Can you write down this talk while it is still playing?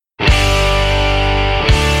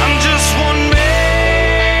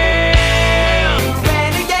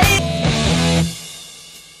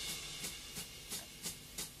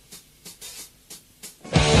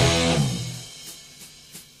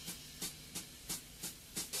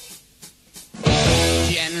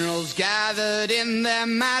Generals gathered in their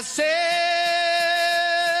masses,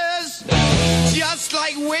 just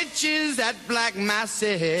like witches at black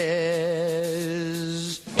masses.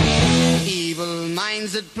 Evil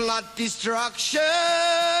minds that plot destruction,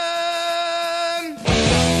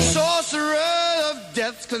 sorcerer of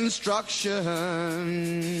death's construction.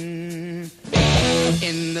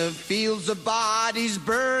 In the fields of bodies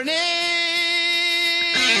burning,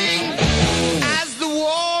 as the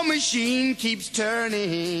war machine keeps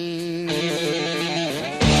turning.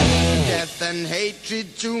 Death and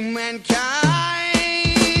hatred to mankind,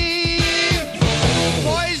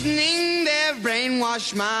 poisoning their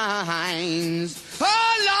brainwashed minds.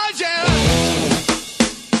 Oh, Lord, yeah.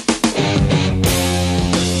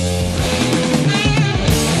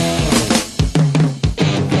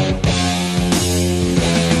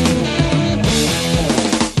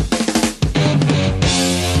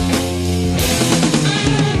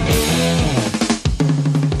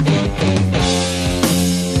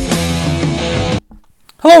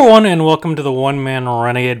 Hello everyone, and welcome to the One Man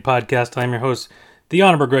Renegade Podcast. I'm your host, the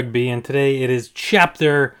Honorable Greg B, and today it is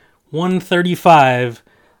chapter 135.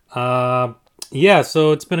 So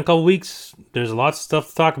it's been a couple weeks. There's lots of stuff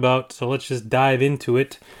to talk about, so let's just dive into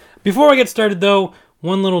it. Before I get started, though,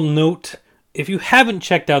 one little note. If you haven't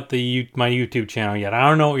checked out my YouTube channel yet, I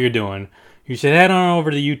don't know what you're doing. You should head on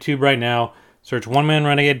over to YouTube right now, search One Man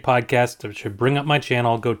Renegade Podcast. It should bring up my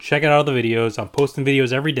channel. Go check out all the videos. I'm posting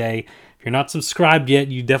videos every day. If you're not subscribed yet,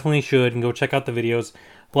 you definitely should, and go check out the videos.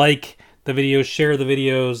 Like the videos, share the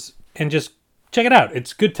videos, and just check it out.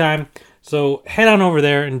 It's a good time. So head on over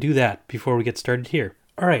there and do that before we get started here.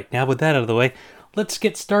 All right, now with that out of the way, let's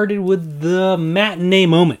get started with the matinee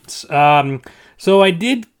moments. So I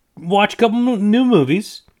did watch a couple new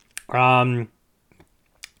movies. They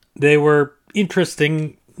were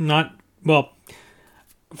interesting.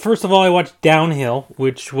 First of all, I watched Downhill,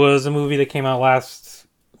 which was a movie that came out last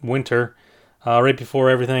winter, right before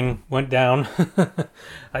everything went down.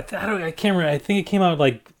 I can't remember. I think it came out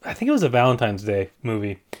I think it was a Valentine's Day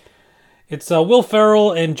movie. It's Will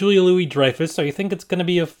Ferrell and Julia Louis-Dreyfus. So you think it's going to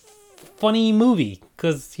be a funny movie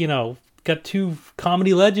because, got two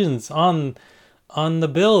comedy legends on the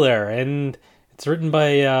bill there, and it's written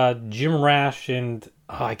by Jim Rash and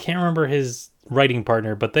I can't remember his writing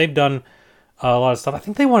partner, but they've done a lot of stuff. I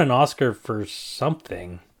think they won an Oscar for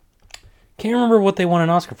something. Can't remember what they won an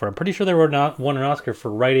Oscar for. I'm pretty sure they won an Oscar for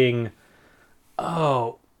writing.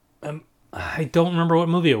 I don't remember what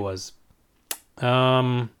movie it was.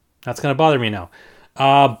 That's gonna bother me now.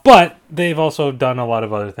 But they've also done a lot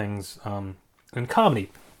of other things in comedy.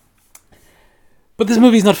 But this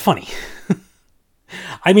movie's not funny.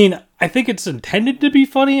 I mean, I think it's intended to be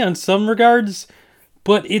funny on some regards,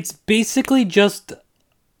 but it's basically just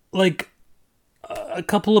like a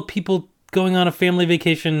couple of people going on a family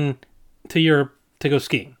vacation to Europe to go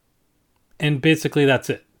skiing. And basically that's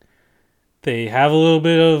it. They have a little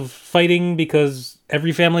bit of fighting because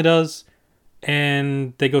every family does,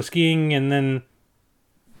 and they go skiing, and then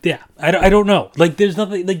I don't know. There's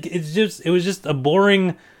nothing, it was just a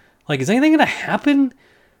boring, is anything gonna happen?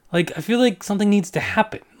 I feel like something needs to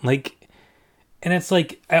happen. And it's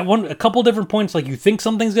at a couple different points, you think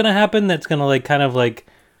something's gonna happen that's gonna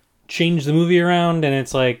change the movie around, and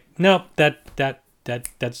it's nope, that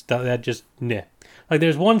just nah.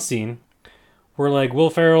 There's one scene where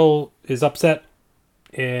Will Ferrell is upset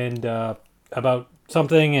and about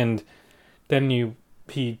something, and then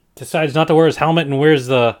he decides not to wear his helmet and wears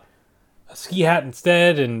a ski hat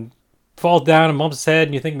instead, and falls down and bumps his head,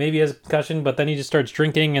 and you think maybe he has a concussion, but then he just starts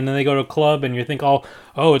drinking, and then they go to a club, and you think oh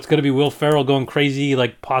it's gonna be Will Ferrell going crazy,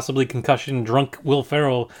 possibly concussion drunk Will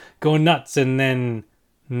Ferrell going nuts, and then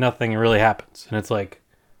nothing really happens, and it's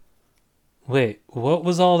wait, what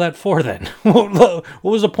was all that for then? What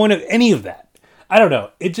was the point of any of that? I don't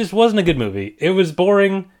know. It just wasn't a good movie. It was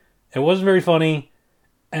boring. It wasn't very funny.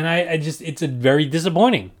 And it's very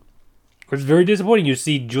disappointing. It's very disappointing. You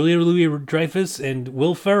see Julia Louis-Dreyfus and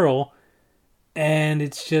Will Ferrell, and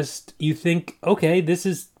it's just, you think, okay, this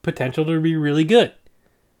is potential to be really good.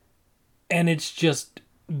 And it's just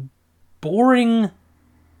boring,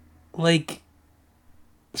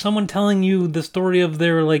 someone telling you the story of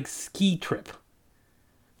their ski trip.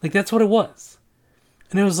 That's what it was.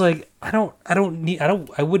 And it was I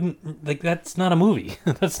wouldn't, that's not a movie.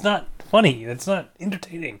 That's not funny. That's not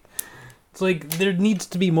entertaining. It's there needs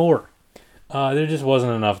to be more. There just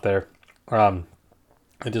wasn't enough there.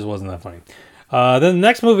 It just wasn't that funny. Then the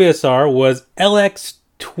next movie I saw was LX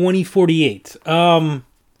 2048.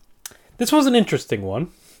 This was an interesting one.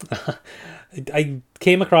 I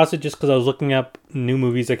came across it just because I was looking up new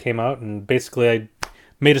movies that came out, and basically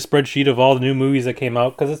made a spreadsheet of all the new movies that came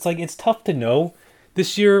out, because it's like it's tough to know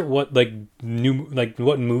this year what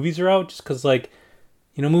what movies are out, just because like,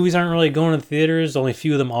 you know, movies aren't really going to theaters. Only a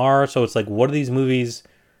few of them are, so it's like, what are these movies?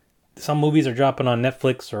 Some movies are dropping on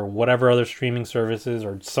Netflix or whatever other streaming services,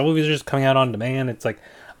 or some movies are just coming out on demand. It's like,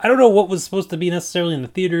 I don't know what was supposed to be necessarily in the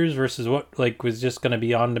theaters versus what like was just going to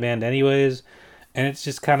be on demand anyways, and it's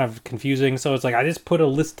just kind of confusing. So it's like, I just put a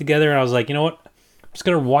list together and I was like, you know what, I'm just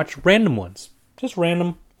gonna watch random ones, just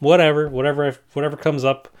random, whatever comes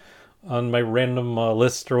up on my random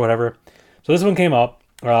list or whatever. So this one came up.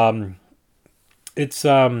 It's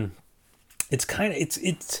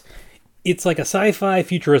like a sci-fi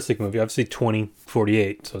futuristic movie, obviously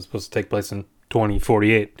 2048, so it's supposed to take place in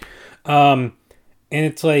 2048. And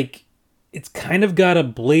it's like, it's kind of got a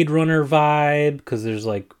Blade Runner vibe, because there's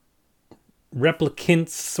like replicants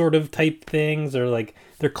sort of type things, or like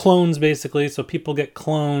they're clones basically, so people get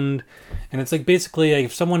cloned, and it's like basically like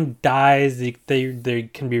if someone dies, they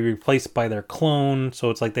can be replaced by their clone, so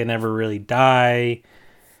it's like they never really die.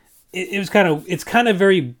 It was kind of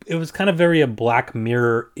very a Black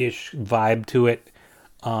Mirror-ish vibe to it,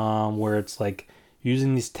 where it's like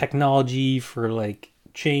using this technology for like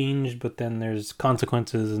change, but then there's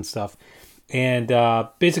consequences and stuff. And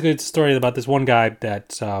basically it's a story about this one guy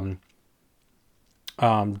that's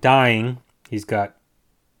dying. He's got,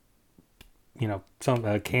 you know,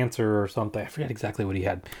 some cancer or something. I forget exactly what he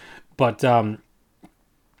had, but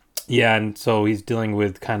yeah, and so he's dealing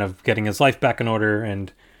with kind of getting his life back in order,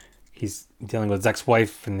 and he's dealing with his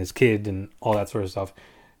ex-wife and his kid and all that sort of stuff.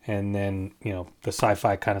 And then, you know, the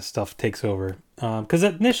sci-fi kind of stuff takes over. Because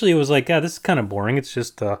initially it was like, yeah, this is kind of boring. It's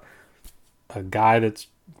just a guy that's,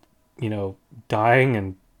 you know, dying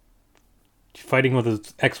and fighting with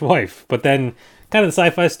his ex-wife. But then kind of the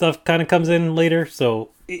sci-fi stuff kind of comes in later. So,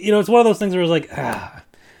 you know, it's one of those things where it's like,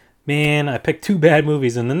 man, I picked two bad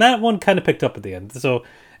movies. And then that one kind of picked up at the end. So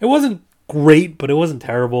it wasn't great, but it wasn't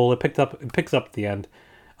terrible. It picks up at the end.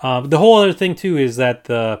 The whole other thing too is that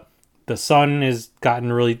the sun has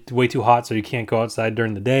gotten really way too hot, so you can't go outside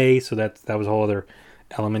during the day. So that was a whole other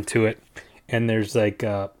element to it. And there's like,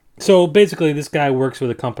 so basically this guy works with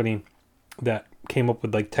a company that came up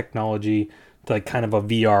with like technology, like kind of a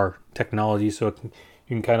VR technology, so you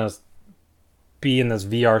can kind of be in this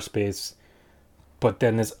VR space. But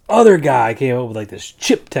then this other guy came up with like this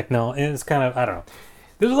chip technology, and it's kind of, I don't know.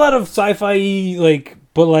 There's a lot of sci-fi like,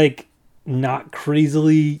 but like, not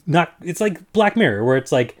crazily, not, it's like Black Mirror, where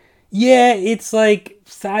it's like, yeah, it's like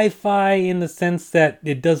sci-fi in the sense that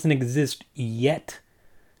it doesn't exist yet,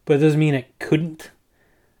 but it doesn't mean it couldn't.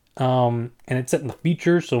 And it's set in the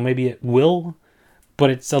future, so maybe it will,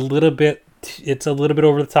 but it's a little bit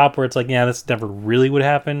over the top, where it's like, yeah, this never really would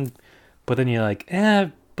happen, but then you're like,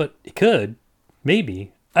 but it could,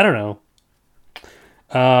 maybe, I don't know.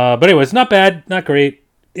 But anyway, it's not bad, not great.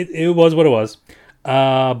 It was what it was.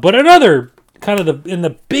 But another kind of in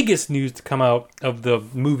the biggest news to come out of the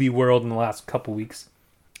movie world in the last couple weeks,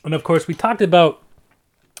 and of course we talked about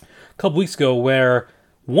a couple weeks ago where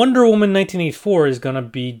Wonder Woman 1984 is going to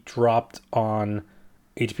be dropped on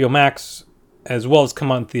HBO Max, as well as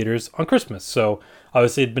come out in theaters on Christmas. So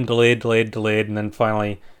obviously it'd been delayed, and then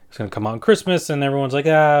finally it's going to come out on Christmas, and everyone's like,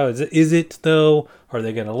 is it though? Are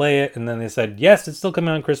they going to delay it? And then they said, yes, it's still coming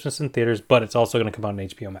out on Christmas in theaters, but it's also going to come out on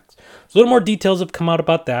HBO Max. So a little more details have come out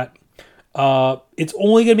about that. It's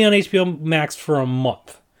only going to be on HBO Max for a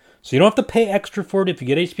month. So you don't have to pay extra for it. If you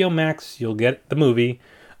get HBO Max, you'll get the movie.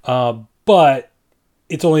 But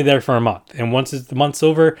it's only there for a month. And once the month's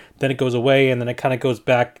over, then it goes away, and then it kind of goes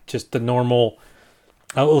back just the normal.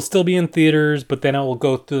 It will still be in theaters, but then it will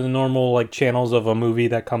go through the normal like channels of a movie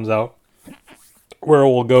that comes out, where it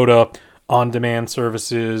will go to on-demand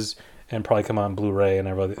services and probably come on Blu-ray and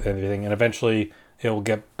everything. And eventually it will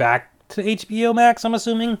get back to HBO Max, I'm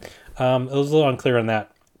assuming. It was a little unclear on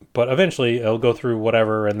that, but eventually it'll go through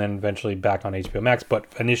whatever and then eventually back on HBO Max, but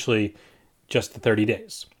initially just the 30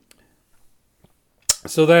 days.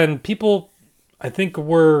 So then people, I think,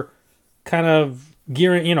 were kind of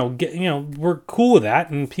gearing, we're cool with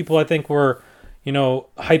that, and people, I think, were,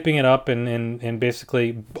 hyping it up and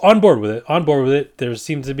basically on board with it. There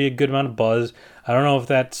seems to be a good amount of buzz. I don't know if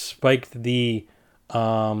that spiked the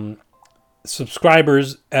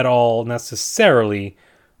subscribers at all necessarily,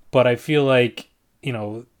 but I feel like,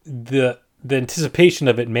 the anticipation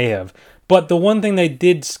of it may have. But the one thing they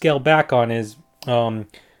did scale back on is,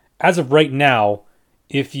 as of right now,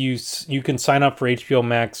 if you can sign up for HBO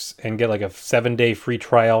Max and get like a 7-day free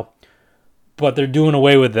trial, but they're doing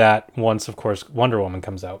away with that once, of course, Wonder Woman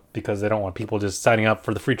comes out, because they don't want people just signing up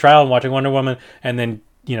for the free trial and watching Wonder Woman and then,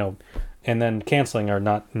 and then canceling or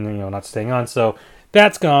not staying on. So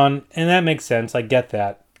That's gone, and that makes sense. I get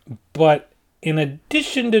that. But in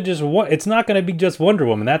addition to just it's not going to be just Wonder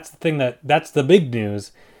Woman. That's the thing that's the big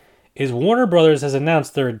news. Is Warner Brothers has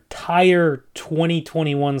announced their entire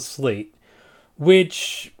 2021 slate,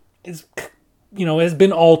 which is, has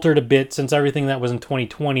been altered a bit since everything that was in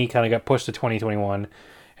 2020 kind of got pushed to 2021,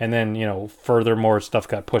 and then furthermore stuff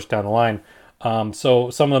got pushed down the line. So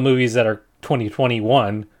some of the movies that are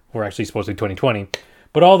 2021 were actually supposed to be 2020,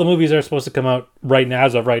 but all the movies that are supposed to come out right now,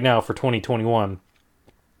 as of right now, for 2021,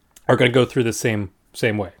 are going to go through the same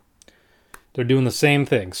way. They're doing the same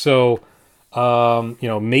thing. So.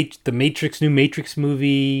 The Matrix, new Matrix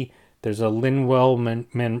movie. There's a Lin-Manuel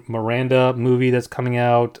Miranda movie that's coming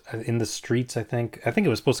out in the streets. I think it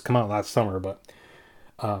was supposed to come out last summer, but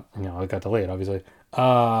it got delayed, obviously.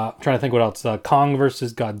 Trying to think what else. Kong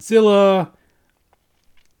versus Godzilla.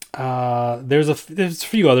 There's a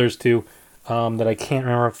few others too, that I can't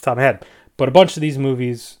remember off the top of my head. But a bunch of these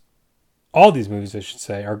movies, all these movies, I should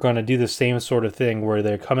say, are going to do the same sort of thing where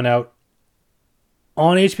they're coming out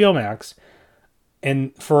on HBO Max.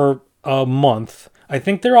 And for a month, I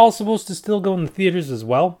think they're all supposed to still go in the theaters as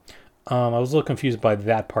well. I was a little confused by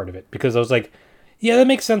that part of it because I was like, yeah, that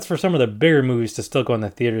makes sense for some of the bigger movies to still go in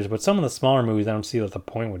the theaters, but some of the smaller movies, I don't see what the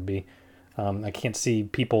point would be. I can't see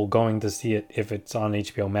people going to see it if it's on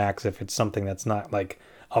HBO Max, if it's something that's not like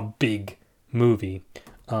a big movie.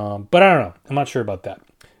 But I don't know. I'm not sure about that.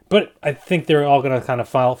 But I think they're all going to kind of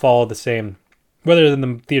follow the same, whether they're in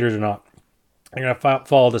the theaters or not. They're going to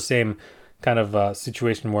follow the same kind of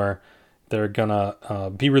situation where they're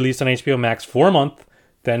gonna be released on HBO Max for a month,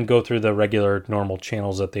 then go through the regular normal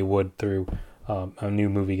channels that they would through a new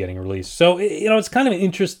movie getting released. So it's kind of an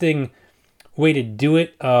interesting way to do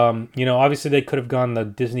it. Obviously they could have gone the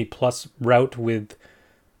Disney Plus route with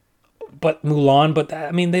Mulan, but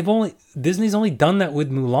Disney's only done that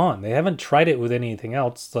with Mulan. They haven't tried it with anything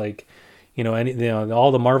else. Like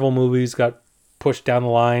all the Marvel movies got pushed down the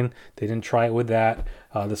line. They didn't try it with that.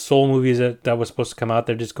 The Soul movies that was supposed to come out,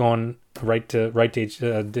 they're just going right to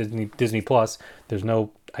Disney Plus. There's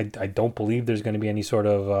no, I don't believe there's going to be any sort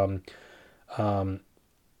of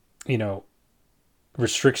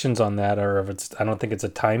restrictions on that, or if I don't think it's a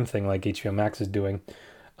time thing like HBO Max is doing.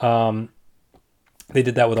 They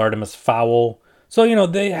did that with Artemis Fowl. So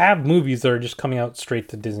they have movies that are just coming out straight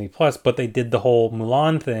to Disney Plus, but they did the whole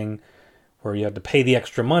Mulan thing where you have to pay the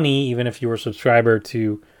extra money even if you were a subscriber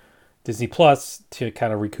to Disney Plus to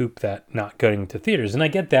kind of recoup that not going to theaters. And I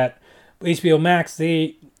get that. HBO Max,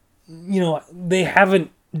 they haven't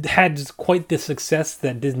had quite the success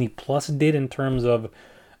that Disney Plus did in terms of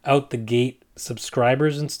out the gate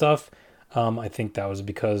subscribers and stuff. I think that was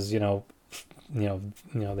because they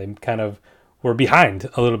kind of were behind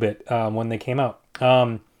a little bit when they came out.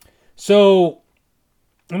 Wonder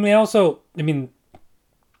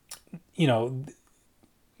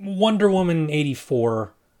Woman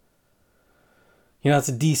 84. It's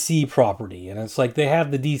a DC property, and it's like they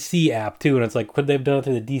have the DC app too, and it's like, could they have done it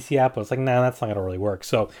through the DC app? But it's like, nah, that's not going to really work.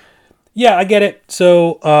 So, yeah, I get it.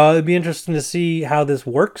 So, it'd be interesting to see how this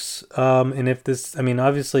works. And if this,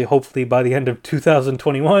 obviously, hopefully by the end of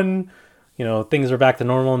 2021, things are back to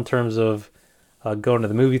normal in terms of going to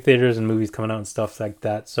the movie theaters and movies coming out and stuff like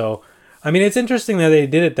that. So, it's interesting that they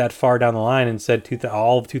did it that far down the line and said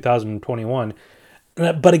all of 2021.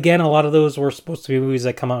 But again, a lot of those were supposed to be movies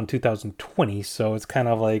that come out in 2020, so it's kind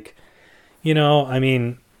of like, these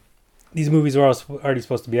movies are already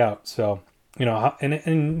supposed to be out. So,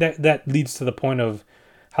 and that leads to the point of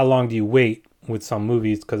how long do you wait with some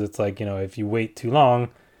movies? Because it's like, if you wait too long,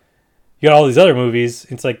 you got all these other movies.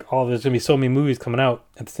 It's like, there's going to be so many movies coming out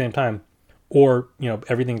at the same time. Or,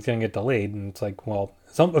 everything's going to get delayed. And it's like, well,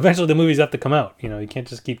 eventually the movies have to come out. You can't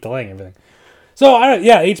just keep delaying everything. So,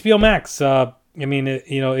 HBO Max.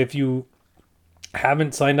 If you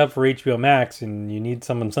haven't signed up for HBO Max and you need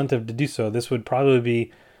some incentive to do so, this would probably be a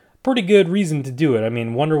pretty good reason to do it.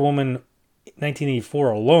 Wonder Woman 1984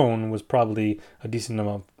 alone was probably a decent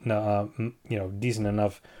enough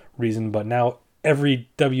reason, but now every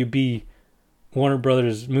WB Warner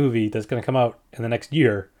Brothers movie that's going to come out in the next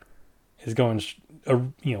year is going,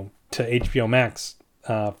 to HBO Max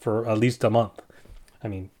for at least a month.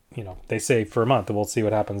 They say for a month, and we'll see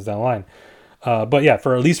what happens down the line. But yeah,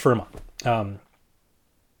 for at least for a month.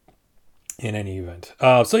 In any event.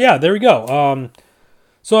 There we go.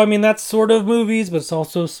 That's sort of movies, but it's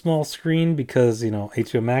also small screen because,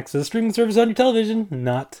 HBO Max is a streaming service on your television,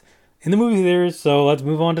 not in the movie theaters. So let's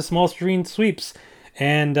move on to small screen sweeps.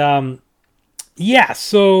 And,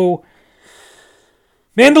 so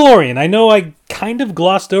Mandalorian. I know I kind of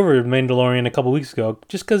glossed over Mandalorian a couple weeks ago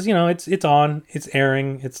just because, it's on, it's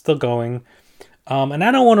airing, it's still going. And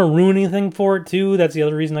I don't want to ruin anything for it too. That's the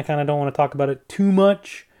other reason I kind of don't want to talk about it too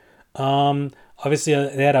much. Obviously,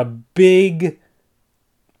 they had a big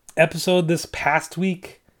episode this past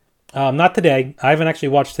week. Not today. I haven't actually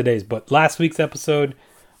watched today's, but last week's episode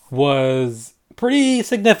was pretty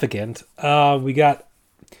significant. We got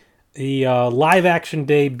the live action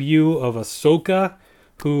debut of Ahsoka,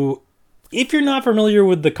 who, if you're not familiar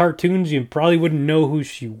with the cartoons, you probably wouldn't know who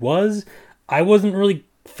she was. I wasn't really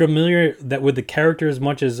familiar with the character as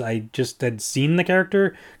much as I just had seen the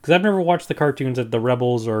character, because I've never watched the cartoons at the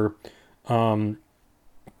Rebels or Clone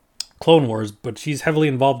Wars, but she's heavily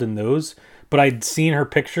involved in those. But I'd seen her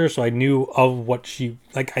picture, so I knew of what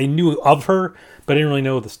I knew of her, but I didn't really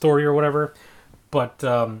know the story or whatever. But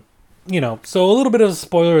so a little bit of a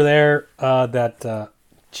spoiler there, that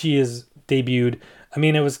she is debuted. I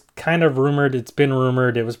mean, it was kind of rumored. It's been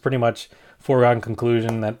rumored. It was pretty much foregone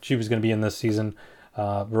conclusion that she was going to be in this season.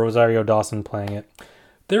 Rosario Dawson playing it.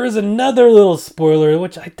 There is another little spoiler,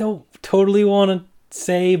 which I don't totally want to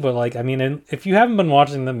say, but if you haven't been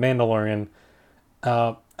watching The Mandalorian,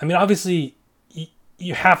 obviously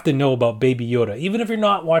you have to know about Baby Yoda, even if you're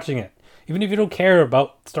not watching it, even if you don't care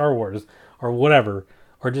about Star Wars or whatever,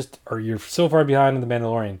 or you're so far behind in The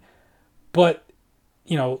Mandalorian. But,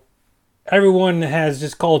 everyone has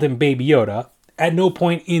just called him Baby Yoda. At no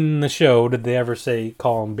point in the show did they ever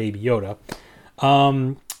call him Baby Yoda.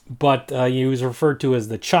 But he was referred to as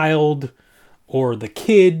the child or the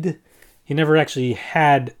kid. He never actually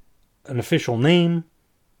had an official name.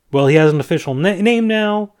 Well, he has an official name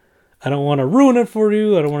now. I don't want to ruin it for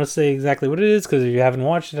you. I don't want to say exactly what it is, because if you haven't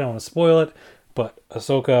watched it, I don't want to spoil it. But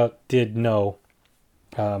Ahsoka did know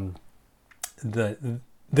the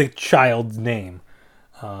child's name.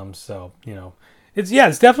 It's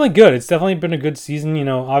definitely good. It's definitely been a good season.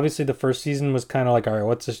 Obviously the first season was kind of like, all right,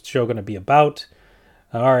 what's this show going to be about?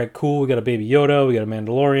 All right, cool. We got a Baby Yoda. We got a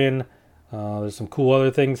Mandalorian. There's some cool other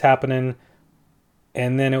things happening.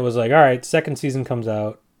 And then it was like, all right, second season comes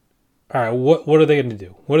out. All right, what are they going to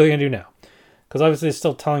do? What are they going to do now? Because obviously they're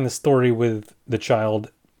still telling the story with the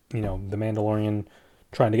child, the Mandalorian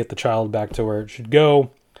trying to get the child back to where it should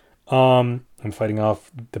go. And fighting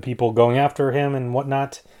off the people going after him and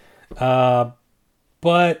whatnot. But,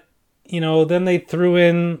 then they threw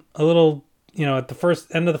in a little, at the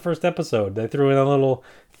end of the first episode, they threw in a little,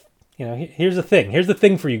 here's the thing. Here's the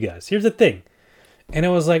thing for you guys. Here's the thing. And it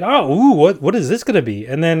was like, what is this going to be?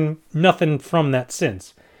 And then nothing from that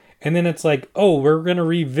since. And then it's like, we're going to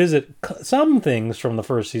revisit some things from the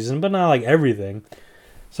first season, but not like everything.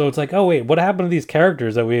 So it's like, wait, what happened to these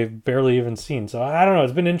characters that we've barely even seen? So I don't know.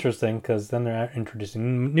 It's been interesting, because then they're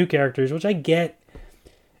introducing new characters, which I get,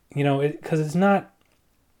 because it's not,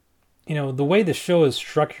 the way the show is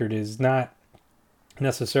structured is not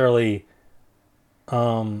necessarily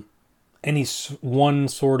any one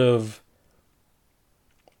sort of,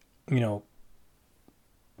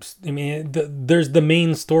 there's the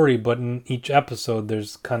main story, but in each episode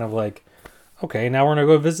there's kind of like, okay, now we're going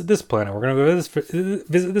to go visit this planet. We're going to go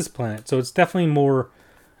visit this planet. So it's definitely more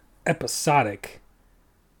episodic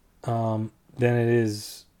than it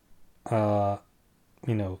is,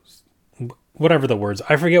 whatever the words.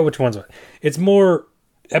 I forget which ones. It's more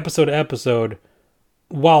episode to episode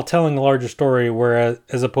while telling a larger story, whereas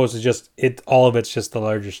as opposed to just all of it's just the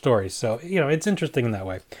larger story. So, it's interesting in that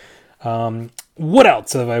way. What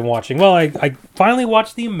else have I been watching? Well, I finally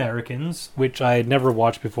watched The Americans, which I had never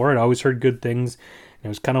watched before. I'd always heard good things. And it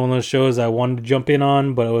was kind of one of those shows I wanted to jump in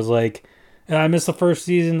on, but it was like, I missed the first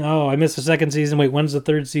season. Oh, I missed the second season. Wait, when's the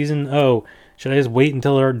third season? Oh, should I just wait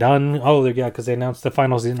until they're done? Oh, yeah, because they announced the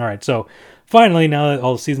final season. All right, so finally, now that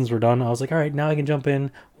all the seasons were done, I was like, all right, now I can jump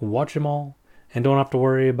in, watch them all, and don't have to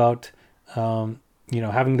worry about, having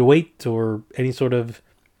to wait or any sort of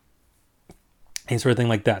thing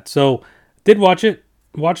like that. So, did watch it,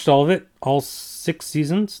 watched all of it, all 6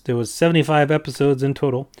 seasons. There was 75 episodes in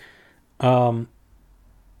total.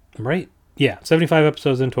 Right? Yeah, 75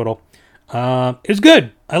 episodes in total. It was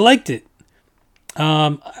good. I liked it.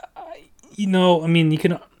 You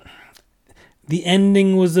can. The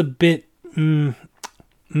ending was a bit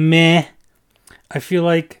meh. I feel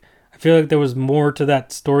like there was more to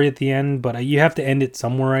that story at the end, but you have to end it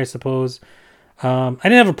somewhere, I suppose. I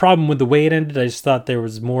didn't have a problem with the way it ended. I just thought there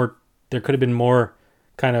was more. There could have been more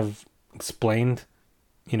kind of explained,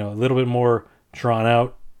 a little bit more drawn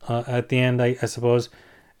out at the end, I suppose.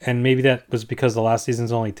 And maybe that was because the last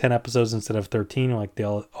season's only 10 episodes instead of 13, like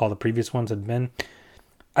all the previous ones had been.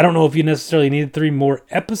 I don't know if you necessarily needed 3 more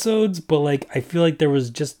episodes, but I feel like there was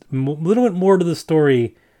just a little bit more to the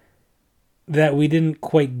story that we didn't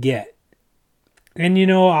quite get. And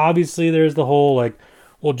obviously there's the whole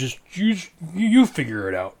well, just you figure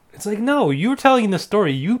it out. It's like, no, you're telling the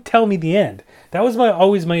story. You tell me the end. That was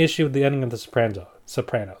always my issue with the ending of The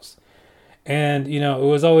Sopranos. And, you know, it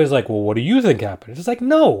was always like, well, what do you think happened? It's like,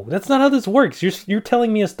 no, that's not how this works. You're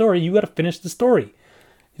telling me a story. You got to finish the story.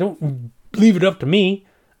 You don't leave it up to me.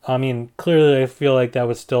 I mean, clearly I feel like that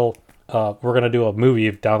was still, we're going to do a movie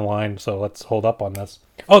down the line, so let's hold up on this.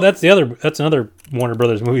 Oh, that's another Warner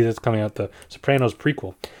Brothers movie that's coming out, the Sopranos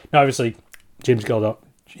prequel. Now, obviously, James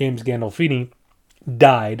Gandolfini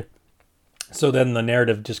died, so then the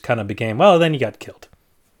narrative just kind of became, well, then he got killed.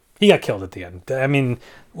 He got killed at the end. I mean,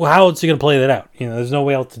 well, how else are you going to play that out? You know, there's no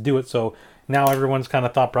way else to do it, so now everyone's kind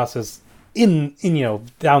of thought process in you know,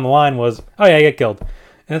 down the line was, oh yeah, he got killed.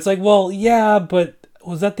 And it's like, well, yeah, but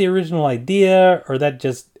was that the original idea, or that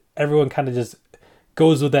just everyone kind of just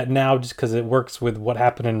goes with that now just because it works with what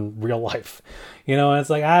happened in real life, you know? And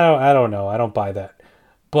it's like, I don't know, I don't buy that.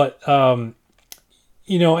 But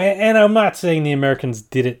you know, and I'm not saying the Americans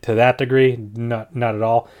did it to that degree, not at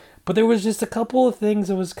all. But there was just a couple of things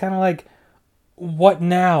that was kind of like, what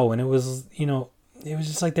now? And it was, you know, it was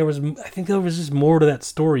just like I think there was just more to that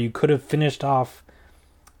story. You could have finished off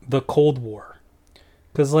the Cold War,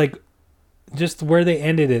 because like, just where they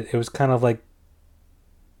ended it, it was kind of like,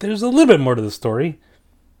 there's a little bit more to the story.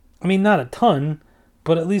 I mean, not a ton,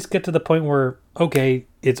 but at least get to the point where, okay,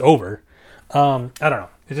 it's over. I don't know.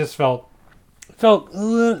 It just felt,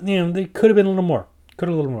 you know, they could have been a little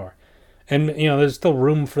more. And, you know, there's still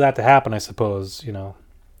room for that to happen, I suppose, you know.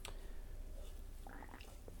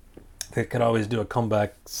 They could always do a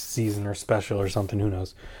comeback season or special or something, who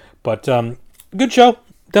knows. But, good show.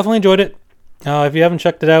 Definitely enjoyed it. If you haven't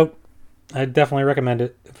checked it out, I definitely recommend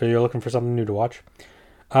it if you're looking for something new to watch.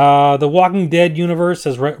 The Walking Dead universe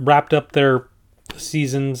has wrapped up their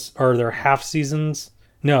seasons, or their half seasons.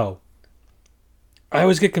 No. I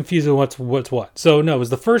always get confused with what's what. So, no, it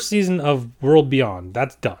was the first season of World Beyond.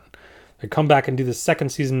 That's done. They come back and do the second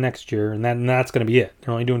season next year, and that's going to be it.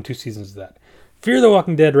 They're only doing 2 seasons of that. Fear the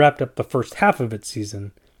Walking Dead wrapped up the first half of its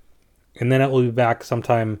season, and then it will be back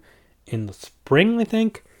sometime in the spring, I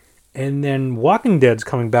think. And then Walking Dead's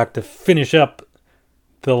coming back to finish up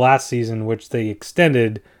the last season, which they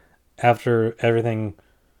extended after everything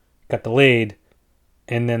got delayed,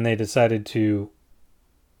 and then they decided to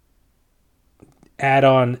add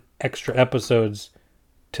on extra episodes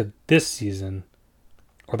to this season.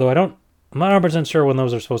 Although I'm not 100% sure when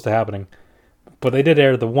those are supposed to happen. But they did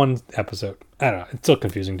air the one episode. I don't know. It's still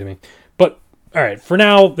confusing to me. But, alright. For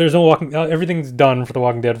now, there's no everything's done for The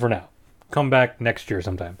Walking Dead for now. Come back next year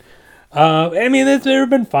sometime. I mean, it's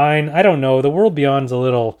been fine. I don't know. The World Beyond's a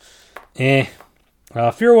little Fear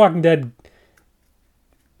of Walking Dead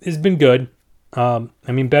has been good. I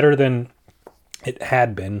mean, better than it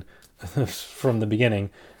had been from the beginning.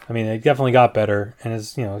 I mean, it definitely got better, and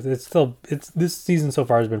it's, you know, this season so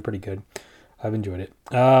far has been pretty good. I've enjoyed it.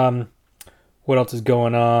 What else is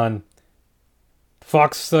going on?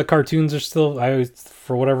 Fox cartoons are still,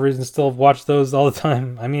 for whatever reason, still watch those all the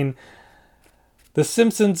time. I mean, The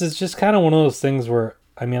Simpsons is just kind of one of those things where,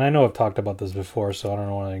 I mean, I know I've talked about this before, so I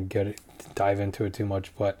don't want to dive into it too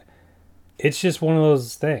much, but it's just one of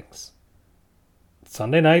those things.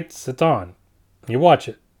 Sunday nights, it's on. You watch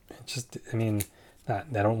it. It's just, I mean, I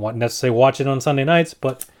don't necessarily watch it on Sunday nights,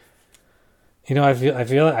 but, you know,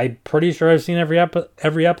 I'm pretty sure I've seen every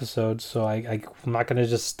episode, so I'm not going to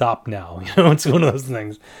just stop now. You know, it's one of those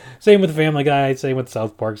things. Same with Family Guy, same with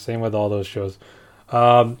South Park, same with all those shows.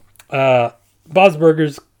 Bob's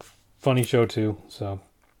Burgers, funny show too, so,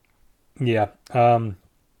 yeah. And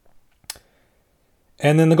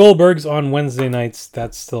then the Goldbergs on Wednesday nights,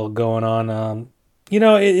 that's still going on. You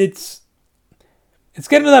know, it's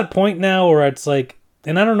getting to that point now where it's like,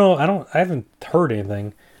 and I don't know, I haven't heard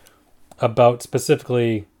anything about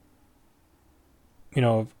specifically, you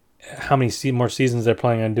know, how many more seasons they're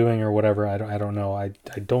planning on doing or whatever. I don't know. I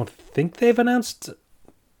don't think they've announced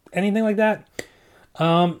anything like that.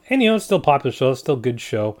 And, you know, it's still a popular show. It's still a good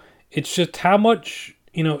show. It's just how much,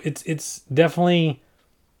 you know, it's definitely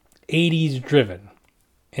 80s driven.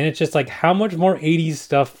 And it's just like, how much more 80s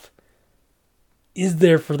stuff is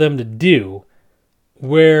there for them to do?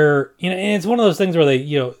 Where, you know, and it's one of those things where they,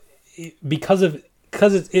 you know, because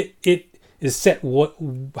it is set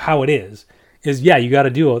how it is, yeah, you got to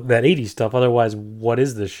do that 80s stuff. Otherwise, what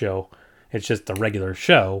is this show? It's just a regular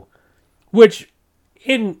show, which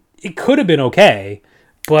it could have been okay.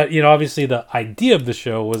 But, you know, obviously the idea of the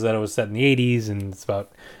show was that it was set in the 80s and it's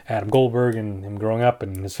about Adam Goldberg and him growing up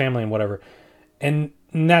and his family and whatever. And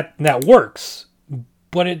that works.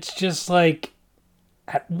 But it's just like,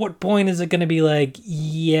 at what point is it going to be like,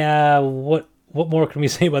 yeah, what what more can we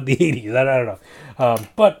say about the 80s? I don't know.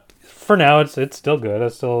 But for now, it's still good. I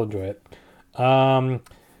still enjoy it.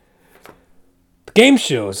 Game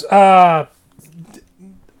shows.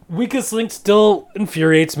 Weakest Link still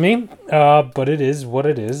infuriates me, but it is what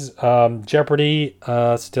it is. Jeopardy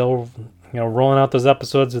still, rolling out those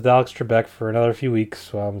episodes with Alex Trebek for another few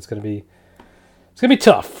weeks. It's gonna be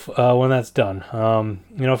tough when that's done.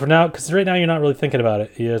 For now, because right now you're not really thinking about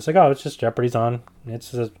it. It's like, oh, it's just Jeopardy's on.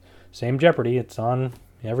 It's the same Jeopardy. It's on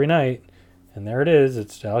every night, and there it is.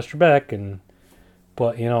 It's Alex Trebek,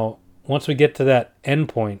 but once we get to that end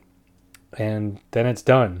point, and then it's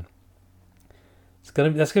done.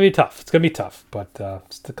 That's gonna be tough. It's gonna be tough, but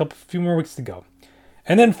just a few more weeks to go,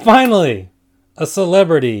 and then finally, a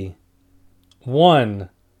celebrity won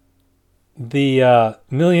the $1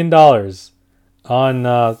 million on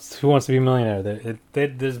Who Wants to Be a Millionaire.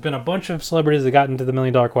 There's been a bunch of celebrities that got into the $1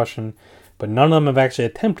 million question, but none of them have actually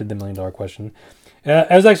attempted the $1 million question. It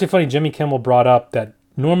was actually funny. Jimmy Kimmel brought up that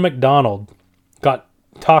Norm Macdonald got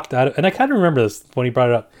talked out of, and I kind of remember this when he brought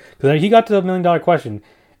it up, because he got to the $1 million question.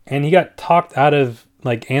 And he got talked out of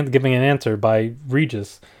giving an answer by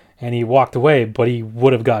Regis, and he walked away, but he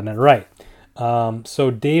would have gotten it right. So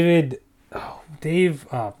Dave, I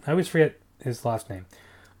always forget his last name.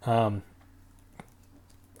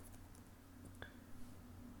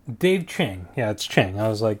 Dave Chang. Yeah, it's Chang. I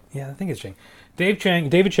was like, yeah, I think it's Chang. David Chang.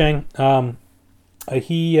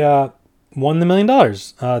 He won the $1 million.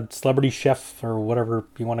 Celebrity chef or whatever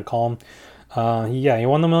you want to call him. He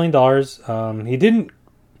won the $1 million.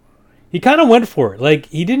 He kind of went for it. Like,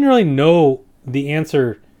 he didn't really know the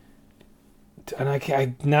answer. And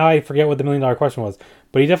I forget what the $1 million question was.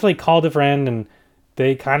 But he definitely called a friend, and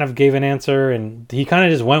they kind of gave an answer, and he kind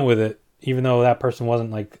of just went with it, even though that person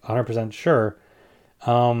wasn't like 100% sure.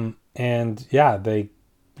 And yeah, they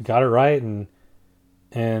got it right, and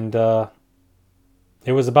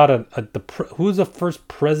it was about who's the first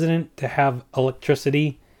president to have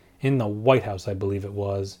electricity in the White House, I believe it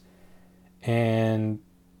was. And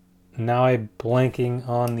now I'm blanking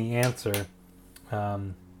on the answer.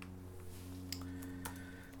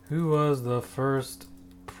 Who was the first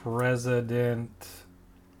president?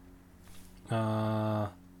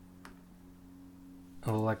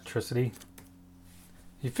 Electricity.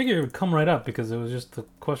 You figure it would come right up because it was just the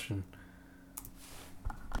question.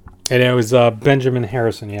 And it was Benjamin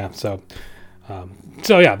Harrison, yeah. So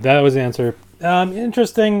yeah, that was the answer.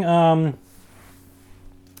 Interesting.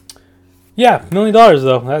 Yeah, $1 million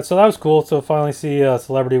though. So that was cool. So finally see a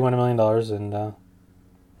celebrity win $1 million, and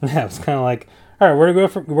yeah, it's kind of like, all right, where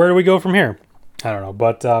do we go from here? I don't know,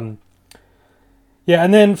 but yeah.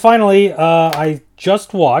 And then finally, I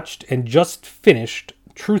just watched and just finished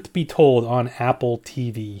Truth Be Told on Apple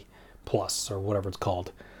TV Plus, or whatever it's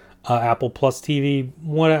called. Apple Plus TV,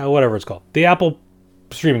 whatever it's called. The Apple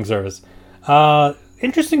streaming service.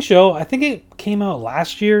 Interesting show. I think it came out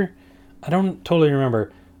last year. I don't totally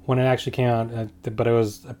remember when it actually came out, but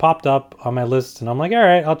it popped up on my list, and I'm like, all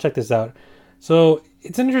right, I'll check this out. So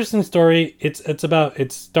it's an interesting story. It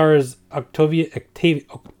stars Octavia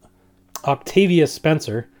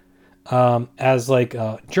Spencer as like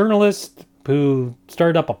a journalist who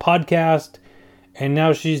started up a podcast, and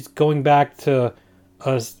now she's going back to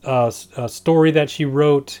a story that she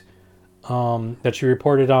wrote, that she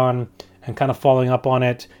reported on, and kind of following up on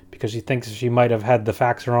it because she thinks she might have had the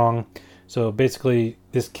facts wrong. So basically,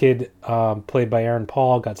 this kid, played by Aaron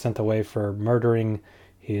Paul, got sent away for murdering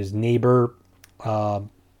his neighbor,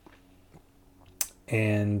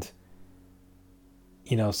 and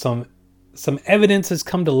some evidence has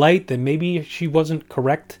come to light that maybe she wasn't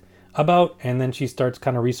correct about, and then she starts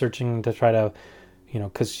kind of researching to try to,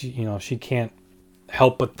 because she can't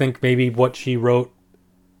help but think maybe what she wrote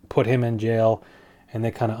put him in jail, and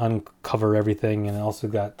they kind of uncover everything. And also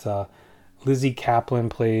got Lizzie Kaplan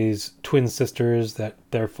plays twin sisters that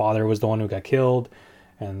their father was the one who got killed,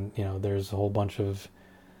 and there's a whole bunch of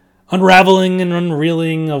unraveling and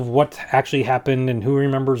unreeling of what actually happened and who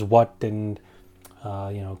remembers what, and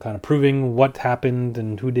kind of proving what happened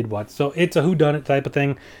and who did what. So it's a whodunit type of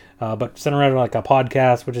thing, but centered around like a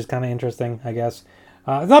podcast, which is kind of interesting, I guess.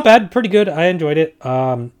 It's not bad, pretty good. I enjoyed it.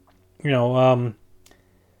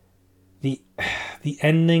 The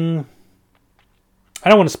ending, I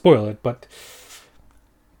don't want to spoil it, but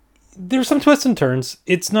there's some twists and turns.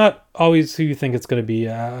 It's not always who you think it's going to be,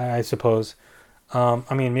 I suppose.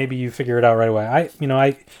 Maybe you figure it out right away.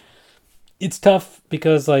 It's tough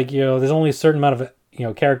because there's only a certain amount of,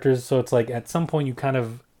 characters. So it's like at some point you kind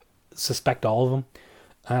of suspect all of them.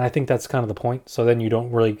 And I think that's kind of the point. So then you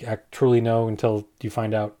don't really truly know until you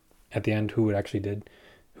find out at the end who actually did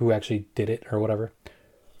it or whatever.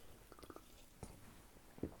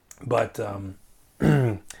 But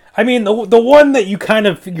I mean, the one that you kind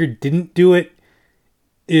of figured didn't do it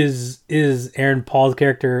is Aaron Paul's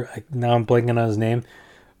character. Now I'm blanking on his name.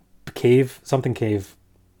 Cave.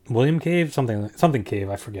 William Cave? Something Cave.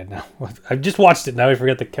 I forget now. I've just watched it. Now I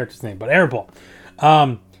forget the character's name. But Aaron Paul.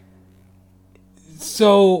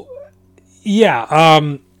 So, yeah.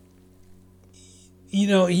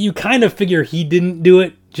 You kind of figure he didn't do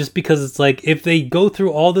it just because it's like if they go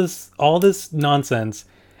through all this nonsense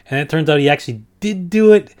and it turns out he actually did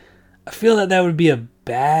do it, I feel that would be a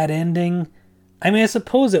bad ending. I mean, I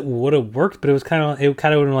suppose it would have worked, but it would have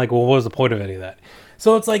been like, well, what was the point of any of that?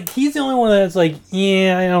 So it's like he's the only one that's like,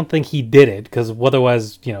 yeah, I don't think he did it because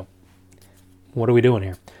otherwise, what are we doing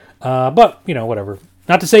here? But whatever.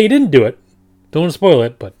 Not to say he didn't do it. Don't want to spoil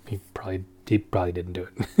it, but he probably didn't do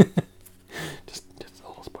it. just a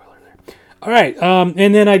little spoiler there. All right,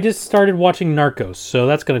 and then I just started watching Narcos, so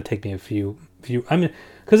that's gonna take me a few. I mean,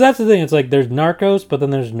 because that's the thing. It's like there's Narcos, but then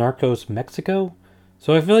there's Narcos Mexico.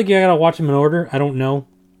 So I feel like you gotta watch them in order. I don't know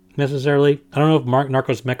necessarily. I don't know if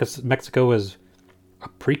Narcos Mexico is a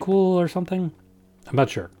prequel or something. I'm not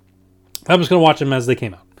sure. I'm just gonna watch them as they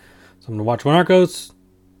came out. So I'm gonna watch Narcos,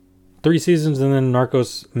 3 seasons, and then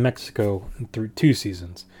Narcos Mexico, 2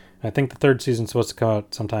 seasons. And I think the 3rd season is supposed to come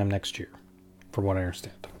out sometime next year, from what I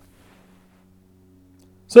understand.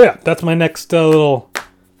 So yeah, that's my next little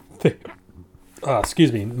thing.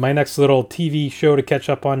 My next little TV show to catch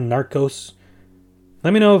up on, Narcos.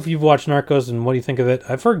 Let me know if you've watched Narcos and what do you think of it.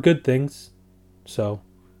 I've heard good things, so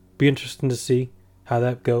be interesting to see how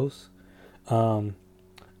that goes. I'm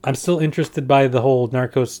still interested by the whole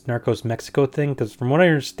Narcos Mexico thing, because from what I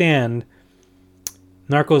understand,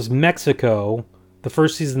 Narcos Mexico, the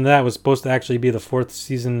first season of that was supposed to actually be the 4th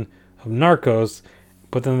season of Narcos,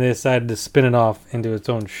 but then they decided to spin it off into its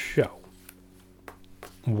own show.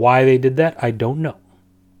 Why they did that, I don't know.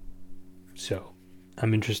 So,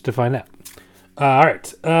 I'm interested to find out. All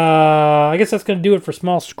right. I guess that's going to do it for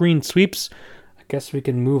small screen sweeps. I guess we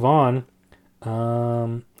can move on.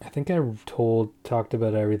 I think I talked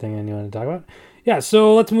about everything I wanted to talk about. Yeah,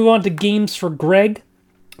 so let's move on to games for Greg.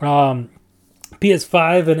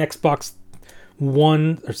 PS5 and Xbox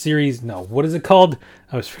One or Series. No, what is it called?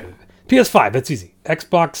 PS5. That's easy.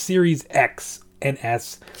 Xbox Series X and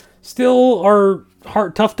S still are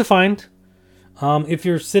tough to find. If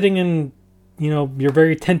you're sitting in, you're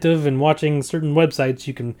very attentive and watching certain websites,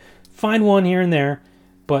 you can find one here and there,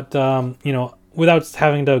 but without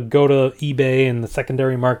having to go to eBay and the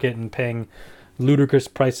secondary market and paying ludicrous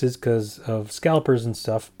prices because of scalpers and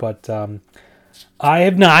stuff. But I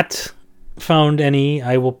have not found any.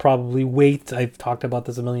 I will probably wait. I've talked about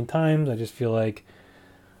this a million times. I just feel like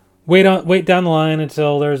wait down the line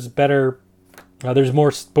until there's better. There's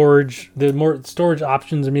more storage. There's more storage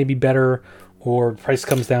options, or maybe better, or price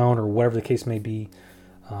comes down, or whatever the case may be.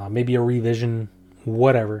 Maybe a revision,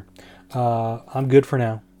 whatever. I'm good for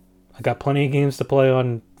now. I got plenty of games to play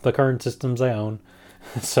on the current systems I own.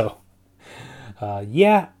 So,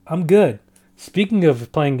 yeah, I'm good. Speaking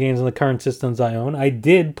of playing games on the current systems I own, I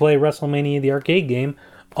did play WrestleMania, the arcade game,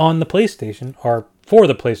 on the PlayStation, or for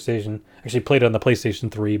the PlayStation. Actually played it on the PlayStation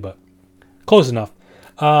 3, but close enough.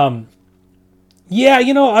 Yeah,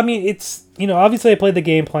 it's, obviously I played the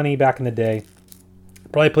game plenty back in the day.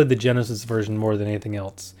 Probably played the Genesis version more than anything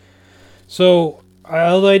else. So,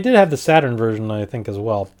 although I did have the Saturn version, I think, as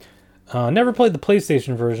well. Never played the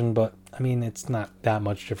PlayStation version, but, it's not that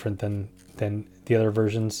much different than the other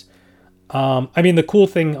versions. The cool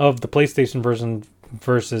thing of the PlayStation version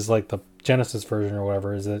versus, like, the Genesis version or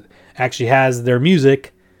whatever is that it actually has their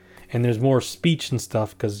music, and there's more speech and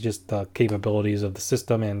stuff because just the capabilities of the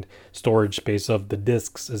system and storage space of the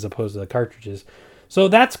discs as opposed to the cartridges. So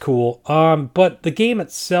that's cool. But the game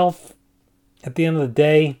itself, at the end of the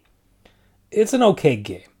day, it's an okay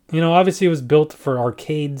game. Obviously it was built for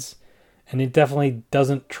arcades, and it definitely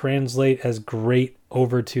doesn't translate as great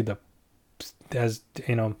over to the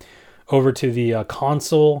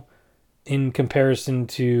console in comparison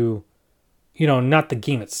to, not the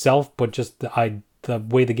game itself, but just the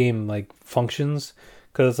way the game functions,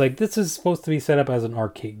 because this is supposed to be set up as an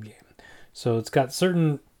arcade game, so it's got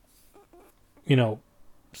certain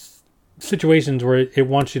situations where it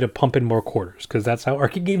wants you to pump in more quarters, because that's how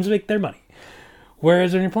arcade games make their money.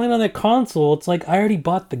 Whereas when you're playing on the console, it's like, I already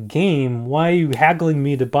bought the game, why are you haggling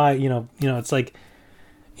me to buy? It's like,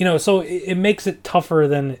 so it makes it tougher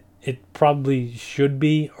than it probably should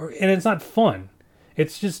be, and it's not fun.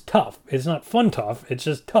 It's just tough. It's not fun tough. It's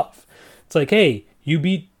just tough. It's like, hey, you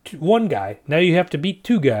beat one guy. Now you have to beat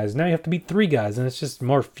 2 guys. Now you have to beat 3 guys. And it's just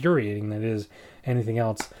more infuriating than it is anything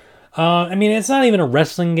else. I mean, it's not even a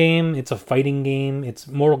wrestling game. It's a fighting game. It's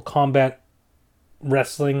Mortal Kombat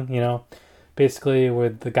wrestling, basically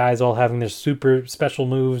with the guys all having their super special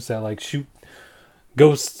moves that like shoot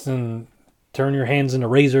ghosts and turn your hands into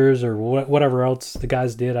razors or whatever else the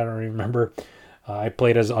guys did. I don't even remember. I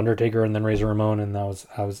played as Undertaker and then Razor Ramon, and I was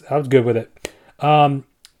good with it. But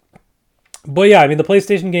yeah, I mean, the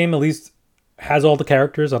PlayStation game at least has all the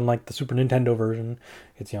characters, unlike the Super Nintendo version.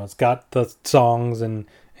 It's got the songs and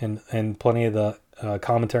plenty of the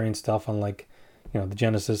commentary and stuff, unlike the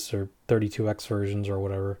Genesis or 32X versions or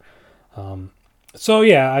whatever. So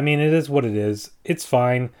yeah, I mean, it is what it is. It's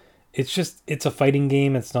fine. It's a fighting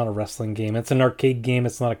game. It's not a wrestling game. It's an arcade game.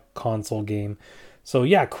 It's not a console game. So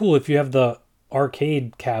yeah, cool. If you have the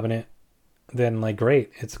arcade cabinet, then like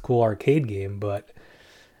great. It's a cool arcade game. But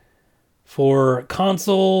for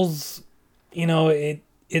consoles,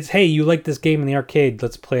 it's, hey, you like this game in the arcade,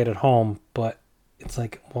 let's play it at home. But it's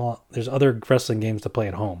like, well, there's other wrestling games to play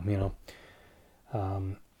at home,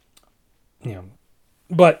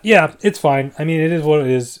 But yeah, it's fine. I mean, it is what it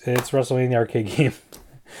is. It's WrestleMania the arcade game.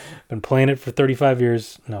 Been playing it for 35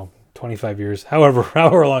 years. No, 25 years. However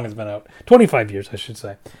long it's been out. 25 years, I should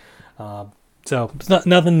say. So it's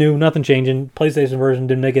nothing new, nothing changing. PlayStation version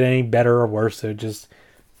didn't make it any better or worse. It just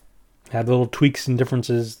had little tweaks and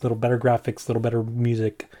differences, little better graphics, little better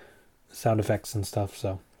music, sound effects and stuff.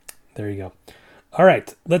 So there you go. All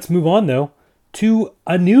right, let's move on though to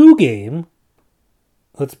a new game.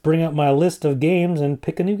 Let's bring up my list of games and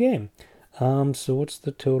pick a new game. So what's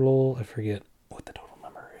the total? I forget what the total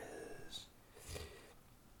number is.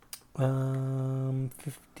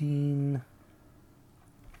 15.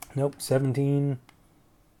 Nope, 17.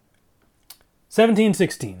 17,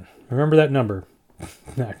 16. Remember that number.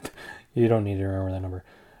 No, you don't need to remember that number.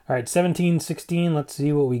 All right, 17, 16. Let's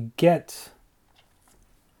see what we get.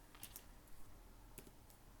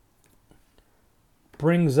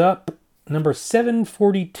 Brings up number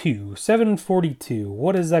 742. 742.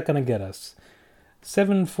 What is that going to get us?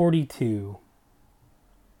 742.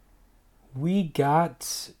 We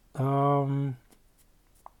got... looks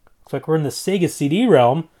like we're in the Sega CD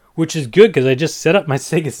realm, which is good because I just set up my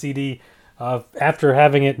Sega CD after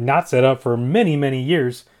having it not set up for many, many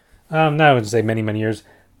years. No, I wouldn't say many, many years.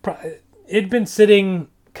 It'd been sitting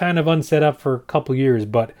kind of unset up for a couple years,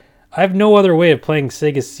 but I have no other way of playing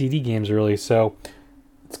Sega CD games, really, so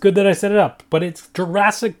it's good that I set it up. But it's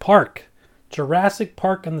Jurassic Park. Jurassic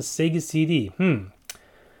Park on the Sega CD.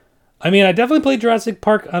 I mean, I definitely played Jurassic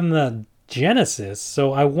Park on the Genesis,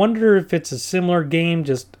 so I wonder if it's a similar game,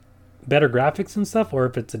 just better graphics and stuff, or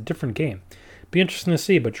if it's a different game. Be interesting to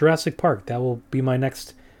see, but Jurassic Park, that will be my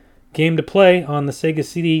next game to play on the Sega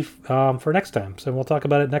CD for next time. So we'll talk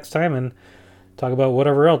about it next time and talk about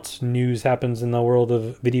whatever else news happens in the world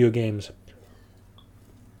of video games.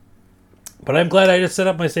 But I'm glad I just set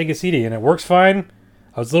up my Sega CD and it works fine.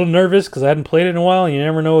 I was a little nervous because I hadn't played it in a while. You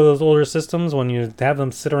never know with those older systems when you have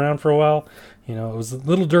them sit around for a while. It was a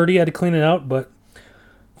little dirty. I had to clean it out, but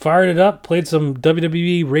fired it up, played some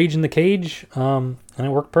WWE Rage in the Cage, and it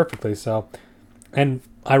worked perfectly. So, and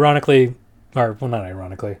ironically, or well, not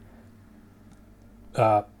ironically,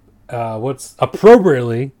 what's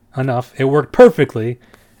appropriately enough, it worked perfectly,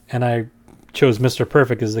 and I chose Mr.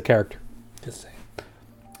 Perfect as the character. Just saying.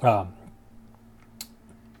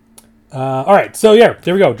 All right, so yeah,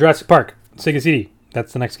 there we go. Jurassic Park, Sega CD.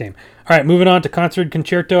 That's the next game. All right, moving on to Concert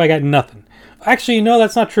Concerto. I got nothing. Actually, no,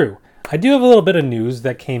 that's not true. I do have a little bit of news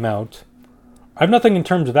that came out. I have nothing in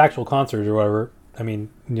terms of actual concerts or whatever. I mean,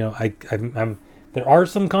 I'm there are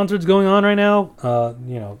some concerts going on right now.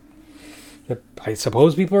 That I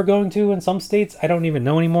suppose people are going to in some states. I don't even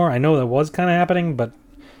know anymore. I know that was kind of happening, but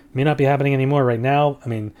may not be happening anymore right now. I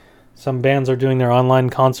mean, some bands are doing their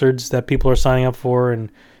online concerts that people are signing up for,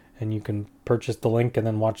 and you can purchase the link and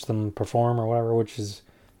then watch them perform or whatever,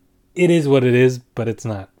 it is what it is, but it's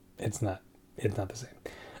not the same.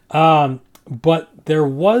 But there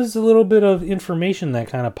was a little bit of information that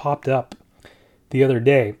kind of popped up the other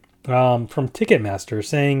day from Ticketmaster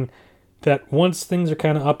saying that once things are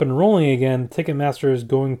kind of up and rolling again, Ticketmaster is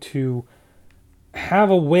going to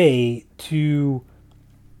have a way to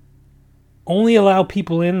only allow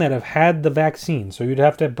people in that have had the vaccine. So you'd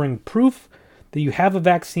have to bring proof that you have a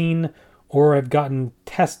vaccine or have gotten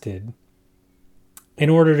tested in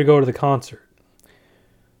order to go to the concert.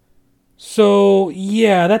 So,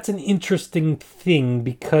 yeah, that's an interesting thing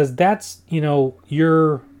because that's, I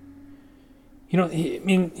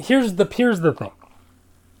mean, here's the thing.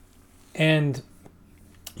 And,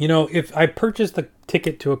 if I purchased a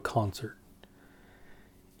ticket to a concert,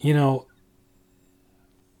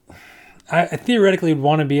 I theoretically would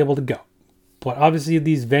want to be able to go. But obviously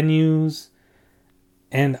these venues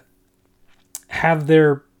and have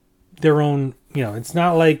their own, it's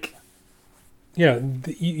not like,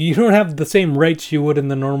 you don't have the same rights you would in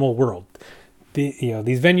the normal world.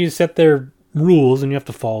 These venues set their rules and you have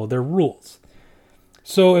to follow their rules.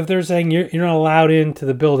 So if they're saying you're not allowed into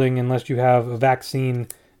the building unless you have a vaccine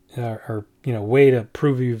or way to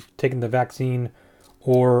prove you've taken the vaccine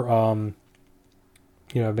or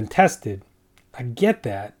have been tested, I get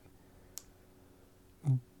that.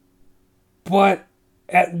 But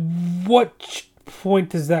at what point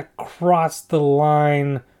does that cross the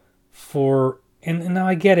line for? And now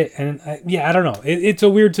I get it, and I don't know. It's a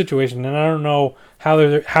weird situation, and I don't know how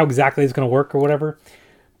exactly it's going to work or whatever.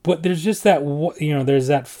 But there's just that there's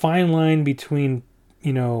that fine line between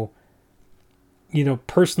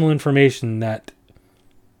personal information that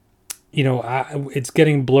it's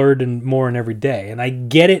getting blurred and more in every day. And I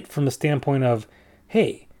get it from the standpoint of,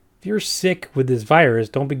 hey, if you're sick with this virus,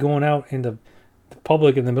 don't be going out into the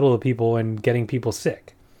public in the middle of people and getting people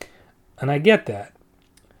sick. And I get that.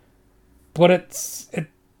 But at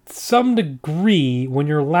some degree, when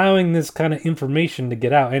you're allowing this kind of information to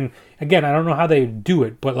get out, and again, I don't know how they do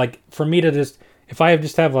it, but like for me to if I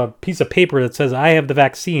just have a piece of paper that says I have the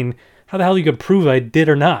vaccine, how the hell you can prove I did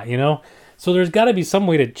or not, So there's got to be some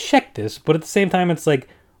way to check this, but at the same time, it's like,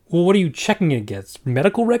 well, what are you checking against?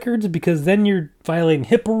 Medical records? Because then you're violating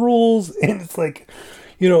HIPAA rules, and it's like,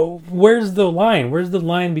 where's the line? Where's the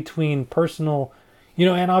line between personal,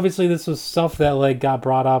 and obviously this was stuff that like got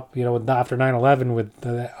brought up, after 9/11 with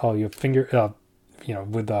your finger,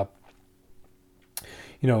 with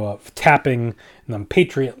tapping and the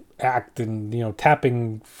Patriot Act and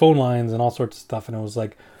tapping phone lines and all sorts of stuff, and it was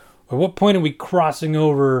like, at what point are we crossing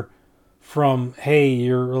over from, hey,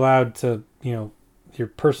 you're allowed to, your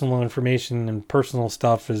personal information and personal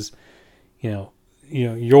stuff is,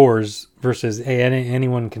 yours versus, hey,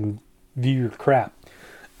 anyone can view your crap.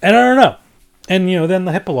 And I don't know. And, then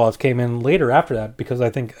the HIPAA laws came in later after that because I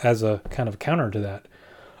think as a kind of counter to that.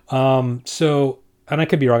 So, and I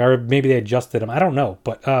could be wrong, or maybe they adjusted them. I don't know.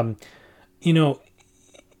 But,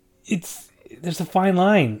 there's a fine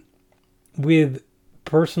line with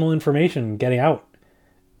personal information getting out.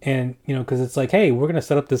 And, because it's like, hey, we're going to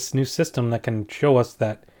set up this new system that can show us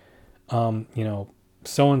that,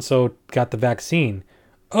 so-and-so got the vaccine.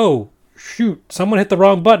 Oh, shoot, someone hit the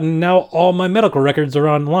wrong button. Now all my medical records are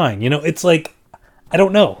online. It's like, I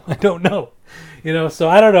don't know. So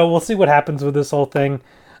I don't know. We'll see what happens with this whole thing.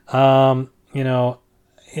 I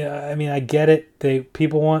mean, I get it.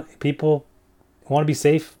 People want to be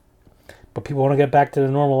safe, but people want to get back to their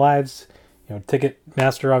normal lives.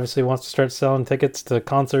 Ticketmaster obviously wants to start selling tickets to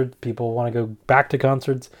concerts. People want to go back to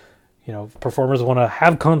concerts. Performers want to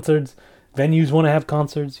have concerts. Venues want to have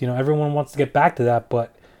concerts. Everyone wants to get back to that.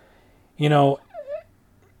 But,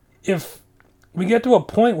 if we get to a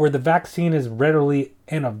point where the vaccine is readily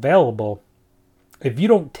and available, if you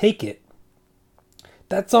don't take it,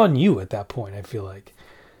 that's on you at that point, I feel like.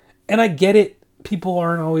 And I get it. People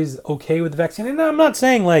aren't always okay with the vaccine. And I'm not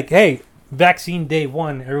saying like, hey, vaccine day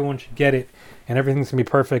one, everyone should get it and everything's gonna be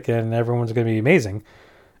perfect and everyone's gonna be amazing.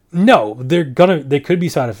 No, there could be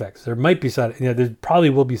side effects. There might be there probably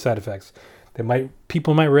will be side effects.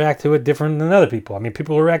 People might react to it different than other people. I mean,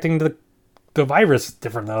 people are reacting to the virus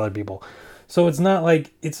different than other people. So it's not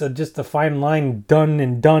like it's just a fine line,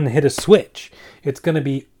 done, hit a switch. It's gonna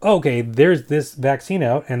be, okay, there's this vaccine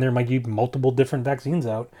out and there might be multiple different vaccines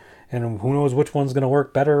out and who knows which one's gonna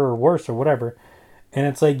work better or worse or whatever. And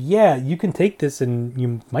it's like, yeah, you can take this and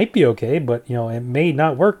you might be okay, but, it may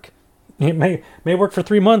not work. It may work for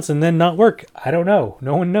 3 months and then not work. I don't know.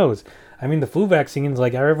 No one knows. I mean, the flu vaccines,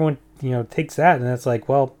 like, everyone, takes that. And it's like,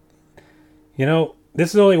 well,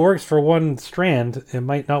 this only works for one strand. It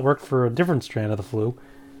might not work for a different strand of the flu.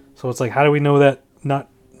 So it's like, how do we know that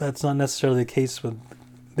that's not necessarily the case with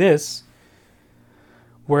this?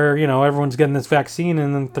 Where, everyone's getting this vaccine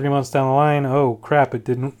and then 3 months down the line, oh, crap, it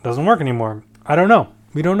doesn't work anymore. I don't know.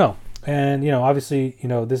 We don't know. And, obviously,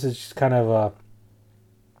 this is just kind of,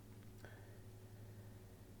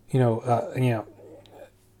 no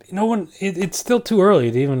one, it's still too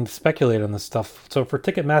early to even speculate on this stuff. So for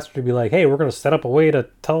Ticketmaster to be like, hey, we're going to set up a way to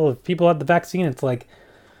tell if people had the vaccine, it's like,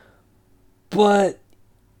 but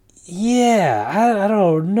yeah, I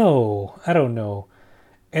don't know.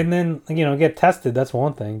 And then, get tested. That's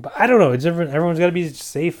one thing, but I don't know. It's different. Everyone's got to be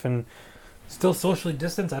safe and still socially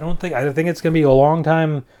distanced. I think it's going to be a long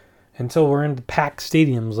time until we're in packed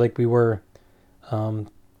stadiums like we were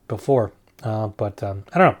before. But I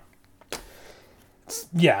don't know.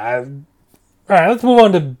 All right, let's move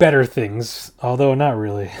on to better things. Although not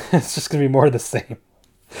really. It's just going to be more of the same.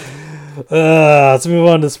 Let's move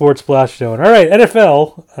on to Sports Splash Zone. All right,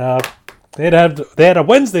 NFL. They had a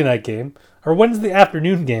Wednesday night game or Wednesday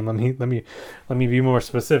afternoon game. Let me be more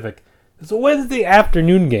specific. It's a Wednesday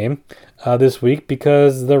afternoon game this week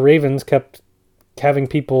because the Ravens kept having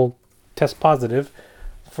people test positive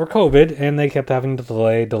for COVID, and they kept having to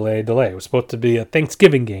delay. It was supposed to be a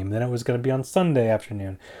Thanksgiving game. Then it was going to be on Sunday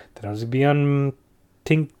afternoon. Then it was going to be on,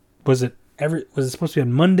 was it supposed to be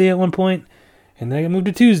on Monday at one point? And then it moved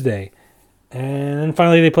to Tuesday. And then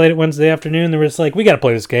finally they played it Wednesday afternoon. They were just like, we got to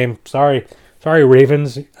play this game. Sorry,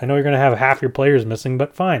 Ravens. I know you're going to have half your players missing,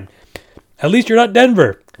 but fine. At least you're not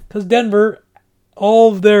Denver. Because Denver,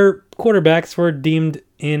 all of their quarterbacks were deemed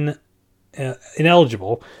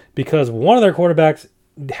ineligible because one of their quarterbacks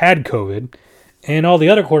had COVID, and all the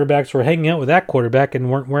other quarterbacks were hanging out with that quarterback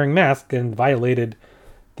and weren't wearing masks and violated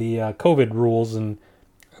the COVID rules and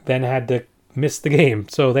then had to miss the game.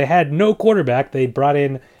 So they had no quarterback. They brought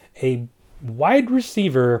in a wide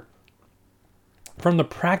receiver from the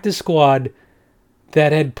practice squad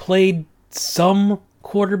that had played some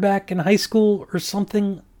quarterback in high school or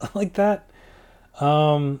something like that.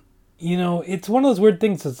 It's one of those weird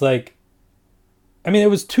things. It's like, I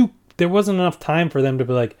mean, there wasn't enough time for them to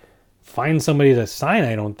be like, find somebody to sign,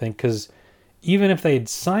 I don't think, because even if they'd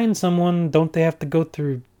signed someone, they would have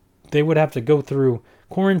to go through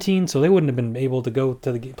quarantine, so they wouldn't have been able to go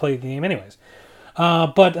to play the game anyways.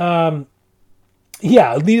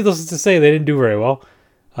 Needless to say, they didn't do very well.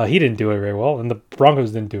 He didn't do it very well, and the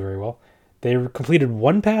Broncos didn't do very well. They completed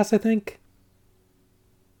one pass, I think.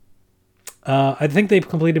 I think they've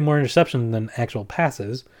completed more interceptions than actual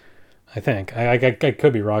passes. I think. I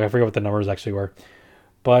could be wrong. I forget what the numbers actually were.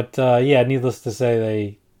 But, needless to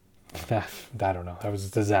say, I don't know. That was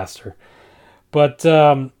a disaster. But,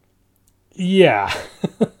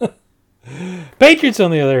 Patriots,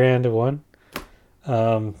 on the other hand, have won.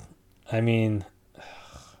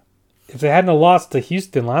 If they hadn't lost to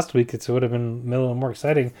Houston last week, it would have been a little more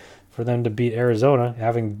exciting for them to beat Arizona,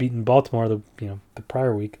 having beaten Baltimore the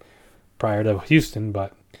prior week, prior to Houston.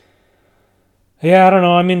 But yeah, I don't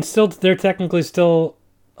know. I mean, they're technically still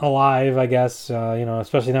alive, I guess.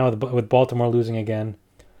 Especially now with Baltimore losing again.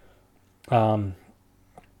 I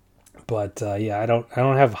don't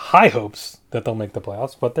have high hopes that they'll make the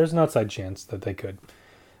playoffs, but there's an outside chance that they could.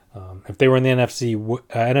 If they were in the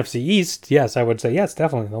NFC East, yes, I would say yes,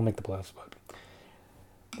 definitely they'll make the playoffs. But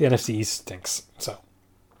the NFC East stinks, so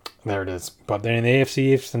there it is. But they're in the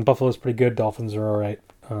AFC East, and Buffalo's pretty good. Dolphins are all right.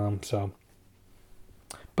 But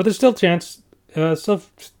there's still a chance.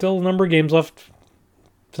 Still a number of games left.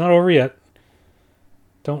 It's not over yet.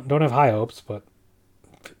 Don't have high hopes, but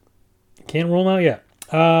can't rule them out yet.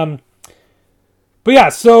 But yeah,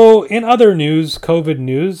 so in other news, COVID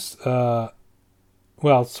news, sort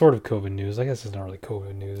of COVID news. I guess it's not really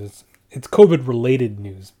COVID news. It's COVID-related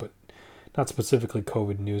news, but not specifically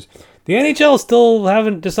COVID news. The NHL still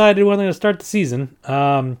haven't decided when they're going to start the season.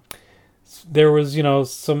 There was,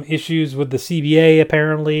 some issues with the CBA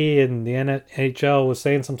apparently, and the NHL was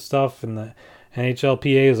saying some stuff, and the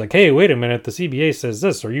NHLPA was like, hey, wait a minute, the CBA says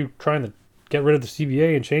this. Are you trying to get rid of the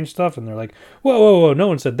CBA and change stuff? And they're like, whoa, no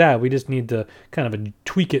one said that. We just need to kind of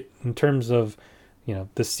tweak it in terms of,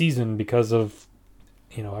 the season because of,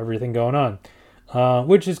 everything going on.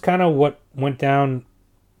 Which is kind of what went down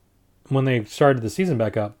when they started the season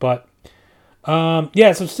back up. But,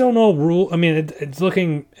 so still no rule. I mean, it's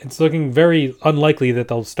looking very unlikely that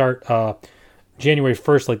they'll start January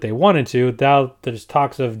 1st like they wanted to. Now there's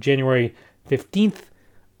talks of January 15th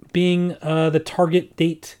being the target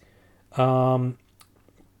date. There's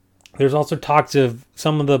also talks of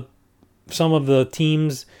some of the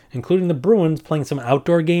teams, including the Bruins, playing some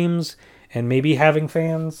outdoor games and maybe having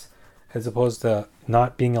fans as opposed to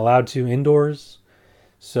not being allowed to indoors.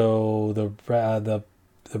 So the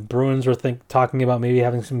Bruins were talking about maybe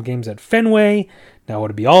having some games at Fenway. Now,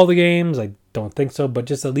 would it be all the games? I don't think so, but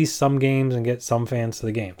just at least some games and get some fans to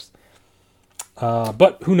the games.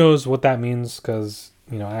 But who knows what that means? Because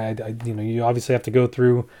you obviously have to go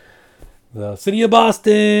through the city of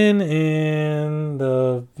Boston and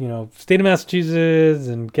the state of Massachusetts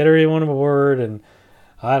and get everyone aboard, and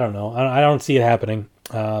I don't know. I don't see it happening.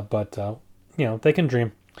 But they can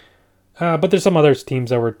dream. But there's some other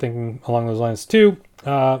teams that were thinking along those lines too.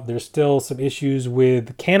 There's still some issues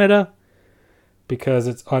with Canada because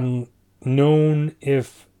it's unknown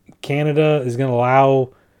if Canada is going to allow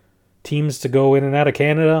teams to go in and out of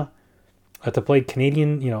Canada to play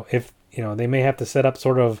Canadian. If they may have to set up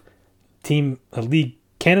sort of a league,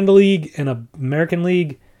 Canada League and a American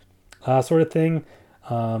League sort of thing.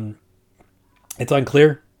 It's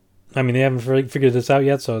unclear I mean, they haven't really figured this out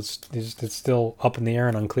yet, so it's still up in the air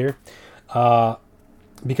and unclear.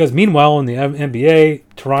 Because meanwhile, in the NBA,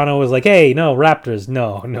 Toronto is like, hey, no, Raptors,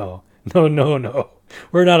 no.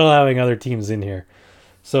 We're not allowing other teams in here.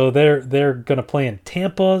 So they're gonna play in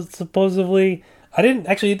Tampa supposedly. I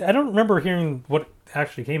don't remember hearing what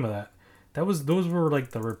actually came of that. Those were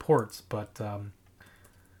like the reports, but I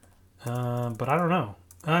don't know.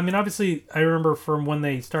 I mean, obviously, I remember from when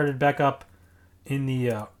they started back up in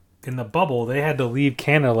the bubble, they had to leave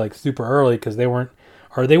Canada like super early because they weren't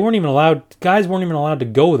even allowed. Guys weren't even allowed to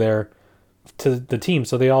go there to the team,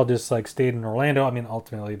 so they all just like stayed in Orlando. I mean,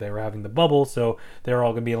 ultimately they were having the bubble, so they were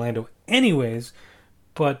all gonna be in Orlando anyways.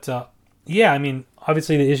 But yeah, I mean,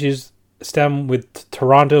 obviously the issues stem with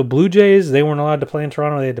Toronto Blue Jays. They weren't allowed to play in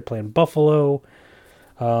Toronto; they had to play in Buffalo.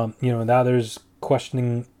 Now there's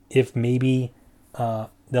questioning if maybe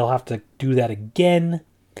they'll have to do that again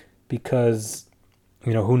because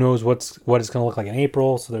who knows what it's going to look like in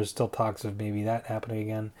April. So there's still talks of maybe that happening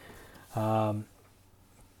again.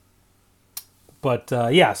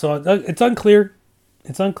 Yeah, so it's unclear.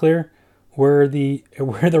 It's unclear where the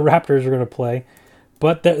Raptors are going to play,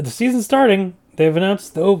 but the season's starting. They've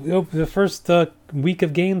announced the first week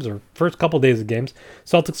of games or first couple days of games.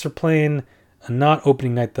 Celtics are playing not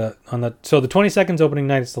opening night. The 22nd's opening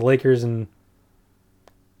night. It's the Lakers and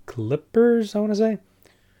Clippers, I want to say,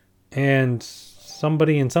 and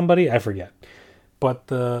somebody I forget. But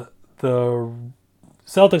the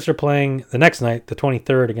Celtics are playing the next night, the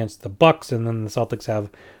 23rd, against the Bucks, and then the Celtics have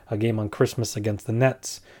a game on Christmas against the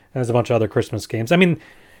Nets. And there's a bunch of other Christmas games. I mean,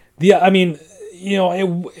 it's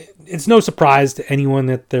no surprise to anyone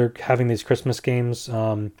that they're having these Christmas games.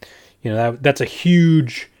 That's a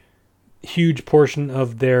huge portion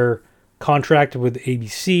of their contract with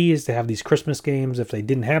ABC is to have these Christmas games. If they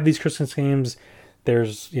didn't have these Christmas games,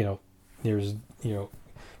 there's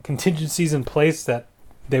contingencies in place that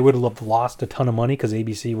they would have lost a ton of money because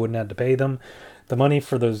ABC wouldn't have to pay them the money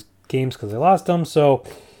for those games because they lost them. So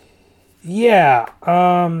yeah,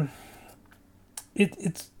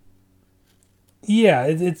 it's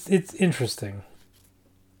interesting.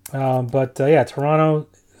 Toronto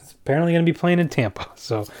is apparently going to be playing in Tampa.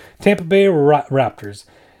 So Tampa Bay Raptors.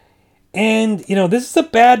 And, this is a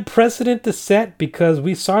bad precedent to set because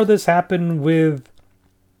we saw this happen with,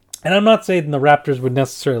 and I'm not saying the Raptors would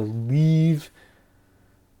necessarily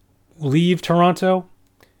leave Toronto,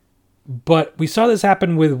 but we saw this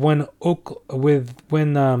happen with when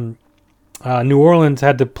New Orleans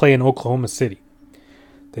had to play in Oklahoma City.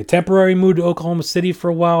 They temporarily moved to Oklahoma City for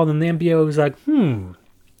a while, and then the NBA was like,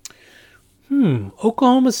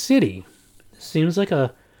 Oklahoma City. Seems like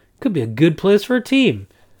could be a good place for a team.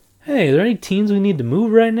 Hey, are there any teams we need to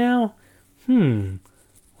move right now?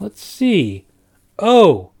 Let's see.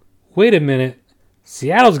 Oh, wait a minute.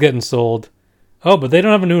 Seattle's getting sold. Oh, but they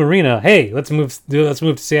don't have a new arena. Hey, let's move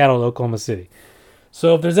to Seattle, Oklahoma City.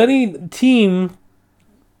 So if there's any team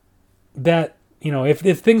that,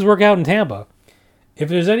 if things work out in Tampa, if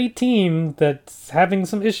there's any team that's having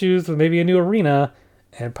some issues with maybe a new arena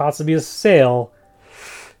and possibly a sale,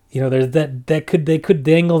 there's they could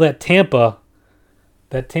dangle that Tampa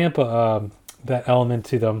that element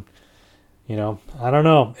to them. I don't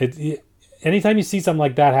know. Anytime you see something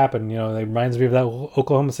like that happen, it reminds me of that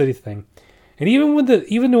Oklahoma City thing. And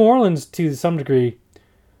even New Orleans to some degree,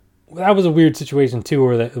 that was a weird situation too,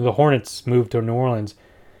 where the Hornets moved to New Orleans.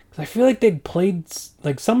 Because I feel like they'd played,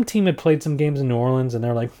 like some team had played some games in New Orleans, and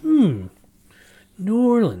they're like, New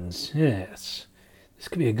Orleans, yes, this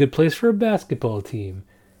could be a good place for a basketball team.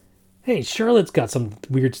 Hey, Charlotte's got some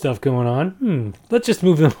weird stuff going on. Let's just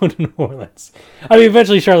move them to New Orleans. I mean,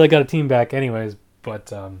 eventually Charlotte got a team back anyways, but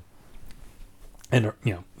the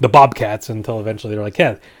Bobcats, until eventually they're like,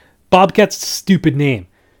 yeah, Bobcats, stupid name.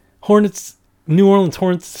 Hornets, New Orleans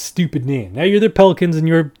Hornets, stupid name. Now you're the Pelicans and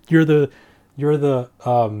you're the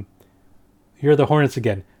Hornets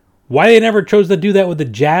again. Why they never chose to do that with the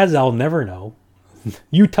Jazz, I'll never know.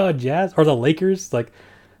 Utah Jazz or the Lakers? Like,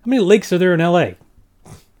 how many lakes are there in LA?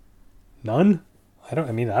 None? I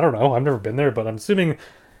don't know. I've never been there, but I'm assuming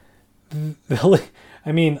I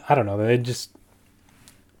don't know.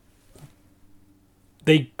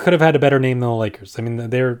 They could have had a better name than the Lakers. I mean,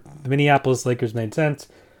 the Minneapolis Lakers made sense.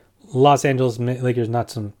 Los Angeles Lakers,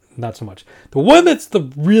 not so much. The one that's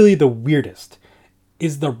really the weirdest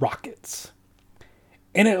is the Rockets.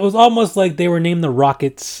 And it was almost like they were named the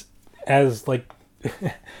Rockets as kind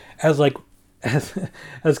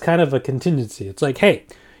of a contingency. It's like, hey,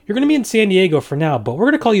 you're going to be in San Diego for now, but we're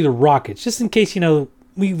going to call you the Rockets just in case,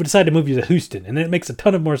 we decide to move you to Houston. And then it makes a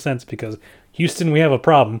ton of more sense because Houston, we have a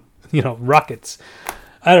problem. Rockets.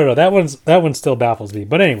 I don't know. That one still baffles me.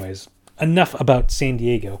 But anyways, enough about San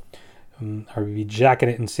Diego. Are we jacking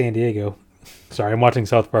it in San Diego? Sorry, I'm watching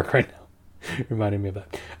South Park right now. Reminding me of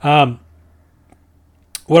that.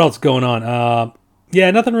 What else going on?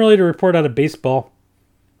 Yeah, nothing really to report out of baseball.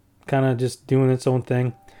 Kind of just doing its own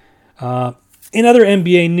thing. In other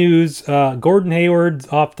NBA news, Gordon Hayward's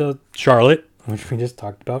off to Charlotte, which we just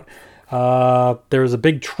talked about. There was a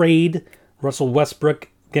big trade. Russell Westbrook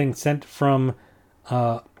getting sent from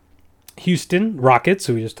Houston Rockets,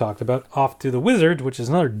 who we just talked about, off to the Wizards, which is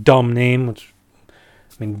another dumb name. Which, I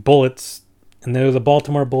mean, Bullets, and there were the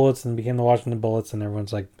Baltimore Bullets, and became the Washington Bullets, and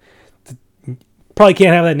everyone's like, probably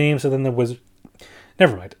can't have that name. So then the Wizards.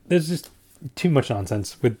 Never mind. There's just too much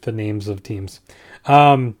nonsense with the names of teams.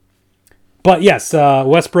 But yes,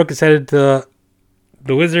 Westbrook is headed to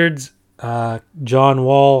the Wizards. John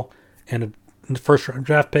Wall and a first-round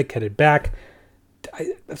draft pick headed back.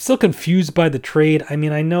 I'm still confused by the trade. I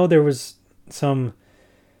mean, I know there was some,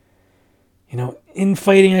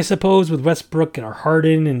 infighting, I suppose, with Westbrook and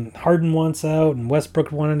Harden, and Harden wants out, and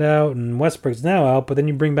Westbrook wanted out, and Westbrook's now out. But then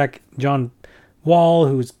you bring back John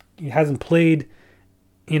Wall, hasn't played,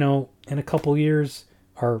 in a couple years,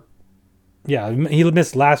 he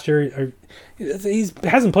missed last year. He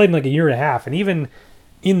hasn't played in like a year and a half, and even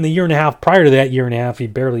in the year and a half prior to that year and a half, he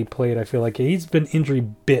barely played. I feel like he's been injury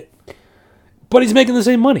bit, but he's making the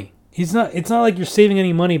same money. It's not like you're saving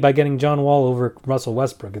any money by getting John Wall over Russell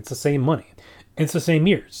Westbrook. It's the same money. It's the same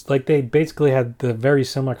years. Like, they basically had the very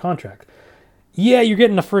similar contract. Yeah, you're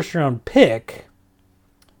getting a first round pick,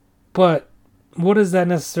 but what does that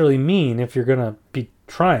necessarily mean if you're gonna be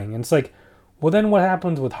trying? And it's like, well, then what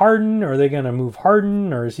happens with Harden? Are they going to move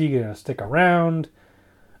Harden, or is he going to stick around?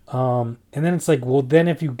 And then it's like, well, then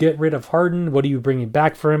if you get rid of Harden, what are you bringing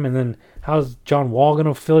back for him? And then how's John Wall going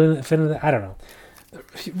to fit in that? I don't know.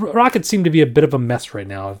 Rockets seem to be a bit of a mess right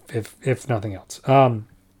now, if nothing else. And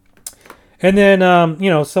then,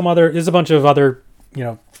 there's a bunch of other,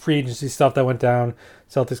 free agency stuff that went down.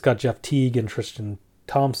 Celtics got Jeff Teague and Tristan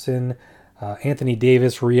Thompson. Anthony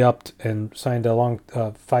Davis re-upped and signed a long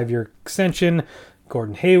 5-year extension.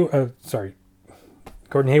 Gordon Hayward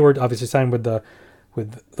obviously signed with the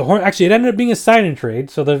Hornets. Actually, it ended up being a sign and trade.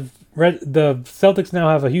 So the Celtics now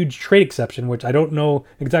have a huge trade exception, which I don't know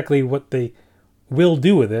exactly what they will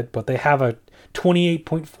do with it, but they have a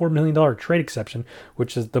 $28.4 million trade exception,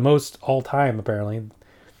 which is the most all time apparently.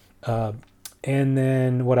 And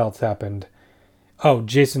then what else happened? Oh,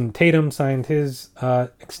 Jason Tatum signed his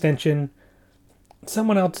extension.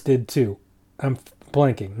 Someone else did too. I'm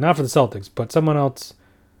blanking. Not for the Celtics, but someone else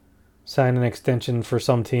signed an extension for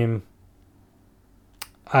some team.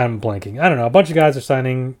 I'm blanking. I don't know. A bunch of guys are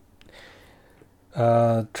signing.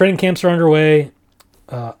 Training camps are underway.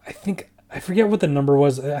 I forget what the number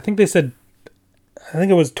was. I think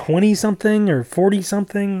it was 20 something or 40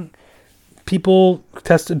 something people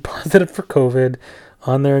tested positive for COVID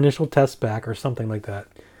on their initial test back or something like that.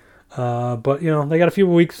 But they got a few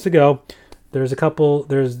weeks to go. There's a couple.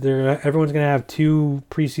 Everyone's gonna have 2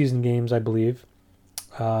 preseason games, I believe,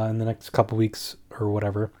 in the next couple weeks or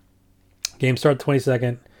whatever. Games start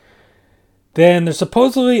 22nd. Then there's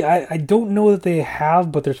supposedly, I don't know that they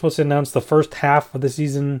have, but they're supposed to announce the first half of the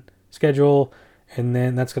season schedule, and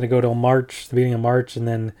then that's gonna go till March, the beginning of March, and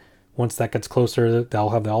then once that gets closer, they'll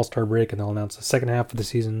have the All-Star break and they'll announce the second half of the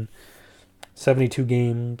season. 72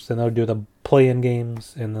 games, and they'll do the play-in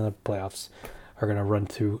games, and the playoffs are going to run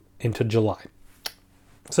into July.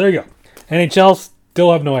 So there you go. NHL,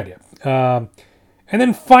 still have no idea. And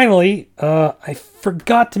then finally, I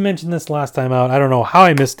forgot to mention this last time out. I don't know how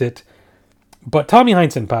I missed it, but Tommy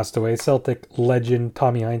Heinsohn passed away. Celtic legend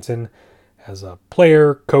Tommy Heinsohn as a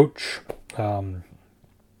player, coach, and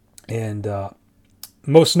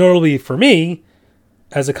most notably for me,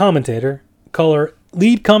 as a commentator,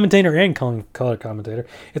 lead commentator and color commentator.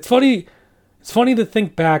 It's funny to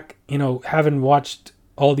think back, having watched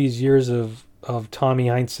all these years of Tommy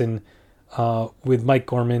Heinsohn with Mike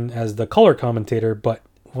Gorman as the color commentator, but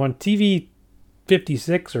on TV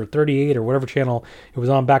 56 or 38 or whatever channel it was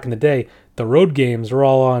on back in the day, the road games were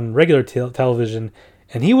all on regular television,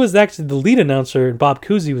 and he was actually the lead announcer, and Bob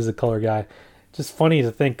Cousy was the color guy. Just funny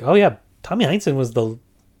to think, oh yeah, Tommy Heinsohn was the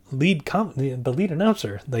lead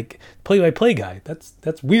announcer, like play-by-play guy.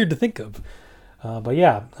 That's weird to think of, but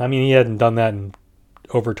yeah, I mean, he hadn't done that in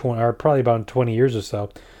over 20 or probably about 20 years or so.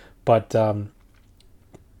 But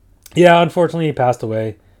yeah, unfortunately, he passed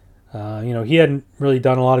away. He hadn't really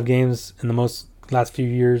done a lot of games in the last few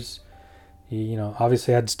years. He,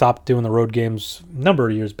 obviously had stopped doing the road games a number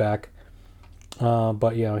of years back.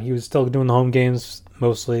 But he was still doing the home games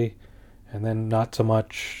mostly, and then not so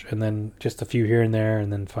much, and then just a few here and there,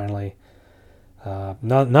 and then finally,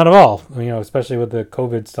 not at all. Especially with the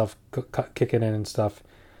COVID stuff kicking in and stuff.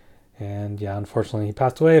 And yeah, unfortunately, he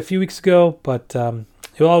passed away a few weeks ago, but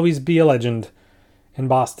he'll always be a legend in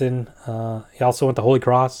Boston. He also went to Holy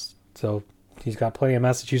Cross, so he's got plenty of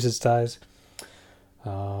Massachusetts ties.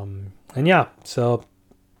 And yeah, so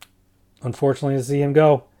unfortunately to see him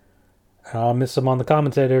go, I'll miss him on the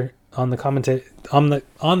commentating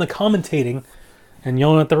and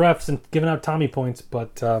yelling at the refs and giving out Tommy points.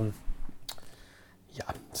 But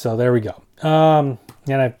yeah, so there we go. And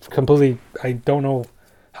I don't know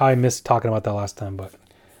how I missed talking about that last time, but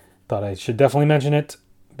thought I should definitely mention it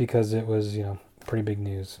because it was, pretty big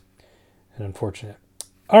news and unfortunate.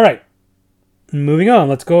 All right, moving on.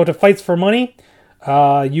 Let's go to Fights for Money.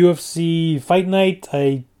 UFC Fight Night.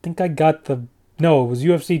 I think I got it was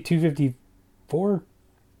UFC 254.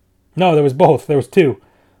 No, there was both. There was two,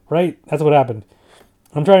 right? That's what happened.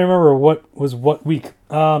 I'm trying to remember what was what week.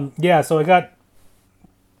 Yeah, so I got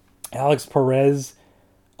Alex Perez.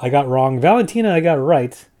 I got wrong. Valentina, I got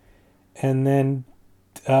right. And then,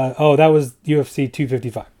 that was UFC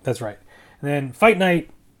 255. That's right. And then Fight Night,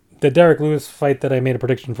 the Derek Lewis fight that I made a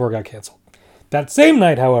prediction for got canceled. That same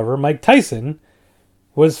night, however, Mike Tyson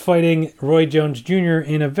was fighting Roy Jones Jr.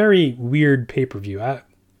 in a very weird pay-per-view. It's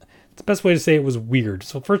the best way to say it was weird.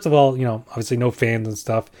 So first of all, obviously no fans and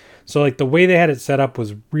stuff. So the way they had it set up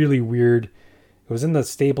was really weird. It was in the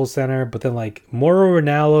Staples Center, but then Mauro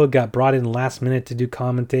Ranallo got brought in last minute to do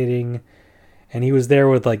commentating, and he was there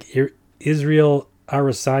with Israel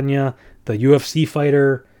Adesanya, the UFC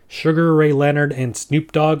fighter, Sugar Ray Leonard, and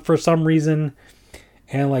Snoop Dogg for some reason.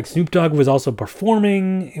 And Snoop Dogg was also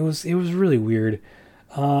performing. It was really weird.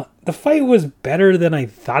 The fight was better than I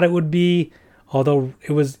thought it would be, although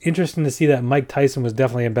it was interesting to see that Mike Tyson was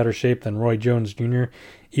definitely in better shape than Roy Jones Jr.,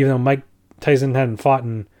 even though Mike Tyson hadn't fought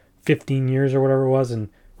in 15 years or whatever it was, and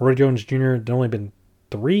Roy Jones Jr. had only been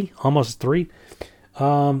almost three.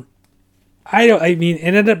 It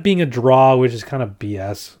ended up being a draw, which is kind of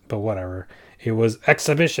BS, but whatever. It was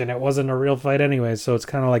exhibition. It wasn't a real fight anyway, so it's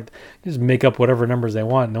kind of just make up whatever numbers they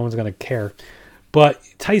want. No one's going to care. But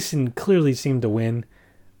Tyson clearly seemed to win,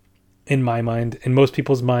 in my mind, in most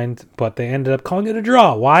people's mind, but they ended up calling it a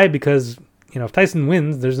draw. Why? Because, if Tyson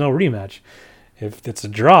wins, there's no rematch. If it's a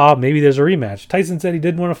draw, maybe there's a rematch. Tyson said he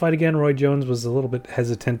did want to fight again. Roy Jones was a little bit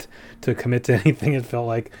hesitant to commit to anything, it felt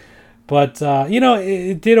like. But,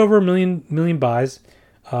 it did over a million buys.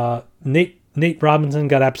 Nate Robinson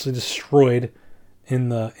got absolutely destroyed in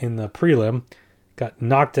the prelim. Got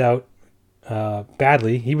knocked out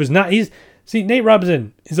badly. Nate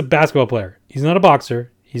Robinson is a basketball player. He's not a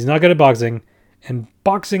boxer. He's not good at boxing. And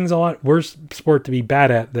boxing's a lot worse sport to be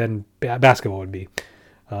bad at than basketball would be.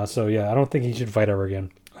 So yeah, I don't think he should fight ever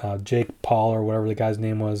again. Jake Paul or whatever the guy's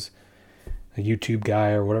name was, a YouTube guy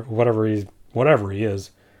or whatever he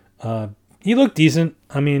is. He looked decent.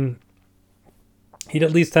 I mean, he'd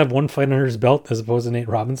at least have one fight under his belt as opposed to Nate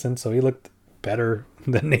Robinson, so he looked better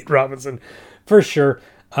than Nate Robinson for sure.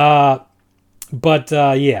 Yeah,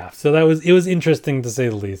 so it was interesting to say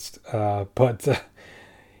the least.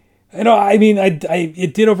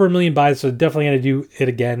 It did over 1 million buys, so definitely going to do it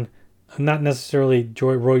again. Not necessarily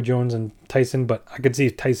Roy Jones and Tyson, but I could see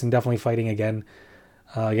Tyson definitely fighting again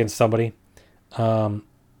against somebody. But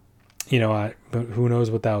who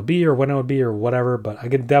knows what that would be or when it would be or whatever. But I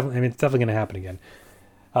could definitely, it's definitely going to happen again.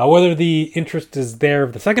 Whether the interest is there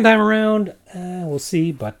the second time around, we'll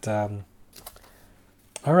see. But all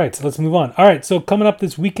right, so let's move on. All right, so coming up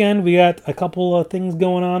this weekend, we got a couple of things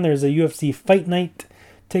going on. There's a UFC Fight Night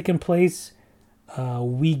taking place.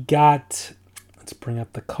 Let's bring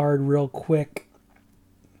up the card real quick.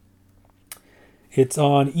 It's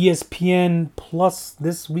on ESPN Plus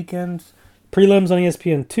this weekend. Prelims on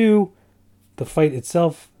ESPN2. The fight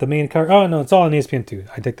itself, the main card. Oh, no, it's all on ESPN2.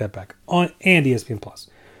 I take that back. And ESPN Plus.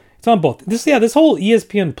 It's on both. This whole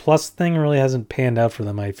ESPN Plus thing really hasn't panned out for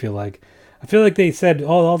them, I feel like. I feel like they said,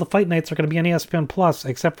 all the fight nights are going to be on ESPN Plus,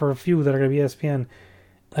 except for a few that are going to be ESPN.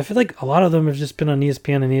 I feel like a lot of them have just been on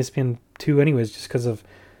ESPN and ESPN2 anyways, just because of,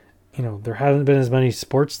 there hasn't been as many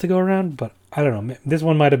sports to go around. But I don't know. This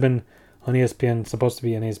one might have been on ESPN, supposed to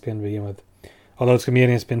be on ESPN to begin with. Although it's going to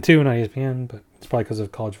be on ESPN2, not ESPN, but it's probably because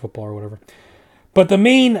of college football or whatever. But the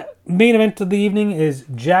main event of the evening is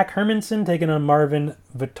Jack Hermanson taking on Marvin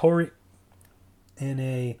Vettori in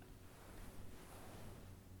a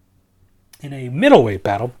middleweight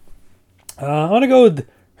battle. I want to go with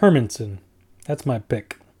Hermanson. That's my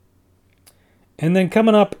pick. And then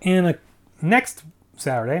coming up in next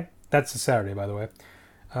Saturday, that's a Saturday, by the way,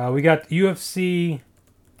 we got UFC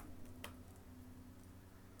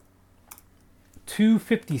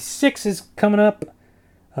 256 is coming up.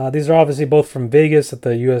 These are obviously both from Vegas at the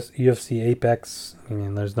UFC Apex. I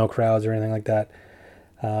mean, there's no crowds or anything like that.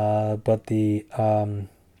 But the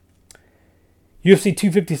UFC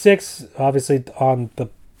 256, obviously on the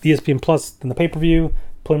ESPN Plus and the pay-per-view.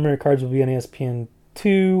 Preliminary cards will be on ESPN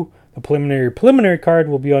 2. The preliminary card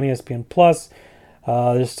will be on ESPN Plus.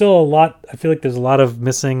 There's still a lot. I feel like there's a lot of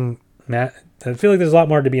missing. I feel like there's a lot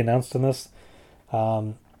more to be announced in this.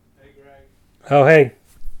 Hey, Greg. Oh, hey.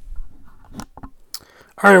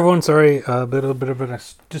 All right, everyone. Sorry, a bit of a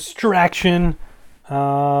distraction.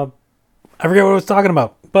 I forget what I was talking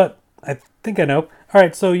about, but I think I know. All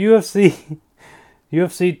right, so UFC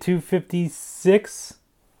 256.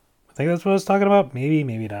 I think that's what I was talking about. Maybe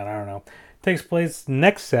not. I don't know. Takes place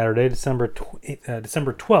next Saturday, December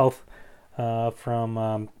 12th,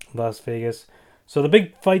 from Las Vegas. So the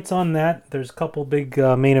big fights on that. There's a couple big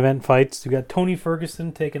main event fights. We got Tony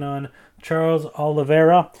Ferguson taking on Charles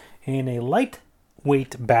Oliveira in a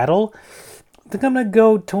lightweight battle. I think I'm gonna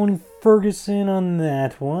go Tony Ferguson on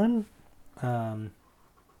that one. And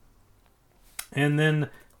then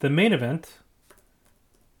the main event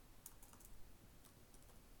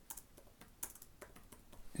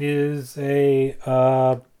is a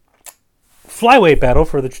flyweight battle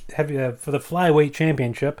for the flyweight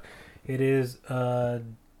championship. It is Deiveson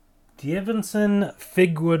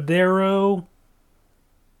Figueiredo.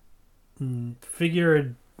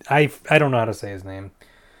 I don't know how to say his name.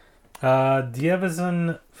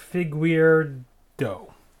 Deiveson Figueiredo,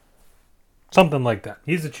 something like that.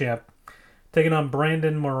 He's the champ, taking on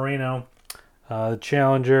Brandon Moreno, the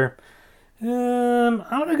challenger. I'm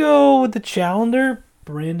gonna go with the challenger,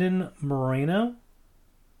 Brandon Moreno,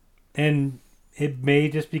 and it may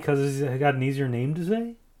just because he's got an easier name to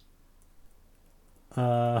say.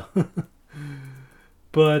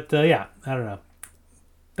 But yeah, I don't know.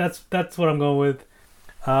 That's what I'm going with.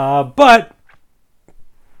 But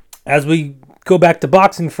as we go back to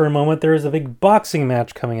boxing for a moment, there is a big boxing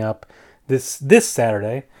match coming up this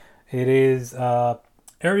Saturday. It is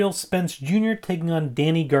Errol Spence Jr. taking on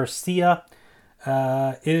Danny Garcia.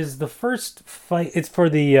 It is the first fight. It's for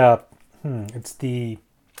the it's the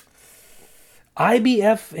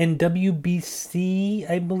IBF and WBC,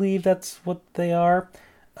 I believe that's what they are.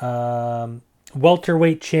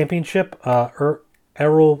 Welterweight championship.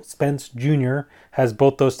 Errol Spence Jr. has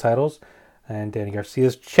both those titles, and Danny Garcia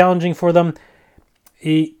is challenging for them.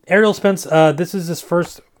 Errol Spence, this is his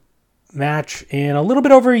first match in a little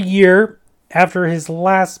bit over a year after his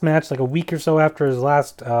last match, like a week or so after his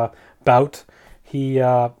last bout. He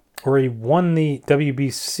won the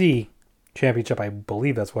WBC championship. I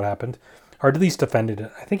believe that's what happened, or at least defended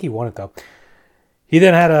it. I think he won it though. He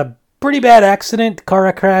then had a pretty bad accident,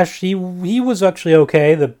 car crash. He was actually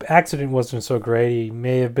okay. The accident wasn't so great. He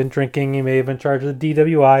may have been drinking. He may have been charged with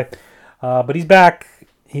DWI, but he's back.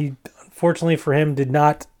 He, unfortunately for him, did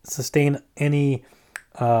not sustain any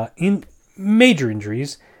major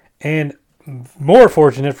injuries, and more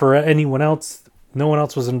fortunate for anyone else, no one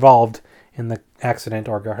else was involved in the accident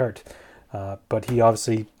or got hurt. But he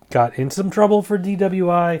obviously got in some trouble for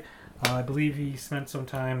DWI. I believe he spent some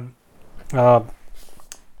time on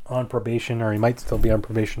probation, or he might still be on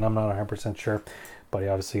probation. I'm not 100% sure, but he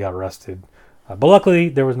obviously got arrested. But luckily,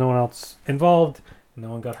 there was no one else involved. No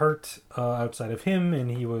one got hurt outside of him, and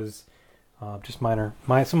he was just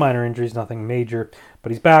some minor injuries, nothing major.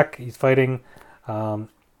 But he's back. He's fighting.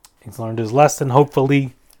 He's learned his lesson,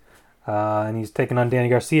 hopefully, and he's taking on Danny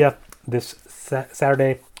Garcia this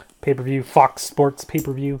Saturday pay-per-view, Fox Sports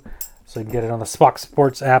pay-per-view. So you can get it on the Fox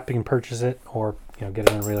Sports app. You can purchase it, or get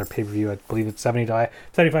it on a regular pay-per-view. I believe it's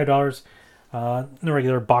 $75. The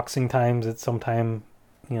regular boxing times, it's sometime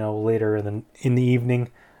later in the evening.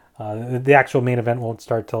 The actual main event won't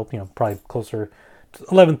start till probably closer to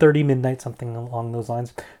 11:30 midnight, something along those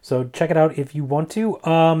lines. So check it out if you want to.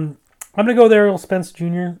 I'm gonna go there. Errol Spence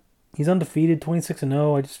Jr. He's undefeated,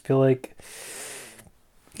 26-0. I just feel like,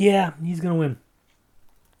 yeah, he's gonna win.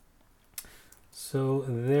 So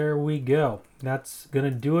there we go. That's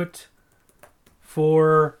gonna do it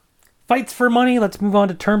for fights for money. Let's move on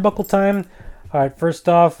to turnbuckle time. All right, first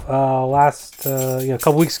off, a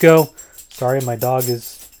couple weeks ago. Sorry, my dog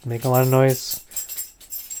is making a lot of noise.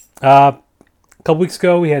 A couple weeks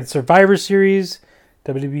ago, we had Survivor Series,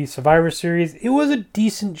 WWE Survivor Series. It was a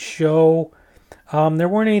decent show. There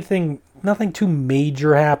weren't nothing too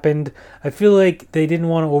major happened. I feel like they didn't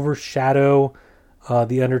want to overshadow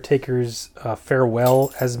The Undertaker's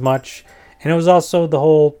farewell as much. And it was also the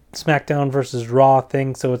whole SmackDown versus Raw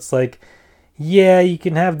thing. So it's like, yeah, you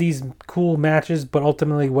can have these cool matches, but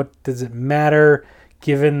ultimately, what does it matter?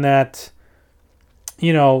 Given that,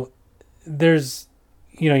 there's,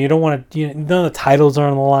 you don't want to, none of the titles are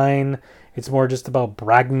on the line. It's more just about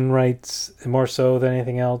bragging rights, more so than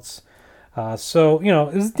anything else. So,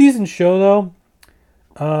 it was a decent show,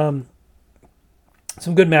 though.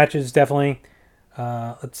 Some good matches, definitely.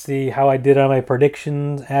 Let's see how I did on my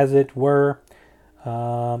predictions, as it were,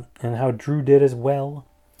 and how Drew did as well.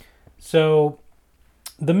 So,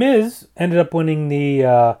 The Miz ended up winning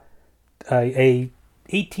the a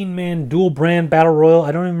 18-man dual brand battle royal.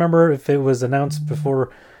 I don't even remember if it was announced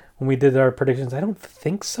before when we did our predictions. I don't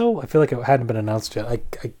think so. I feel like it hadn't been announced yet. I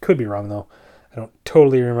could be wrong, though. I don't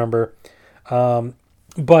totally remember.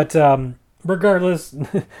 But regardless,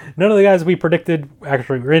 none of the guys we predicted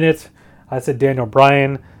actually were in it. I said Daniel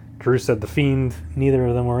Bryan. Drew said The Fiend. Neither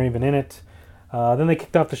of them were even in it. Then they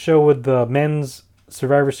kicked off the show with the men's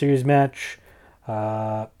Survivor Series match.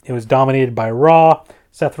 It was dominated by Raw.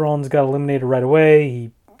 Seth Rollins got eliminated right away.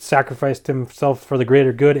 He sacrificed himself for the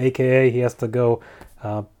greater good, aka he has to go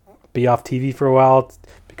be off TV for a while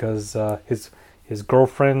because his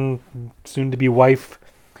girlfriend, soon-to-be wife,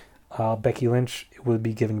 Becky Lynch, will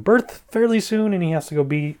be giving birth fairly soon, and he has to go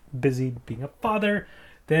be busy being a father.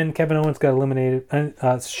 Then Kevin Owens got eliminated.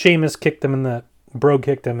 Sheamus kicked him Brogue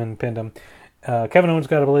kicked him and pinned him. Kevin Owens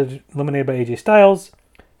got eliminated by AJ Styles.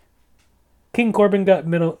 King Corbin got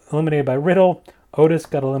eliminated by Riddle. Otis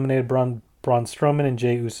got eliminated by Braun Strowman, and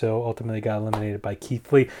Jey Uso ultimately got eliminated by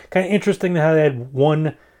Keith Lee. Kind of interesting how they had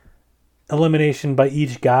one elimination by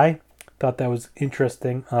each guy. Thought that was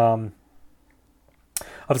interesting. Obviously,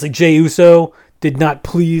 Jey Uso did not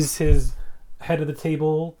please his head of the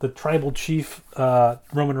table, the tribal chief,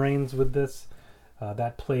 Roman Reigns, with this.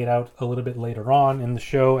 That played out a little bit later on in the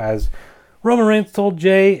show as Roman Reigns told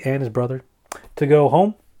Jey and his brother to go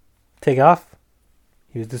home, take off.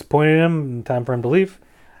 He was disappointed in him, and time for him to leave.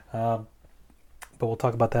 But we'll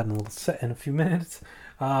talk about that in a few minutes.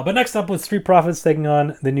 But next up was Street Profits taking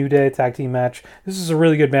on the New Day tag team match. This is a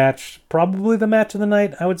really good match. Probably the match of the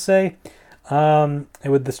night, I would say.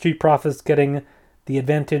 With the Street Profits getting the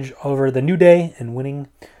advantage over the New Day and winning.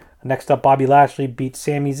 Next up, Bobby Lashley beat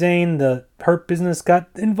Sami Zayn. The Hurt Business got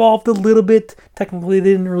involved a little bit. Technically,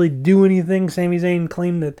 they didn't really do anything. Sami Zayn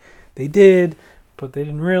claimed that they did, but they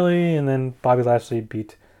didn't really. And then Bobby Lashley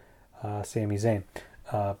beat Sami Zayn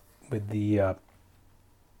with the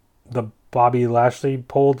Bobby Lashley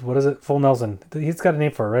pulled, what is it? Full Nelson. He's got a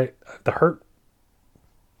name for it, right? The Hurt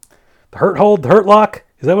Hold, the Hurt Lock.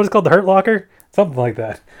 Is that what it's called? The Hurt Locker? Something like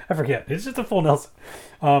that. I forget. It's just a Full Nelson.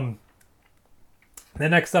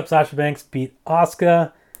 Then next up, Sasha Banks beat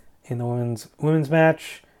Asuka in the women's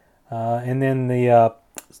match. And then the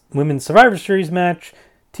women's Survivor Series match,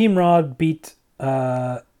 Team Raw beat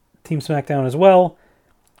Team SmackDown as well,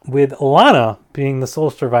 with Lana being the sole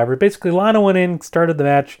survivor. Basically, Lana went in, started the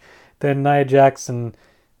match. Then Nia Jax and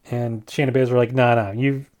Shayna Baszler were like, no,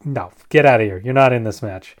 get out of here. You're not in this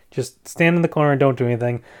match. Just stand in the corner and don't do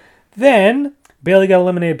anything. Then Bayley got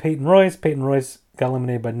eliminated by Peyton Royce. Peyton Royce got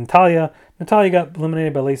eliminated by Natalya. Natalya got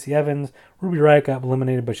eliminated by Lacey Evans. Ruby Riott got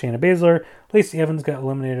eliminated by Shayna Baszler. Lacey Evans got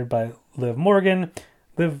eliminated by Liv Morgan.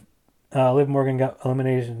 Liv Morgan got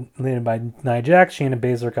eliminated by Nia Jax. Shayna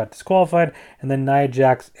Baszler got disqualified. And then Nia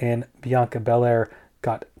Jax and Bianca Belair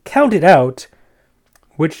got counted out,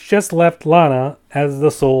 which just left Lana as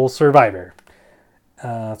the sole survivor.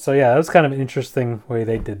 So yeah, that was kind of an interesting way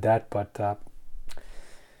they did that. But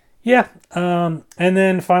yeah. And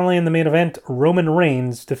then finally in the main event, Roman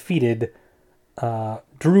Reigns defeated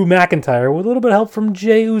Drew McIntyre with a little bit of help from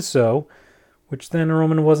Jey Uso, which then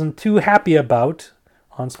Roman wasn't too happy about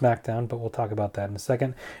on SmackDown, but we'll talk about that in a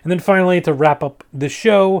second. And then finally, to wrap up the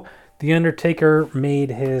show, The Undertaker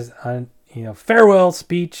made his farewell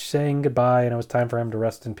speech saying goodbye, and it was time for him to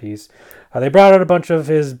rest in peace. They brought out a bunch of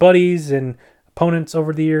his buddies and opponents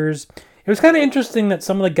over the years. It was kind of interesting that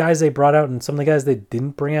some of the guys they brought out and some of the guys they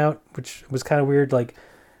didn't bring out, which was kind of weird. Like,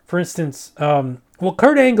 for instance,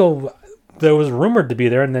 Kurt Angle, there was rumored to be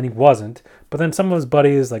there, and then he wasn't. But then some of his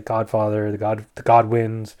buddies, like Godfather, the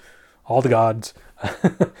Godwins, all the gods,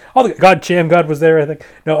 God Cham God was there, I think.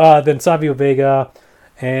 No, then Savio Vega,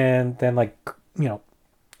 and then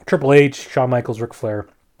Triple H, Shawn Michaels, Ric Flair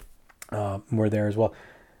were there as well.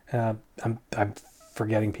 I'm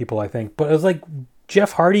forgetting people, I think, but it was like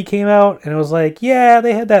Jeff Hardy came out, and it was like, yeah,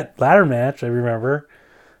 they had that ladder match, I remember.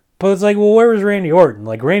 But it's like, well, where was Randy Orton?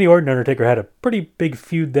 Like, Randy Orton and Undertaker had a pretty big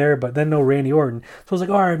feud there, but then no Randy Orton. So I was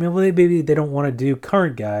like, all right, maybe they don't want to do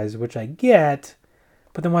current guys, which I get.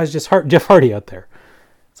 But then why is just Jeff Hardy out there?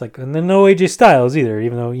 It's like, and then no AJ Styles either,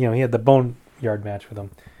 even though, he had the Boneyard match with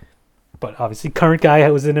him. But obviously, current guy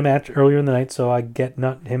was in a match earlier in the night, so I get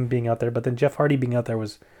not him being out there. But then Jeff Hardy being out there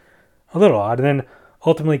was a little odd. And then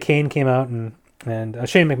ultimately Kane came out and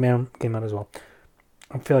Shane McMahon came out as well.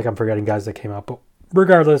 I feel like I'm forgetting guys that came out, but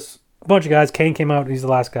regardless, a bunch of guys. Kane came out. He's the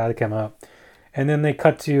last guy that came out. And then they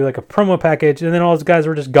cut to like a promo package, and then all those guys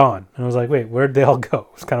were just gone. And I was like, wait, where'd they all go?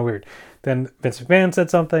 It was kind of weird. Then Vince McMahon said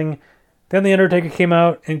something. Then the Undertaker came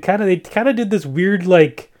out, and they kind of did this weird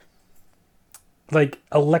like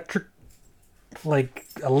electric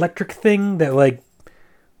thing that like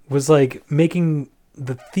was like making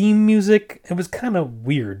the theme music. It was kind of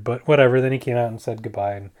weird, but whatever. Then he came out and said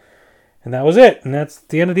goodbye, and that was it. And that's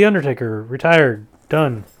the end of the Undertaker. Retired,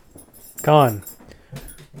 done, gone.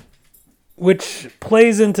 Which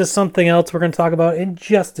plays into something else we're going to talk about in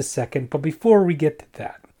just a second. But before we get to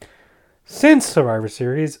that, since Survivor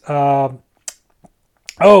Series, the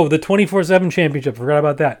 24/7 Championship, forgot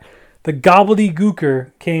about that. The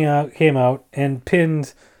Gobbledygooker came out and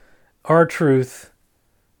pinned R-Truth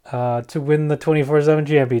to win the 24/7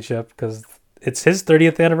 Championship because it's his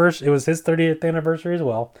 30th anniversary. It was his 30th anniversary as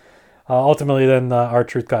well. Ultimately, then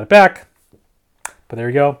R-Truth got it back. But there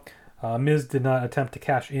you go. Miz did not attempt to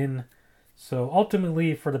cash in. So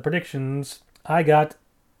ultimately, for the predictions, I got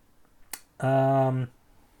the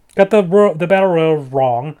Battle Royal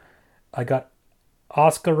wrong. I got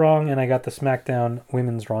Asuka wrong, and I got the SmackDown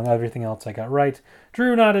Women's wrong. Everything else I got right.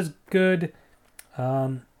 Drew not as good.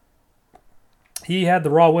 He had the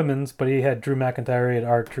Raw Women's, but he had Drew McIntyre. He had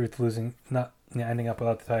R-Truth ending up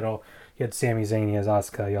without the title. He had Sami Zayn. He has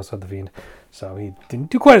Asuka. He also had The Fiend. So he didn't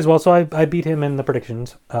do quite as well. So I beat him in the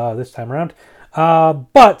predictions this time around.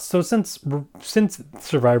 But so since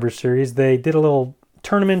Survivor Series, they did a little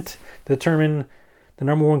tournament to determine the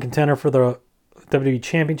number one contender for the WWE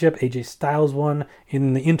Championship. AJ Styles won.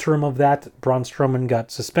 In the interim of that, Braun Strowman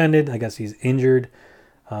got suspended. I guess he's injured,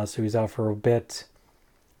 so he's out for a bit.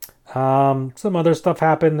 Some other stuff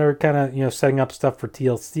happened. They're kind of setting up stuff for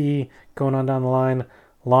TLC going on down the line.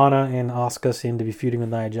 Lana and Asuka seem to be feuding with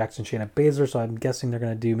Nia Jax and Shayna Baszler, so I'm guessing they're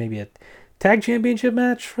going to do maybe a tag championship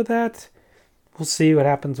match for that. We'll see what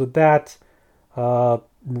happens with that.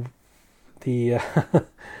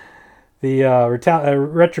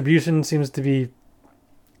 Retribution seems to be,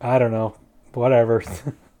 I don't know, whatever.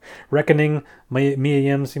 Reckoning. Mia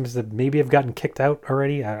Yim seems to maybe have gotten kicked out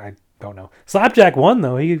already. I don't know. Slapjack won,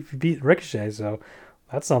 though. He beat Ricochet, so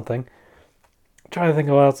that's something. I'm trying to think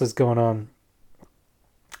of what else is going on.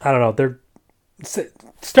 I don't know. They're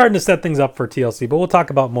starting to set things up for TLC, but we'll talk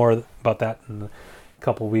about more about that in a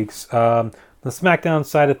couple weeks. The SmackDown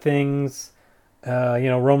side of things,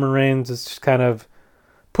 Roman Reigns is just kind of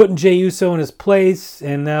putting Jey Uso in his place,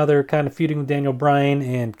 and now they're kind of feuding with Daniel Bryan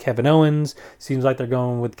and Kevin Owens. Seems like they're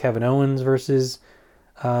going with Kevin Owens versus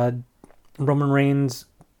Roman Reigns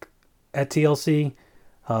at TLC.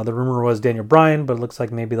 The rumor was Daniel Bryan, but it looks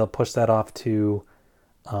like maybe they'll push that off to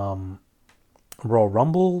Royal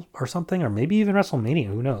Rumble or something, or maybe even WrestleMania.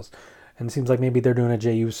 Who knows? And it seems like maybe they're doing a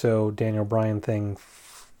Jey Uso, Daniel Bryan thing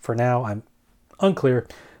for now. I'm unclear,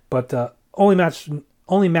 but only match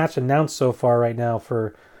announced so far right now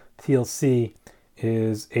for TLC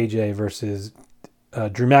is AJ versus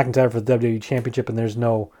Drew McIntyre for the WWE Championship, and there's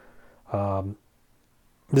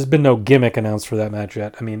been no gimmick announced for that match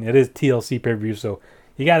yet. I mean, it is TLC pay-per-view, so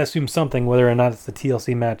you got to assume something, whether or not it's the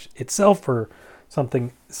TLC match itself or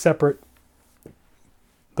something separate.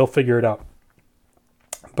 They'll figure it out.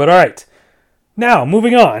 But all right, now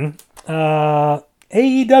moving on.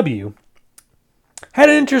 AEW had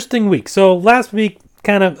an interesting week. So last week,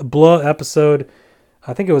 kind of blah episode.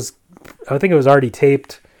 I think it was already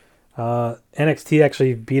taped. NXT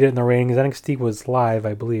actually beat it in the ratings. NXT was live,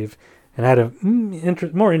 I believe, and had a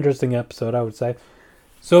more interesting episode, I would say.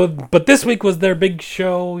 So, but this week was their big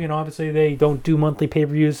show. Obviously they don't do monthly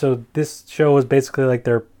pay-per-views, so this show was basically like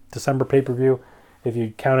their December pay-per-view, if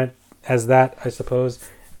you count it as that, I suppose.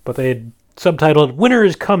 But they had subtitled "Winter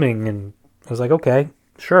is Coming," and I was like, okay,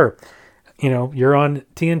 sure. You're on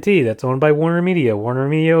TNT. That's owned by Warner Media. Warner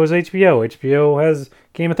Media owns HBO. HBO has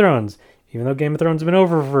Game of Thrones, even though Game of Thrones has been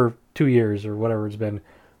over for 2 years or whatever it's been.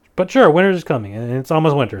 But sure, winter is coming, and it's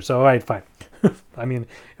almost winter, so all right, fine. I mean,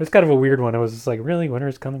 it was kind of a weird one. It was just like, really? Winter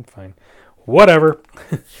is coming? Fine. Whatever.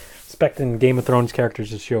 Expecting Game of Thrones characters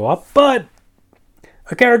to show up, but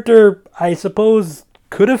a character I suppose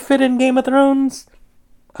could have fit in Game of Thrones,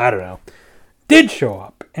 I don't know, did show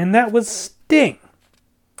up, and that was Sting.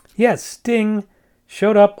 Yes, Sting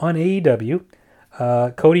showed up on AEW.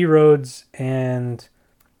 Cody Rhodes and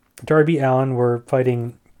Darby Allin were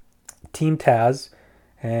fighting Team Taz,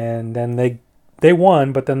 and then they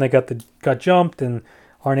won, but then they got jumped, and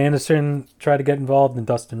Arn Anderson tried to get involved, and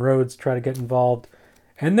Dustin Rhodes tried to get involved,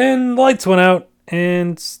 and then lights went out,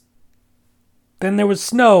 and Sting, Cody Rhodes, and Darby Allin were fighting Team Taz, and then they won, but then they got jumped, and Arn Anderson tried to get involved, and Dustin Rhodes tried to get involved, and then lights went out, and Sting, Cody Rhodes, and Darby Allin were fighting Team Taz, and then they won, but then they got jumped, and Arn Anderson tried to get involved, and Dustin Rhodes tried to get involved, and then lights went out, and then there was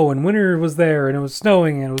snow, and winter was there, and it was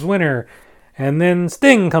snowing, and it was winter. And then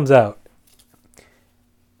Sting comes out.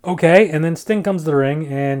 Okay, and then Sting comes to the ring,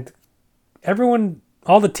 and everyone,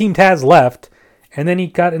 all the Team Taz left, and then he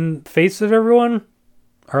got in the face of everyone,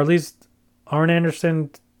 or at least Arn Anderson,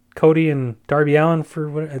 Cody, and Darby Allin for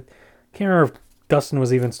what, I can't remember if Dustin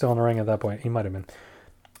was even still in the ring at that point. He might have been.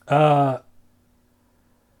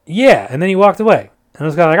 Yeah, and then he walked away. And I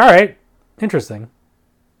was kind of like, all right, interesting.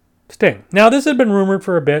 Sting. Now, this had been rumored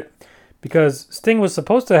for a bit because Sting was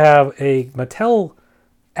supposed to have a Mattel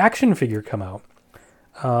action figure come out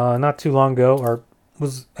not too long ago, or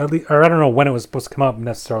was at least, or I don't know when it was supposed to come out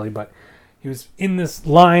necessarily, but he was in this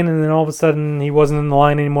line, and then all of a sudden he wasn't in the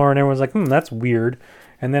line anymore, and everyone was like, that's weird.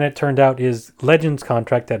 And then it turned out his Legends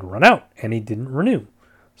contract had run out, and he didn't renew.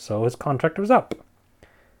 So his contract was up.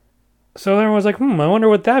 So everyone was like, I wonder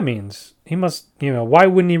what that means. He must, why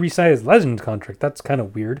wouldn't he re-sign his Legends contract? That's kind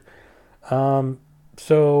of weird.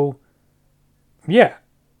 So, yeah.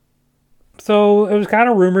 So it was kind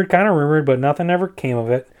of rumored, but nothing ever came of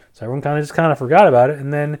it. So everyone just forgot about it.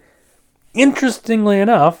 And then, interestingly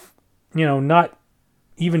enough, not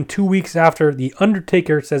even 2 weeks after The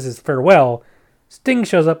Undertaker says his farewell, Sting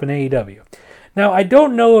shows up in AEW. Now, I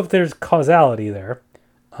don't know if there's causality there,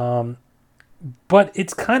 but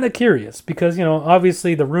it's kind of curious because,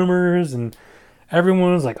 obviously the rumors and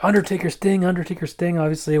everyone was like, Undertaker Sting.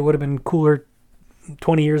 Obviously, it would have been cooler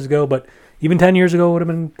 20 years ago, but even 10 years ago would have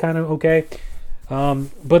been kind of okay.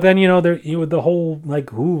 But then, the whole,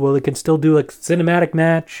 it can still do, cinematic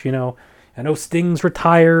match, I know Sting's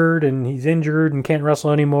retired and he's injured and can't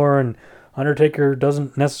wrestle anymore, and Undertaker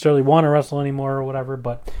doesn't necessarily want to wrestle anymore or whatever,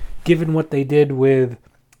 but given what they did with,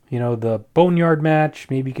 the Boneyard match,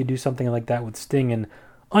 maybe you could do something like that with Sting and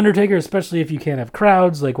Undertaker, especially if you can't have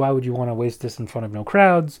crowds. Why would you want to waste this in front of no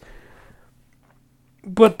crowds?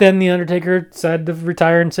 But then The Undertaker decided to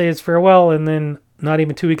retire and say his farewell, and then not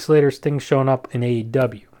even 2 weeks later, Sting's showing up in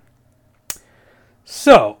AEW.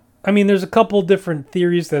 So, there's a couple different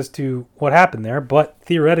theories as to what happened there, but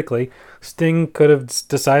theoretically, Sting could have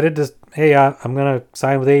decided to, hey, I'm going to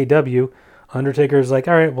sign with AEW. Undertaker's like,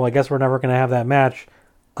 all right, well, I guess we're never going to have that match.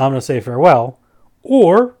 I'm going to say farewell.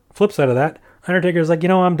 Or, flip side of that, Undertaker's like,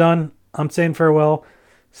 I'm done. I'm saying farewell.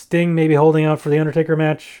 Sting maybe holding out for the Undertaker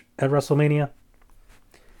match at WrestleMania.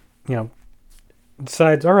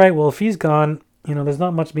 Decides, all right, well, if he's gone, there's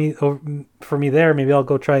not much for me there. Maybe I'll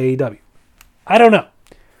go try AEW. I don't know.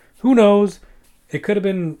 Who knows? It could have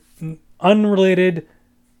been unrelated.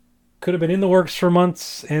 Could have been in the works for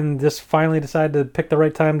months and just finally decided to pick the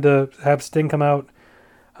right time to have Sting come out.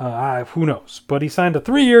 Who knows? But he signed a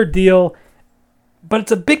 3-year deal. But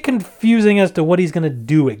it's a bit confusing as to what he's going to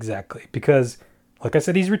do exactly. Because, like I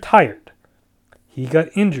said, he's retired. He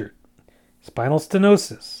got injured. Spinal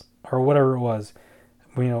stenosis. Or whatever it was.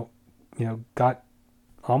 Got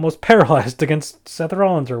almost paralyzed against Seth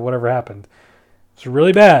Rollins or whatever happened. It's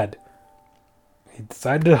really bad. He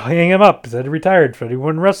decided to hang him up. He said he retired so he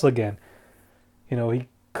wouldn't wrestle again.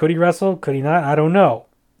 Could he wrestle? Could he not? I don't know.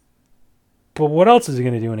 But what else is he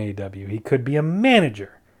going to do in AEW? He could be a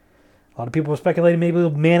manager. A lot of people were speculating maybe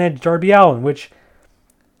he'll manage Darby Allin, which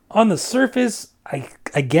on the surface,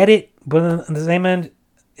 I get it. But on the same end,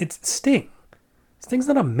 it's Sting. Sting's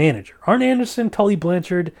not a manager. Arn Anderson, Tully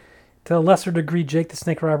Blanchard, to a lesser degree, Jake the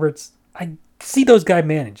Snake Roberts, I see those guys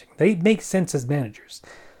managing. They make sense as managers.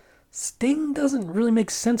 Sting doesn't really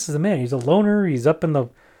make sense as a manager. He's a loner. He's up in the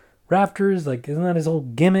rafters. Isn't that his whole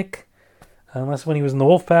gimmick? Unless when he was in the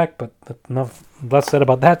Wolfpack, but enough less said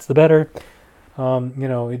about that's the better.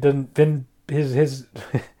 He doesn't. Then his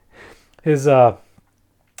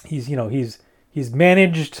he's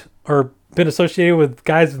managed or been associated with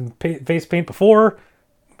guys in face paint before.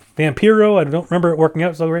 Vampiro, I don't remember it working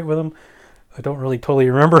out so great with him. I don't really totally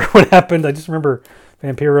remember what happened. I just remember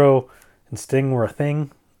Vampiro and Sting were a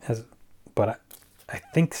thing. But I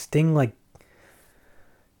think Sting,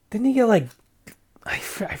 didn't he get, I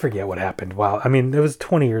forget what happened. Wow. It was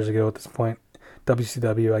 20 years ago at this point.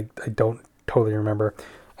 WCW, I don't totally remember.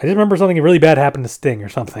 I just remember something really bad happened to Sting or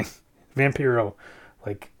something. Vampiro,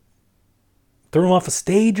 threw him off a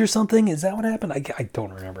stage or something. Is that what happened? I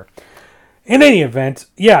don't remember. In any event,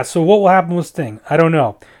 yeah, so what will happen with Sting? I don't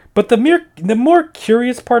know. But the more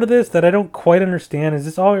curious part of this that I don't quite understand is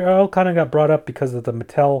this all kind of got brought up because of the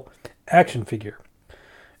Mattel action figure.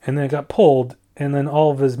 And then it got pulled, and then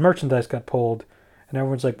all of his merchandise got pulled, and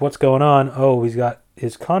everyone's like, what's going on? Oh, he's got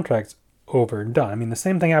his contracts over and done. The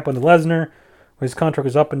same thing happened to Lesnar. When his contract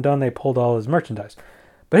was up and done, they pulled all his merchandise.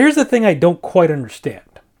 But here's the thing I don't quite understand.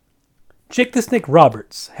 Jake the Snake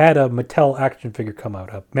Roberts had a Mattel action figure come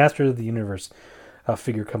out, a Master of the Universe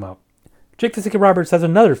figure come out. Jake the Snake Roberts has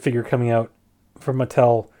another figure coming out from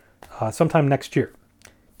Mattel sometime next year.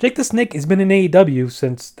 Jake the Snake has been in AEW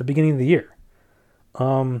since the beginning of the year.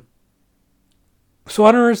 So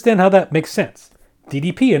I don't understand how that makes sense.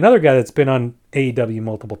 DDP, another guy that's been on AEW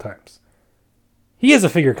multiple times. He has a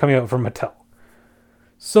figure coming out from Mattel.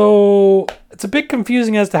 So it's a bit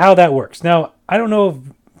confusing as to how that works. Now, I don't know if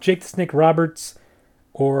Jake the Snake Roberts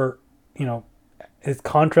or, his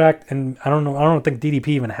contract, and I don't think DDP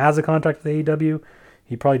even has a contract with AEW.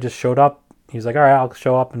 He probably just showed up. He's like, all right, I'll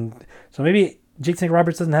show up. And so maybe Jake the Snake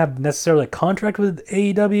Roberts doesn't have necessarily a contract with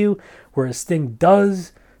AEW, whereas Sting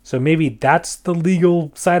does. So maybe that's the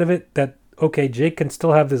legal side of it, that, okay, Jake can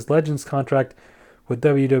still have this Legends contract with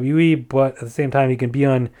WWE, but at the same time he can be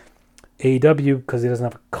on AEW because he doesn't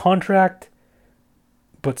have a contract.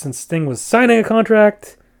 But since Sting was signing a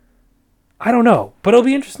contract, I don't know. But it'll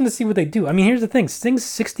be interesting to see what they do. I mean, here's the thing. Sting's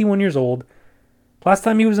 61 years old. Last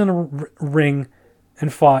time he was in a ring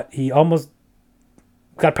and fought, he almost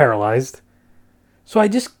got paralyzed. So I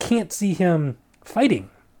just can't see him fighting.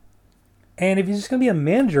 And if he's just going to be a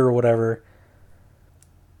manager or whatever,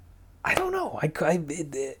 I don't know.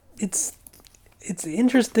 It's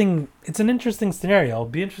interesting. It's an interesting scenario. I'll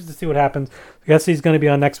be interested to see what happens. I guess he's going to be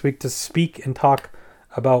on next week to speak and talk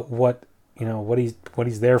about what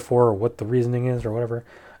he's there for, or what the reasoning is, or whatever.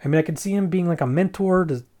 I mean, I could see him being like a mentor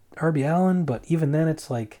to Darby Allin, but even then, it's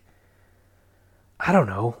like, I don't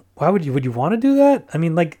know. Why would you want to do that? I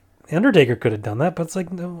mean, like, the Undertaker could have done that, but it's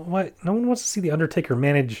like, no one wants to see the Undertaker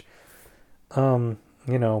manage, the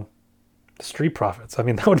Street Profits. I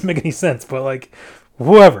mean, that wouldn't make any sense, but like,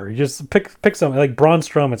 whoever, you just pick something like Braun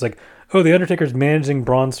Strowman. It's like, oh, the Undertaker's managing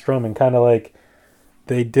Braun Strowman, kind of like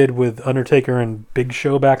they did with Undertaker and Big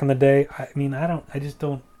Show back in the day. I mean, I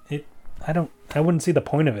wouldn't see the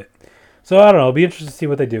point of it. So I don't know. It'll be interesting to see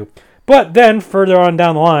what they do. But then further on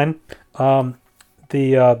down the line,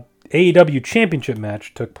 the AEW Championship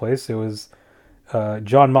match took place. It was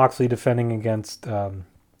Jon Moxley defending against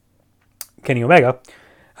Kenny Omega.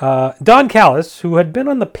 Don Callis, who had been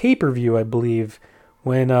on the pay-per-view, I believe,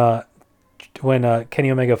 when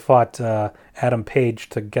Kenny Omega fought Adam Page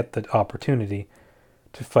to get the opportunity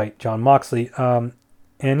to fight Jon Moxley. And,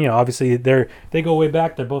 obviously they go way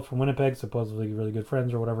back. They're both from Winnipeg, supposedly really good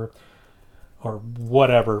friends or whatever.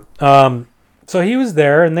 So he was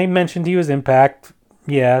there, and they mentioned he was Impact.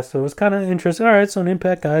 Yeah, so it was kind of interesting. All right, so an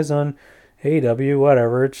Impact guy's on AEW,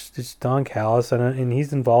 whatever. It's Don Callis, and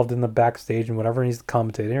he's involved in the backstage and whatever, and he's the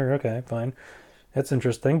commentator. Okay, fine. That's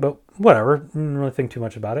interesting, but whatever. Didn't really think too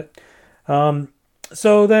much about it.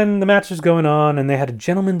 So then the match is going on, and they had a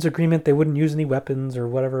gentleman's agreement. They wouldn't use any weapons or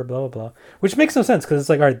whatever, blah, blah, blah. Which makes no sense, because it's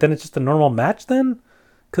like, all right, then it's just a normal match then?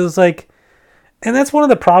 Because it's like... And that's one of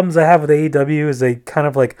the problems I have with AEW, is they kind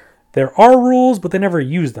of like... There are rules, but they never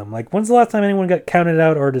use them. Like, when's the last time anyone got counted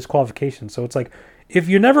out or disqualification? So it's like, if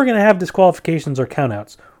you're never going to have disqualifications or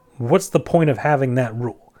countouts, what's the point of having that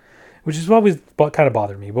rule? Which is always kind of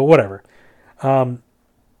bothered me, but whatever.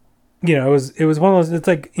 It was one of those, it's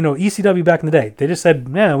like, ECW back in the day. They just said,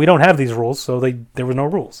 yeah, we don't have these rules, so there were no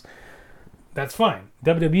rules. That's fine.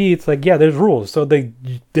 WWE, it's like, yeah, there's rules. So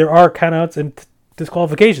there are countouts and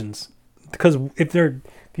disqualifications. Because if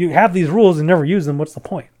you have these rules and never use them, what's the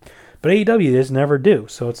point? But AEW just never do.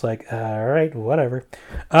 So it's like, all right, whatever.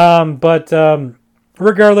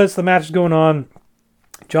 Regardless, the match is going on.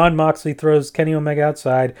 Jon Moxley throws Kenny Omega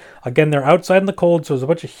outside. Again, they're outside in the cold, so there's a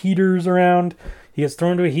bunch of heaters around. He gets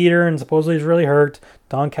thrown to a heater and supposedly he's really hurt.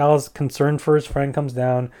 Don Callis, concerned for his friend, comes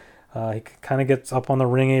down. He kind of gets up on the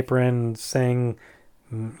ring apron saying,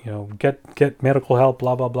 get medical help,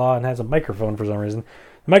 blah, blah, blah, and has a microphone for some reason.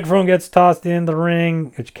 The microphone gets tossed in the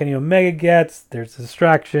ring, which Kenny Omega gets. There's a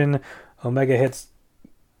distraction. Omega hits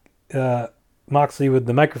Moxley with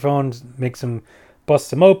the microphone,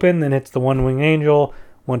 busts him open, then hits the one-winged angel.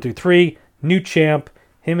 1, 2, 3. New champ.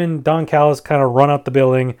 Him and Don Callis kind of run out the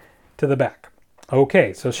building to the back.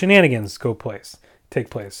 Okay, so shenanigans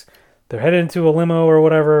take place. They're headed into a limo or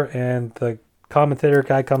whatever, and the commentator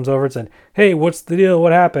guy comes over and said, hey, what's the deal?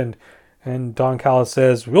 What happened? And Don Callis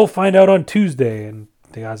says, we'll find out on Tuesday. And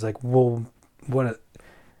the guy's like, well, what?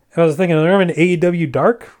 I was thinking, remember AEW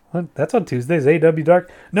Dark? What? That's on Tuesdays, AEW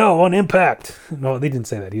Dark? No, on Impact. No, they didn't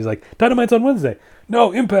say that. He's like, Dynamite's on Wednesday.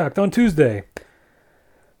 No, Impact on Tuesday.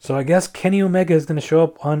 So I guess Kenny Omega is going to show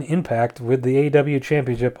up on Impact with the AEW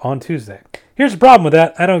Championship on Tuesday. Here's the problem with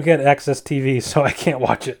that. I don't get Access TV, so I can't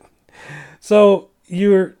watch it. So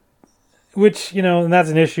and that's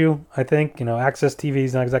an issue, I think. Access TV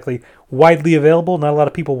is not exactly widely available. Not a lot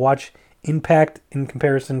of people watch Impact in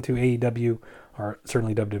comparison to AEW or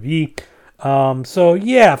certainly WWE.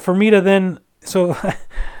 For me to then... So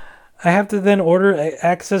I have to then order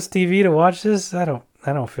Access TV to watch this. I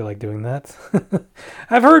don't feel like doing that.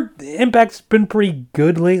 I've heard Impact's been pretty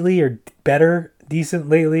good lately, or better, decent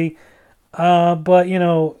lately. But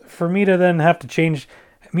for me to then have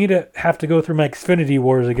to go through my Xfinity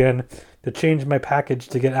Wars again to change my package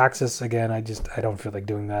to get access again, I don't feel like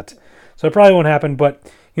doing that. So it probably won't happen. But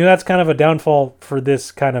that's kind of a downfall for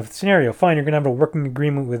this kind of scenario. Fine, you're gonna have a working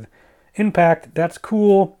agreement with Impact. That's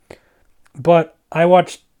cool. But I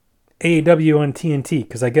watch AEW on TNT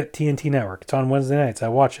because I get TNT Network. It's on Wednesday nights. I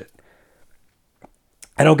watch it.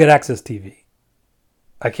 I don't get Access TV.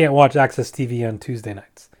 I can't watch Access TV on Tuesday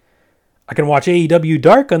nights. I can watch AEW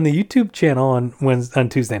Dark on the YouTube channel on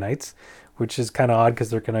Tuesday nights, which is kind of odd because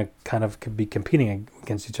they're going to kind of be competing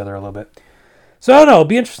against each other a little bit. So I don't know. It'll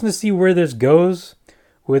be interesting to see where this goes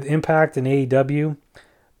with Impact and AEW.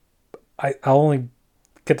 I'll only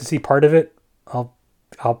get to see part of it. I'll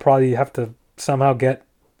probably have to somehow get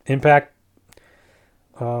Impact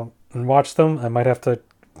and watch them. I might have to.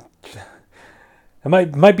 It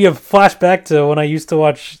might be a flashback to when I used to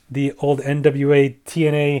watch the old NWA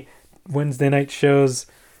TNA Wednesday night shows,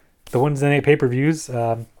 the Wednesday night pay-per-views.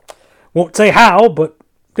 Won't say how, but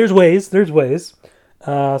there's ways.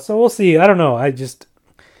 So we'll see. I don't know. It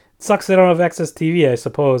sucks I don't have Access TV, I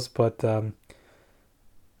suppose, but I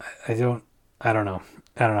don't know.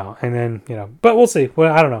 And then, but we'll see.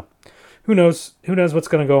 Well, I don't know. Who knows what's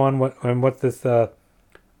going to go on, what this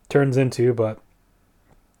turns into, but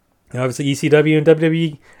obviously ECW and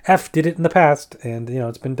WWF did it in the past, and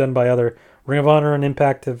it's been done by other. Ring of Honor and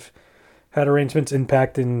Impact have had arrangements.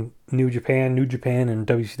 Impact in New Japan and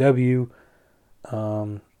WCW,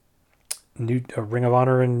 Ring of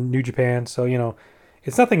Honor in New Japan. So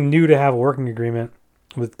it's nothing new to have a working agreement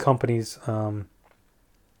with companies.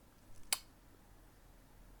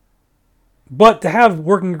 But to have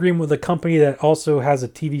working agreement with a company that also has a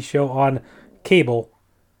TV show on cable,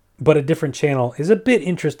 but a different channel, is a bit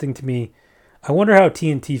interesting to me. I wonder how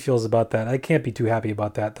TNT feels about that. I can't be too happy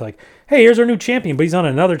about that. They're like, hey, here's our new champion, but he's on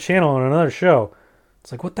another channel on another show.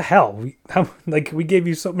 It's like, what the hell? We gave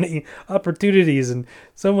you so many opportunities and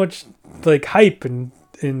so much hype and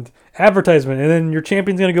advertisement, and then your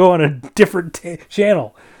champion's gonna go on a different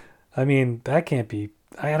channel. I mean, that can't be.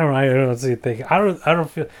 I don't know. I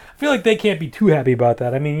feel like they can't be too happy about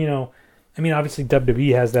that. I mean, obviously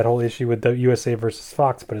WWE has that whole issue with the USA versus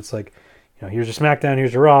Fox, but it's like, here's your SmackDown,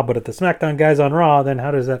 here's your Raw, but if the SmackDown guy's on Raw, then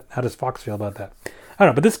how does Fox feel about that? I don't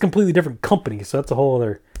know, but this is a completely different company, so that's a whole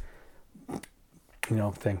other,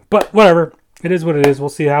 thing. But whatever, it is what it is. We'll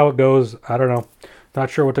see how it goes. I don't know. Not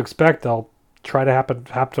sure what to expect. I'll try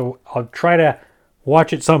to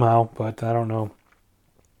watch it somehow, but I don't know.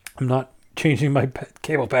 I'm not changing my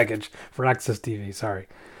cable package for Access TV. Sorry.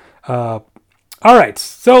 All right,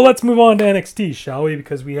 so let's move on to NXT, shall we?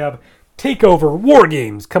 Because we have TakeOver War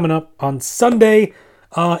Games coming up on Sunday.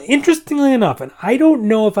 Interestingly enough, and I don't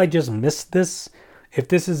know if I just missed this, if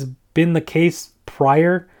this has been the case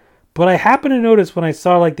prior, but I happened to notice when I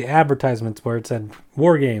saw the advertisements where it said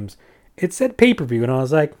War Games, it said pay-per-view, and I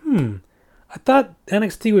was like, I thought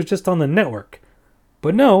NXT was just on the network.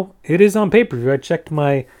 But no, it is on pay-per-view. I checked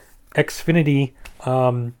my Xfinity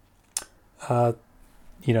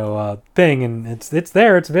thing, and it's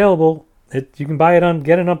there, it's available. You can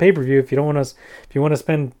get it on pay-per-view if you want to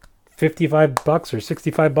spend $55 or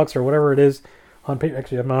 $65 or whatever it is on pay.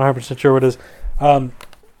 Actually, I'm not 100% sure what it is.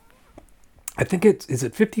 I think is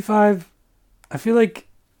it 55? I feel like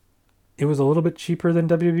it was a little bit cheaper than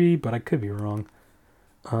WWE, but I could be wrong.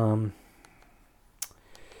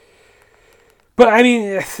 But I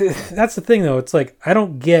mean, that's the thing though. It's like I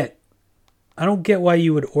don't get why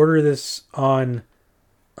you would order this on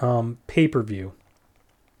pay-per-view.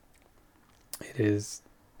 It is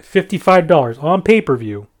 $55 on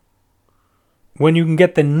pay-per-view when you can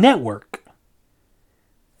get the network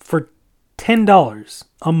for $10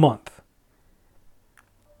 a month.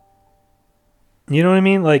 You know what I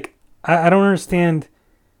mean? I don't understand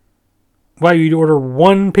why you'd order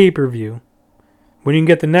one pay-per-view when you can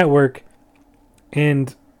get the network,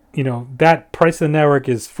 and that price of the network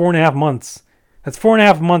is 4.5 months. That's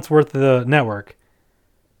 4.5 months worth of the network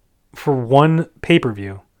for one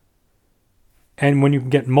pay-per-view. And when you can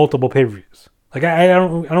get multiple pay-per-views. I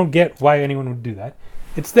don't get why anyone would do that.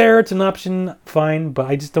 It's there, it's an option, fine, but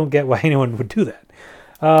I just don't get why anyone would do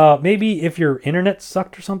that. Maybe if your internet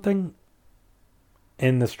sucked or something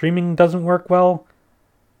and the streaming doesn't work well,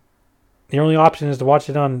 the only option is to watch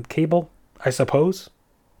it on cable, I suppose.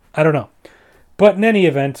 I don't know. But in any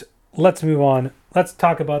event, let's move on. Let's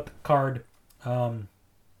talk about the card.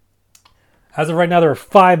 As of right now, there are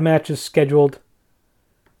 5 matches scheduled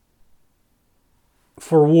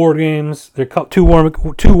for War Games. They're two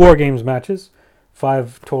War Games matches,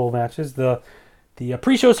 5 total matches. The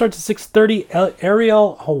pre-show starts at 6:30.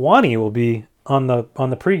 Ariel Helwani will be on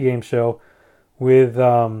the pre-game show with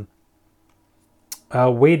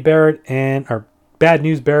Wade Barrett or Bad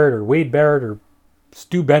News Barrett or Wade Barrett or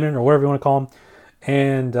Stu Bennett or whatever you want to call him,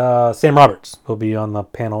 and Sam Roberts will be on the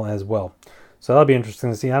panel as well. So that'll be interesting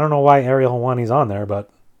to see. I don't know why Ariel Helwani's on there, but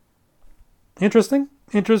interesting.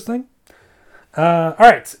 All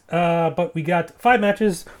right, but we got 5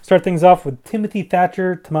 matches. Start things off with Timothy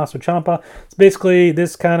Thatcher, Tommaso Ciampa. It's basically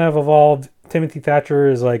this kind of evolved. Timothy Thatcher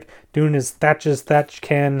is like doing his Thatch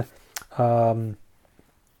can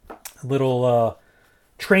little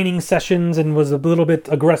training sessions and was a little bit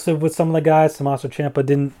aggressive with some of the guys. Tommaso Ciampa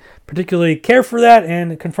didn't particularly care for that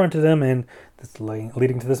and confronted them, and that's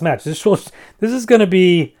leading to this match. This is going to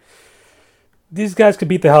be. These guys could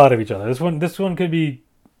beat the hell out of each other. This one could be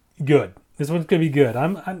good. This one's gonna be good.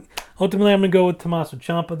 I'm gonna go with Tommaso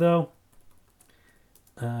Ciampa though.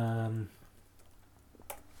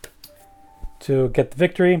 To get the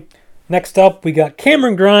victory. Next up, we got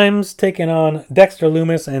Cameron Grimes taking on Dexter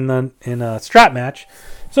Lumis in a strap match.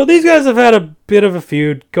 So these guys have had a bit of a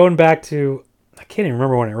feud going back to, I can't even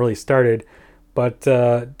remember when it really started, but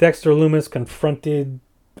Dexter Lumis confronted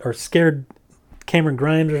or scared Cameron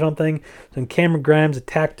Grimes or something. Then Cameron Grimes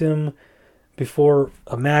attacked him before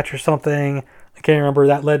a match or something. I can't remember.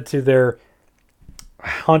 That led to their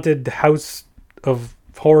haunted house of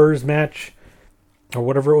horrors match or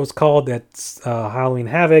whatever it was called. That's Halloween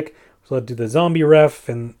Havoc. It led to the zombie ref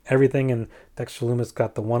and everything, and Dexter Lumis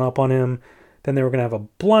got the one up on him. Then they were going to have a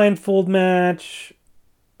blindfold match.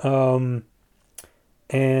 I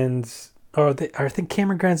think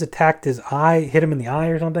Cameron Grimes attacked his eye, hit him in the eye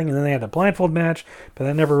or something, and then they had a blindfold match, but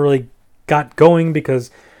that never really got going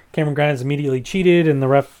because Cameron Grimes immediately cheated, and the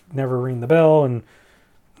ref never rang the bell, and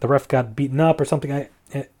the ref got beaten up or something,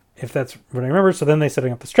 if that's what I remember. So then they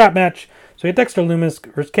setting up the strap match. So you had Dexter Lumis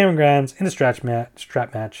versus Cameron Grimes in a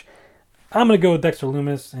strap match. I'm going to go with Dexter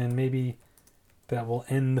Lumis, and maybe that will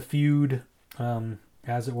end the feud,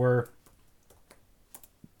 as it were.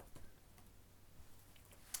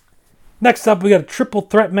 Next up, we got a triple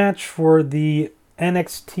threat match for the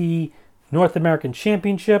NXT North American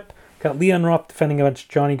Championship. Got Leon Ruff defending against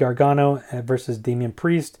Johnny Gargano versus Damian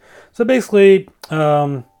Priest. So basically,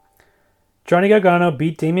 Johnny Gargano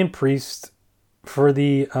beat Damian Priest for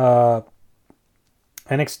the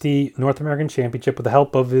NXT North American Championship with the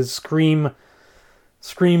help of his Scream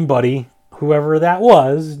buddy, whoever that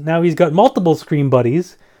was. Now he's got multiple Scream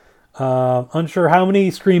buddies. Unsure how many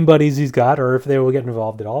Scream buddies he's got or if they will get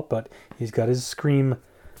involved at all, but he's got his Scream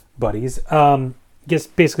buddies.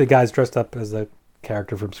 Just basically guys dressed up as a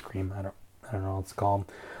character from Scream. I don't know what to call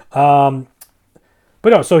him. But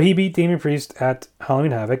no, so he beat Damian Priest at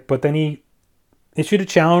Halloween Havoc, but then he issued a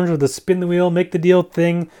challenge with the spin the wheel, make the deal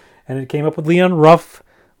thing, and it came up with Leon Ruff.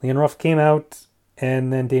 Leon Ruff came out,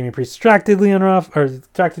 and then Damian Priest distracted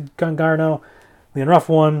Gargano. Leon Ruff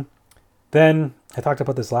won. Then, I talked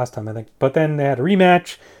about this last time, I think, but then they had a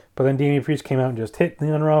rematch, but then Damian Priest came out and just hit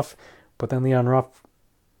Leon Ruff, but then Leon Ruff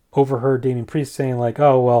overheard Damian Priest saying like,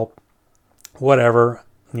 oh, well, whatever,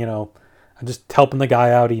 I'm just helping the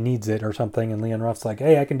guy out, he needs it or something, and Leon Ruff's like,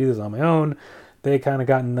 hey, I can do this on my own. They kind of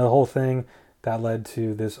got in the whole thing. That led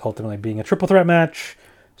to this ultimately being a triple threat match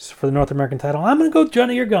for the North American title. I'm going to go with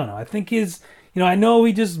Johnny Gargano. I think I know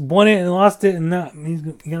he just won it and lost it, and he's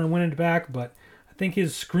going to win it back, but I think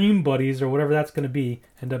his Scream buddies, or whatever that's going to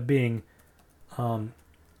end up being, are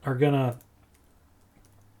going to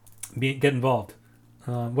get involved.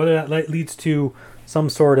 Whether that leads to some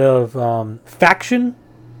sort of faction,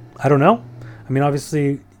 I don't know. I mean,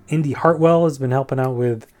 obviously, Indy Hartwell has been helping out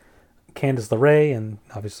with Candice LeRae, and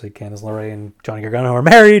obviously Candice LeRae and Johnny Gargano are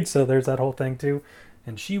married, so there's that whole thing too.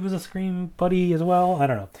 And she was a Scream buddy as well. I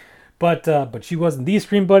don't know. But she wasn't the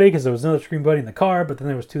Scream buddy because there was another Scream buddy in the car, but then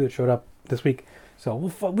there was 2 that showed up this week. So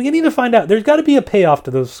we need to find out. There's got to be a payoff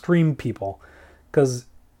to those Scream people because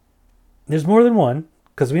there's more than one,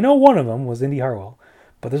 because we know one of them was Indy Hartwell,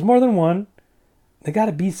 but there's more than one. They got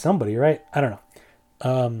to be somebody, right? I don't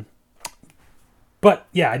know. But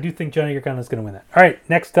yeah, I do think Johnny Gargano is going to win that. All right,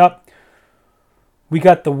 next up, we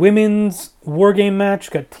got the women's War Game match.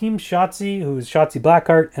 We got Team Shotzi, who is Shotzi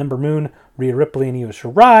Blackheart, Ember Moon, Rhea Ripley, and Io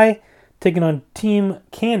Shirai, taking on Team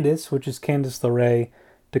Candice, which is Candice LeRae,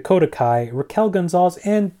 Dakota Kai, Raquel Gonzalez,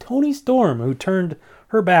 and Toni Storm, who turned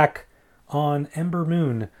her back on Ember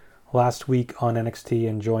Moon last week on NXT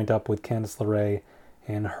and joined up with Candice LeRae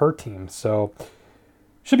and her team. So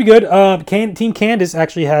should be good. Team Candice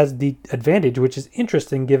actually has the advantage, which is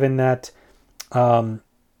interesting given that Io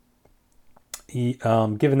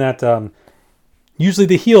given that usually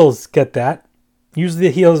the heels get that. Usually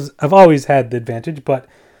the heels have always had the advantage, but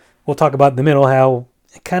we'll talk about in the middle how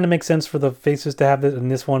it kind of makes sense for the faces to have it in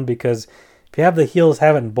this one, because if you have the heels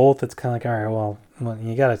have it in both, it's kind of like, all right, well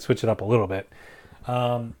you got to switch it up a little bit.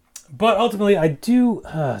 But ultimately, I do.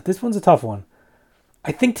 This one's a tough one.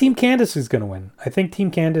 I think Team Candice is going to win. I think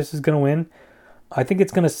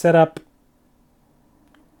it's going to set up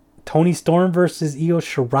Toni Storm versus Io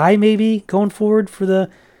Shirai maybe going forward for the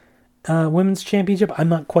women's championship. I'm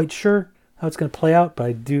not quite sure how it's going to play out, but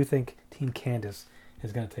I do think Team Candice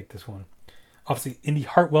is going to take this one. Obviously, Indy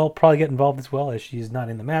Hartwell probably get involved as well, as she's not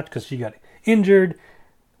in the match because she got injured,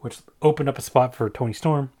 which opened up a spot for Toni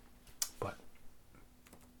Storm. But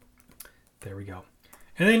there we go.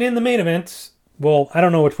 And then in the main event, well, I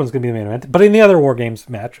don't know which one's going to be the main event, but in the other War Games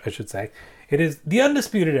match, I should say, it is the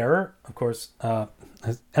Undisputed Era, of course,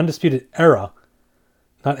 Undisputed Era,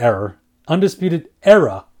 not error, Undisputed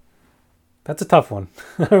Era. That's a tough one.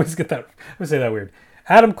 I always say that weird.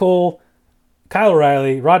 Adam Cole, Kyle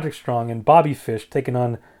O'Reilly, Roderick Strong, and Bobby Fish taking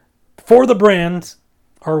on For the Brand,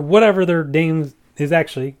 or whatever their name is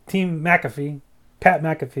actually, Team McAfee, Pat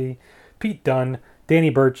McAfee, Pete Dunne, Danny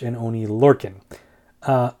Burch, and Oney Lorcan.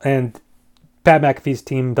 And Pat McAfee's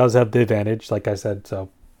team does have the advantage, like I said, so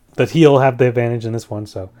the heel have the advantage in this one,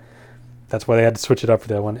 so that's why they had to switch it up for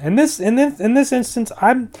that one. And in this instance,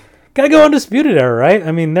 I'm gotta go Undisputed Era, right?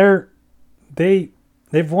 I mean, they've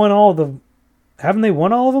won all the. Haven't they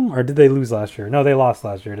won all of them, or did they lose last year? No, they lost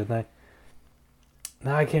last year, didn't they?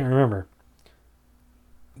 No, I can't remember.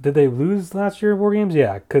 Did they lose last year at War Games?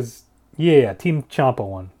 Yeah, because Team Ciampa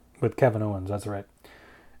won with Kevin Owens. That's right.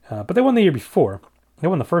 But they won the year before. They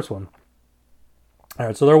won the first one. All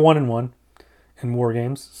right, so they're 1-1 in War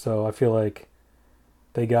Games. So I feel like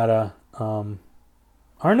they gotta. Or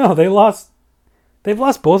no, they lost. They've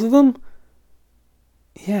lost both of them.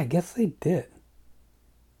 Yeah, I guess they did.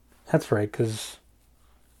 That's right, because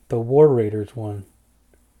the War Raiders won.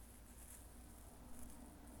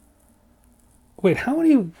 Wait, how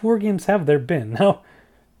many War Games have there been? No.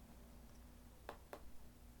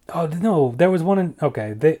 Oh, no, there was one in...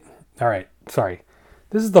 Okay, all right, sorry.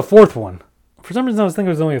 This is the fourth one. For some reason, I was thinking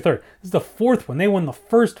it was only the third. This is the fourth one. They won the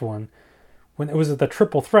first one when it was the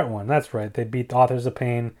Triple Threat one. That's right. They beat the Authors of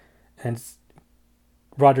Pain and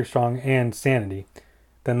Roderick Strong and Sanity.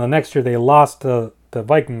 Then the next year, they lost to the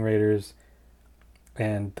Viking Raiders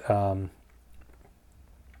and who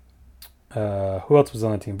else was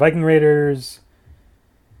on the team? Viking Raiders,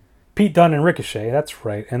 Pete Dunne and Ricochet, that's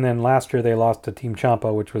right. And then last year they lost to Team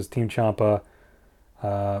Ciampa, which was Team Ciampa,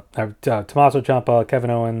 Tommaso Ciampa, Kevin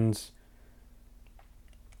Owens,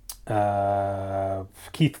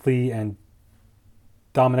 Keith Lee, and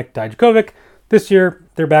Dominik Dijakovic. This year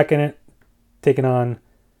they're back in it, taking on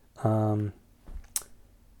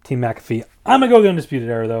Team McAfee. I'm gonna go the Undisputed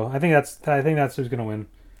Era though. I think that's who's gonna win.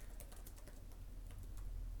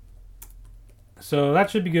 So that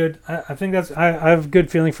should be good. I think I have a good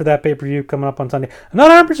feeling for that pay-per-view coming up on Sunday. I'm not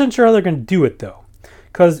 100% sure how they're gonna do it though,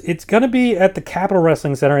 because it's gonna be at the Capitol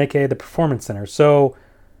Wrestling Center, aka the Performance Center. So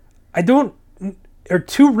are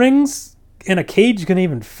 2 rings in a cage gonna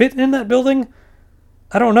even fit in that building?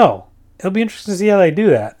 I don't know. It'll be interesting to see how they do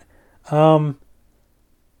that.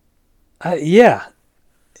 Yeah.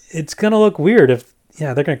 It's going to look weird if,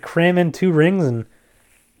 they're going to cram in 2 rings and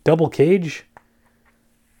double cage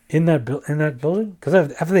in that building.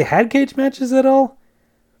 Because have they had cage matches at all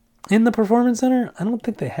in the Performance Center? I don't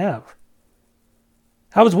think they have.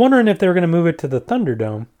 I was wondering if they were going to move it to the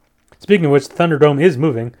Thunderdome. Speaking of which, the Thunderdome is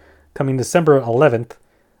moving, coming December 11th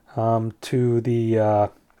to the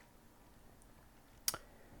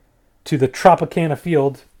Tropicana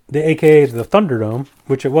Field, aka the Thunderdome,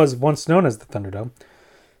 which it was once known as the Thunderdome.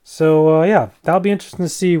 So, that'll be interesting to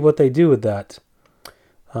see what they do with that.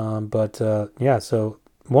 So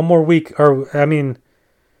one more week. So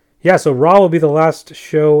Raw will be the last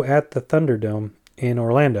show at the Thunderdome in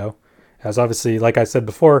Orlando. As obviously, like I said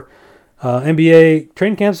before, NBA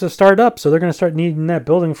training camps have started up, so they're going to start needing that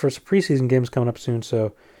building for some preseason games coming up soon.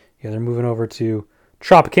 So, they're moving over to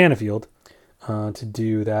Tropicana Field to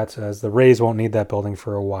do that, as the Rays won't need that building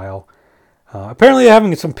for a while. Apparently they're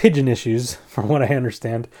having some pigeon issues, from what I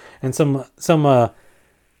understand, and some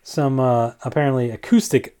apparently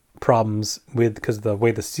acoustic problems because of the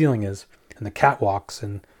way the ceiling is and the catwalks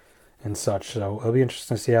and such. So it'll be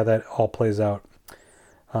interesting to see how that all plays out.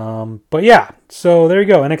 So there you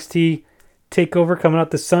go. NXT TakeOver coming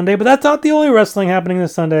out this Sunday, but that's not the only wrestling happening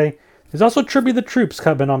this Sunday. There's also Tribute the Troops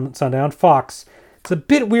coming on Sunday on Fox. It's a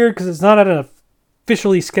bit weird because it's not at an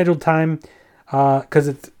officially scheduled time because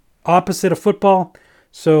it's opposite of football.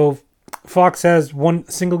 So Fox has one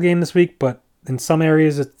single game this week, but in some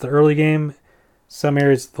areas it's the early game, some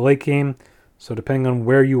areas it's the late game. So depending on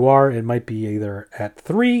where you are, it might be either at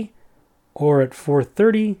 3 or at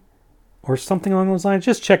 4:30 or something along those lines.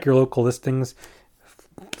 Just check your local listings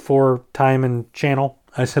for time and channel,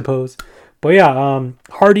 I suppose. But yeah,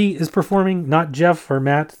 Hardy is performing, not Jeff or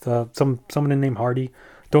Matt. Someone named Hardy.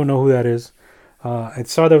 Don't know who that is. I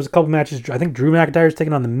saw there was a couple matches. I think Drew McIntyre's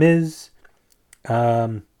taking on The Miz,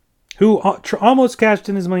 who almost cashed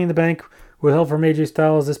in his Money in the Bank with help from AJ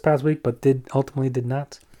Styles this past week, but ultimately did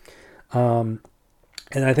not. And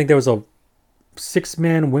I think there was a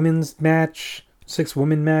 6-man women's match,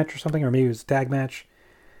 6-woman match or something, or maybe it was a tag match.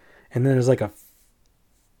 And then there's like a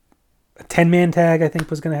 10-man tag, I think,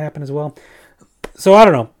 was going to happen as well. So I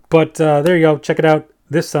don't know. But there you go. Check it out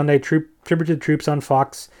this Sunday. Tribute to the Troops on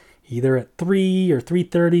Fox, either at 3 or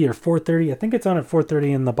 3:30 or 4:30. I think it's on at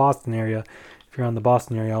 4:30 in the Boston area. If you're on the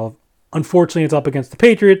Boston area, unfortunately, it's up against the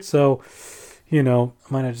Patriots. So, I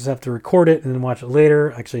might just have to record it and then watch it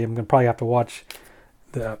later. Actually, I'm going to probably have to watch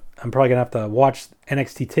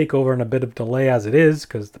NXT TakeOver in a bit of delay as it is,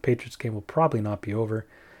 because the Patriots game will probably not be over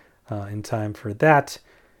in time for that.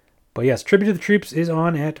 But yes, Tribute to the Troops is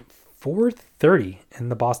on at 4:30 in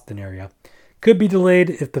the Boston area. Could be delayed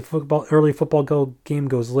if the early football game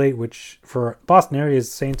goes late, which for Boston area is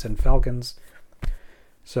Saints and Falcons.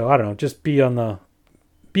 So I don't know. Just be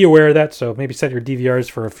aware of that. So maybe set your DVRs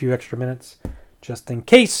for a few extra minutes, just in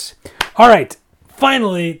case. All right.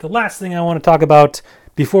 Finally, the last thing I want to talk about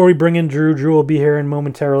before we bring in Drew. Drew will be here in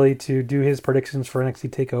momentarily to do his predictions for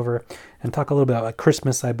NXT TakeOver and talk a little bit about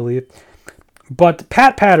Christmas, I believe. But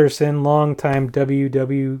Pat Patterson, longtime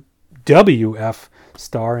WWF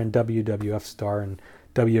star and WWF star and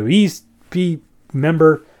WWE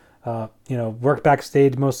member, worked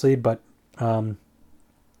backstage mostly, but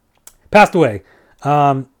passed away.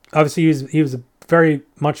 Obviously, he was very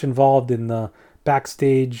much involved in the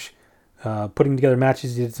backstage, putting together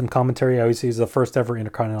matches. He did some commentary. Obviously, he's the first ever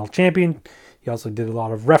Intercontinental Champion. He also did a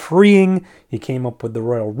lot of refereeing. He came up with the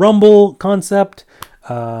Royal Rumble concept.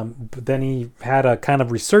 But then he had a kind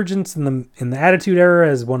of resurgence in the Attitude Era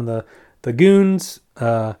as one of the goons,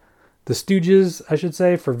 the Stooges, I should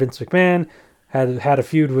say, for Vince McMahon. Had a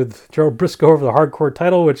feud with Gerald Briscoe over the Hardcore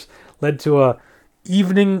title, which led to a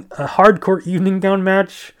Hardcore evening gown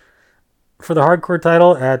match for the Hardcore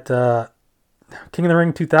title at King of the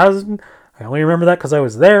Ring 2000. I only remember that because I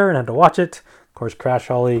was there and had to watch it. Of course, Crash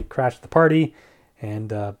Holly crashed the party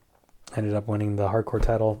and ended up winning the Hardcore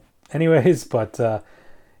title anyways. But so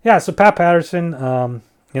Pat Patterson,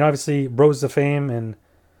 obviously rose to fame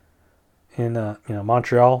in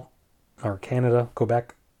Montreal or Canada,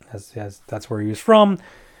 Quebec, as that's where he was from.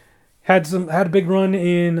 Had a big run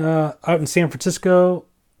out in San Francisco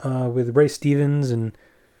with Ray Stevens and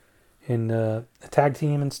in a tag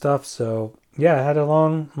team and stuff. So yeah, had a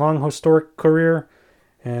long historic career,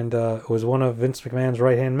 and was one of Vince McMahon's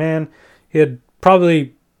right hand man. He had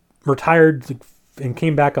probably retired and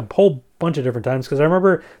came back a whole bunch of different times, because I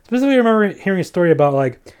remember hearing a story about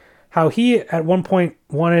like how he at one point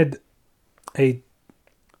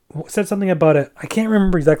said something about it. I can't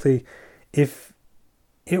remember exactly if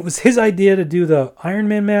it was his idea to do the Iron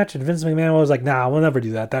Man match, and Vince McMahon was like, "Nah, we'll never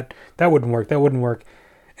do that. That wouldn't work. That wouldn't work."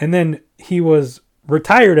 And then he was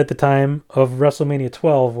retired at the time of WrestleMania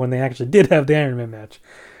 12 when they actually did have the Iron Man match,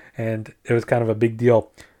 and it was kind of a big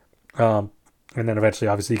deal. And then eventually,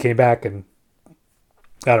 obviously, he came back, and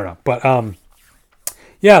I don't know, but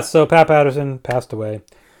so Pat Patterson passed away.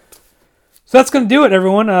 So that's going to do it,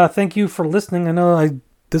 everyone. Thank you for listening. I know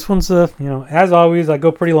this one's, as always, I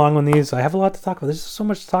go pretty long on these. I have a lot to talk about. There's so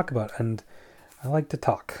much to talk about, and I like to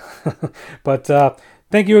talk. But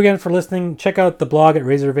thank you again for listening. Check out the blog at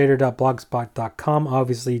razorvader.blogspot.com.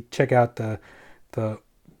 Obviously, check out the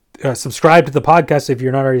subscribe to the podcast if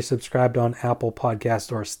you're not already subscribed on Apple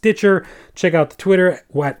Podcasts or Stitcher. Check out the Twitter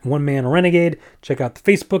at One Man Renegade. Check out the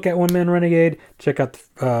Facebook at One Man Renegade. Check out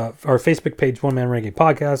our Facebook page, One Man Renegade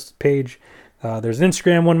Podcast page. There's an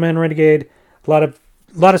Instagram, One Man Renegade. A lot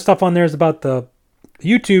of stuff on there is about the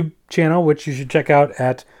YouTube channel, which you should check out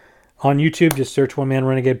on YouTube. Just search One Man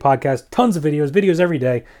Renegade Podcast. Tons of videos every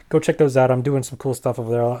day. Go check those out. I'm doing some cool stuff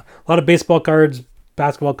over there. A lot of baseball cards,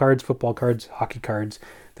 basketball cards, football cards, hockey cards.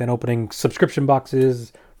 Then opening subscription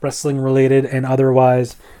boxes, wrestling related and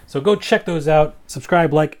otherwise. So go check those out.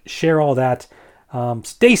 Subscribe, like, share all that.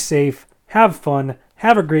 Stay safe. Have fun.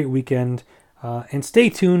 Have a great weekend. And stay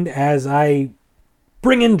tuned as I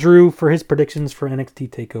bring in Drew for his predictions for NXT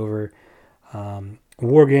TakeOver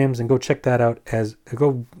War Games, and go check that out.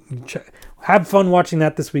 Have fun watching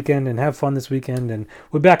that this weekend, and have fun this weekend. And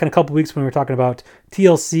we'll be back in a couple weeks when we're talking about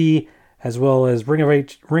TLC as well as Ring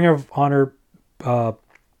of Honor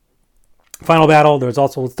Final Battle. There's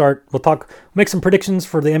also we'll make some predictions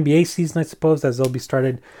for the NBA season, I suppose, as they'll be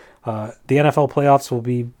started. The NFL playoffs will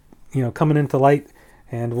be, coming into light,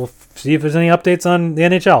 and we'll see if there's any updates on the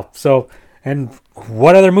NHL. So, and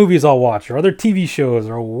what other movies I'll watch, or other TV shows,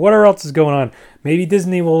 or whatever else is going on. Maybe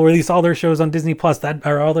Disney will release all their shows on Disney Plus,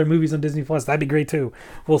 or all their movies on Disney Plus. That'd be great too.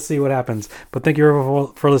 We'll see what happens. But thank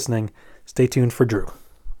you for listening. Stay tuned for Drew.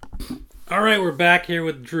 All right, we're back here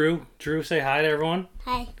with Drew. Drew, say hi to everyone.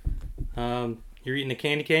 Hi. You're eating a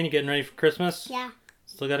candy cane. You getting ready for Christmas? Yeah.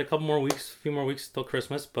 Still got a few more weeks till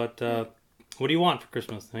Christmas. But what do you want for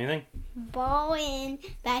Christmas? Anything?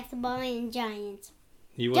 Basketball and Giants.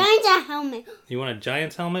 Giants a helmet. You want a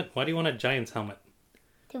Giants helmet? Why do you want a Giants helmet?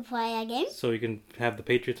 To play a game? So you can have the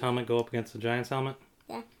Patriots helmet go up against the Giants helmet?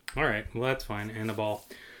 Yeah. All right. Well, that's fine. And a ball.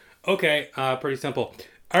 Okay. Pretty simple.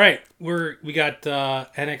 All right. We got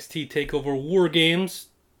NXT TakeOver War Games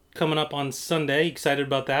coming up on Sunday. Excited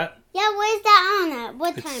about that? Yeah. Where's that on at?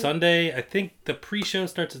 What time? It's Sunday. I think the pre-show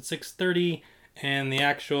starts at 6:30, and the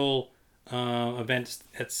actual event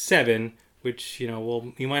at 7. Which,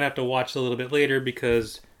 you might have to watch a little bit later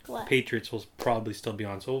because Patriots will probably still be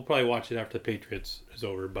on. So we'll probably watch it after the Patriots is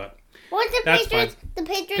over. But what's the that's Patriots? fine.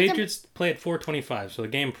 The Patriots play at 4:25, so the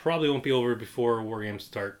game probably won't be over before War Games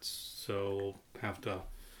starts. So we'll have to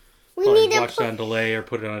watch that on delay or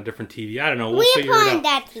put it on a different TV. I don't know. We'll figure it out.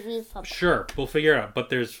 That TV football. Sure, we'll figure it out. But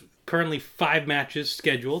there's currently 5 matches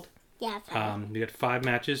scheduled. Yeah. We got 5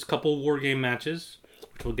 matches, couple War Game matches.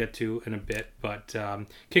 We'll get to in a bit, but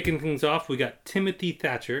kicking things off, we got Timothy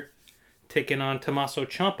Thatcher taking on Tommaso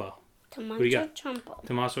Ciampa.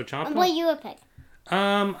 Tommaso Ciampa. What you would pick?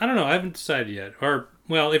 I don't know. I haven't decided yet. Or,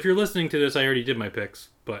 well, if you're listening to this, I already did my picks,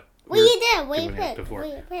 but What you did? What you picked? Before.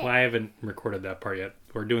 Well, I haven't recorded that part yet.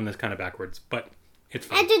 We're doing this kind of backwards, but it's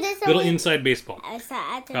fine. After this, little inside baseball.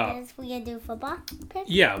 After this, we gonna do football picks?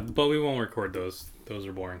 Yeah, but we won't record those. Those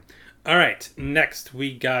are boring. All right, next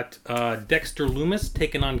we got Dexter Lumis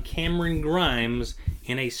taking on Cameron Grimes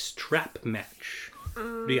in a strap match.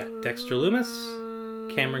 What do you got? Dexter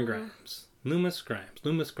Lumis, Cameron Grimes. Lumis Grimes.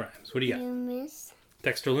 What do you got? Loomis.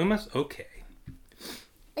 Dexter Lumis? Okay.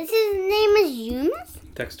 Is his name Loomis?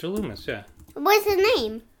 Dexter Lumis, yeah. What's his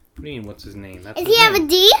name? What do you mean, what's his name? Does he have a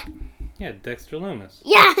D? Yeah, Dexter Lumis.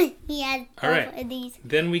 Yeah, he has All right. of these.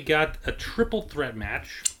 Then we got a triple threat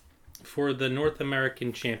match for the North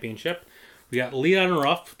American Championship. We got Leon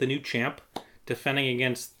Ruff, the new champ, defending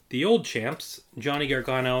against the old champs, Johnny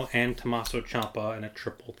Gargano and Tommaso Ciampa, in a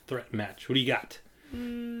triple threat match. What do you got?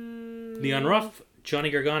 Leon Ruff, Johnny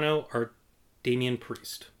Gargano, or Damian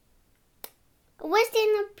Priest? What's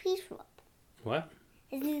Damian Priest for? What?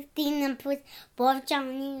 Is this Damian Priest both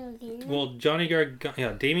Johnny or Damian? Well,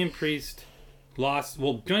 Damian Priest lost.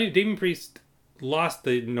 Well, Damian Priest lost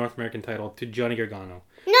the North American title to Johnny Gargano.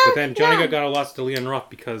 No, but then Johnny Gargano lost to Leon Ruff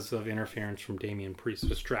because of interference from Damian Priest,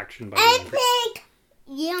 distraction by Damian Priest. I pick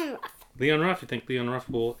Leon Ruff. Leon Ruff, you think Leon Ruff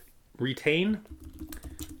will retain?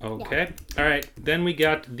 Okay. Yeah. All right. Then we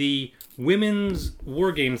got the women's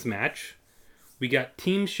War Games match. We got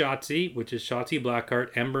Team Shotzi, which is Shotzi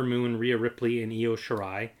Blackheart, Ember Moon, Rhea Ripley, and Io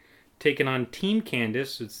Shirai, taking on Team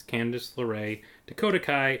Candice. It's Candice LeRae, Dakota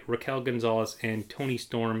Kai, Raquel Gonzalez, and Toni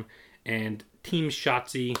Storm. And Team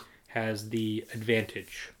Shotzi has the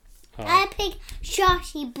advantage. I pick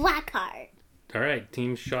Shotzi Blackheart. All right,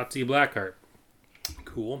 Team Shotzi Blackheart.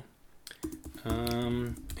 Cool.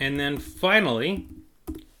 And then finally,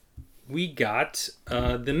 we got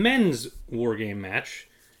the men's War Game match.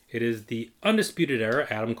 It is the Undisputed Era,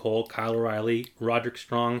 Adam Cole, Kyle O'Reilly, Roderick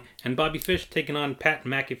Strong, and Bobby Fish taking on Pat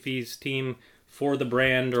McAfee's team for the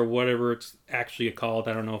brand, or whatever it's actually called.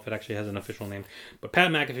 I don't know if it actually has an official name. But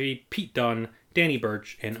Pat McAfee, Pete Dunne, Danny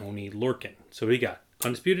Burch, and Oni Lorcan. So we got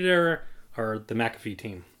Undisputed Era, or the McAfee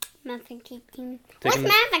team. McAfee team. What's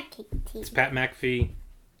McAfee team? It's Pat McAfee,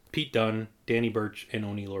 Pete Dunne, Danny Burch, and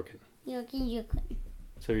Oni Lorcan.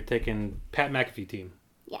 So you're taking Pat McAfee team?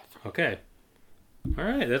 Yes. Okay. All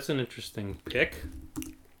right, that's an interesting pick.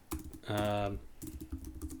 McAfee's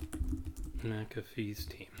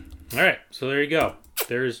team. All right, so there you go.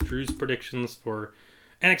 There's Drew's predictions for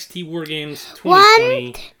NXT War Games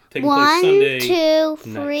 2020 taking place Sunday. 1,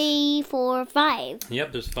 2, 3, 4, 5.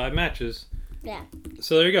 Yep, there's 5 matches. Yeah.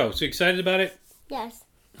 So there you go. So you excited about it? Yes.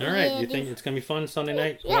 All right. You think it's gonna be fun Sunday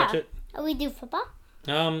night? Watch it. We do football.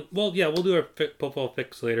 Well, yeah, we'll do our football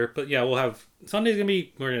fix later, but yeah, we'll have Sunday's gonna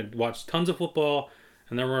be. We're gonna watch tons of football,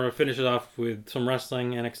 and then we're gonna finish it off with some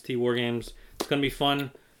wrestling, NXT War Games. It's gonna be fun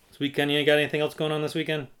this weekend. You got anything else going on this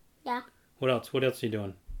weekend? Yeah. What else? What else are you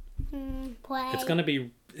doing? Play. It's gonna be.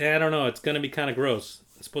 I don't know. It's gonna be kind of gross.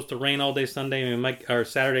 It's supposed to rain all day Sunday, and or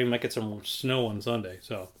Saturday. We might get some snow on Sunday.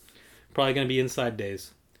 So probably going to be inside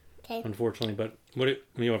days, Okay. unfortunately. But you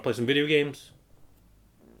want to play some video games?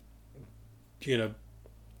 You know,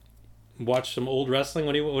 watch some old wrestling.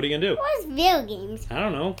 What are you gonna do? What's video games? I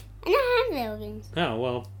don't know. I don't have video games. Oh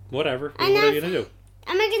well, whatever. I What know. are you gonna do?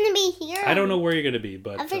 Am I gonna be here? I don't know where you're gonna be,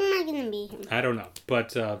 but I think I'm not gonna be here. I don't know.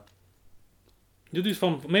 But you'll do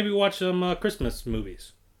fun. Maybe watch some Christmas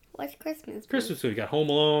movies. What's Christmas? Christmas movie. You got Home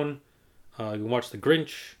Alone. You can watch The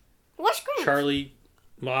Grinch. What's Grinch? Charlie.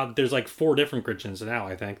 Well, there's like 4 different Grinches now.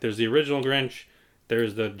 I think there's the original Grinch.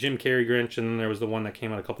 There's the Jim Carrey Grinch, and then there was the one that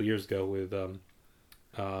came out a couple years ago with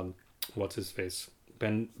what's his face?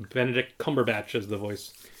 Benedict Cumberbatch as the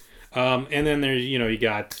voice. And then there's you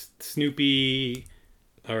got Snoopy,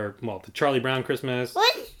 the Charlie Brown Christmas.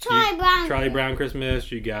 What's Charlie Brown? Charlie Brown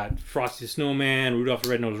Christmas. You got Frosty the Snowman, Rudolph the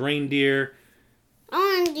Red-Nosed Reindeer.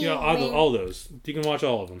 All those. You can watch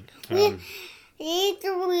all of them. We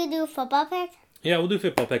do football pick. Yeah, we'll do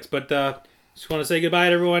football picks, but just want to say goodbye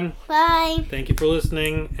to everyone. Bye. Thank you for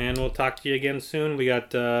listening, and we'll talk to you again soon. We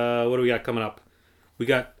got what do we got coming up? We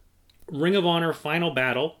got Ring of Honor Final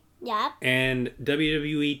Battle. Yep. And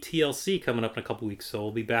WWE TLC coming up in a couple weeks, so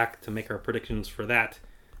we'll be back to make our predictions for that,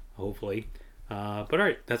 hopefully. But all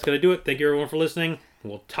right, that's going to do it. Thank you, everyone, for listening.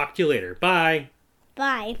 We'll talk to you later. Bye.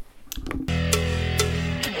 Bye.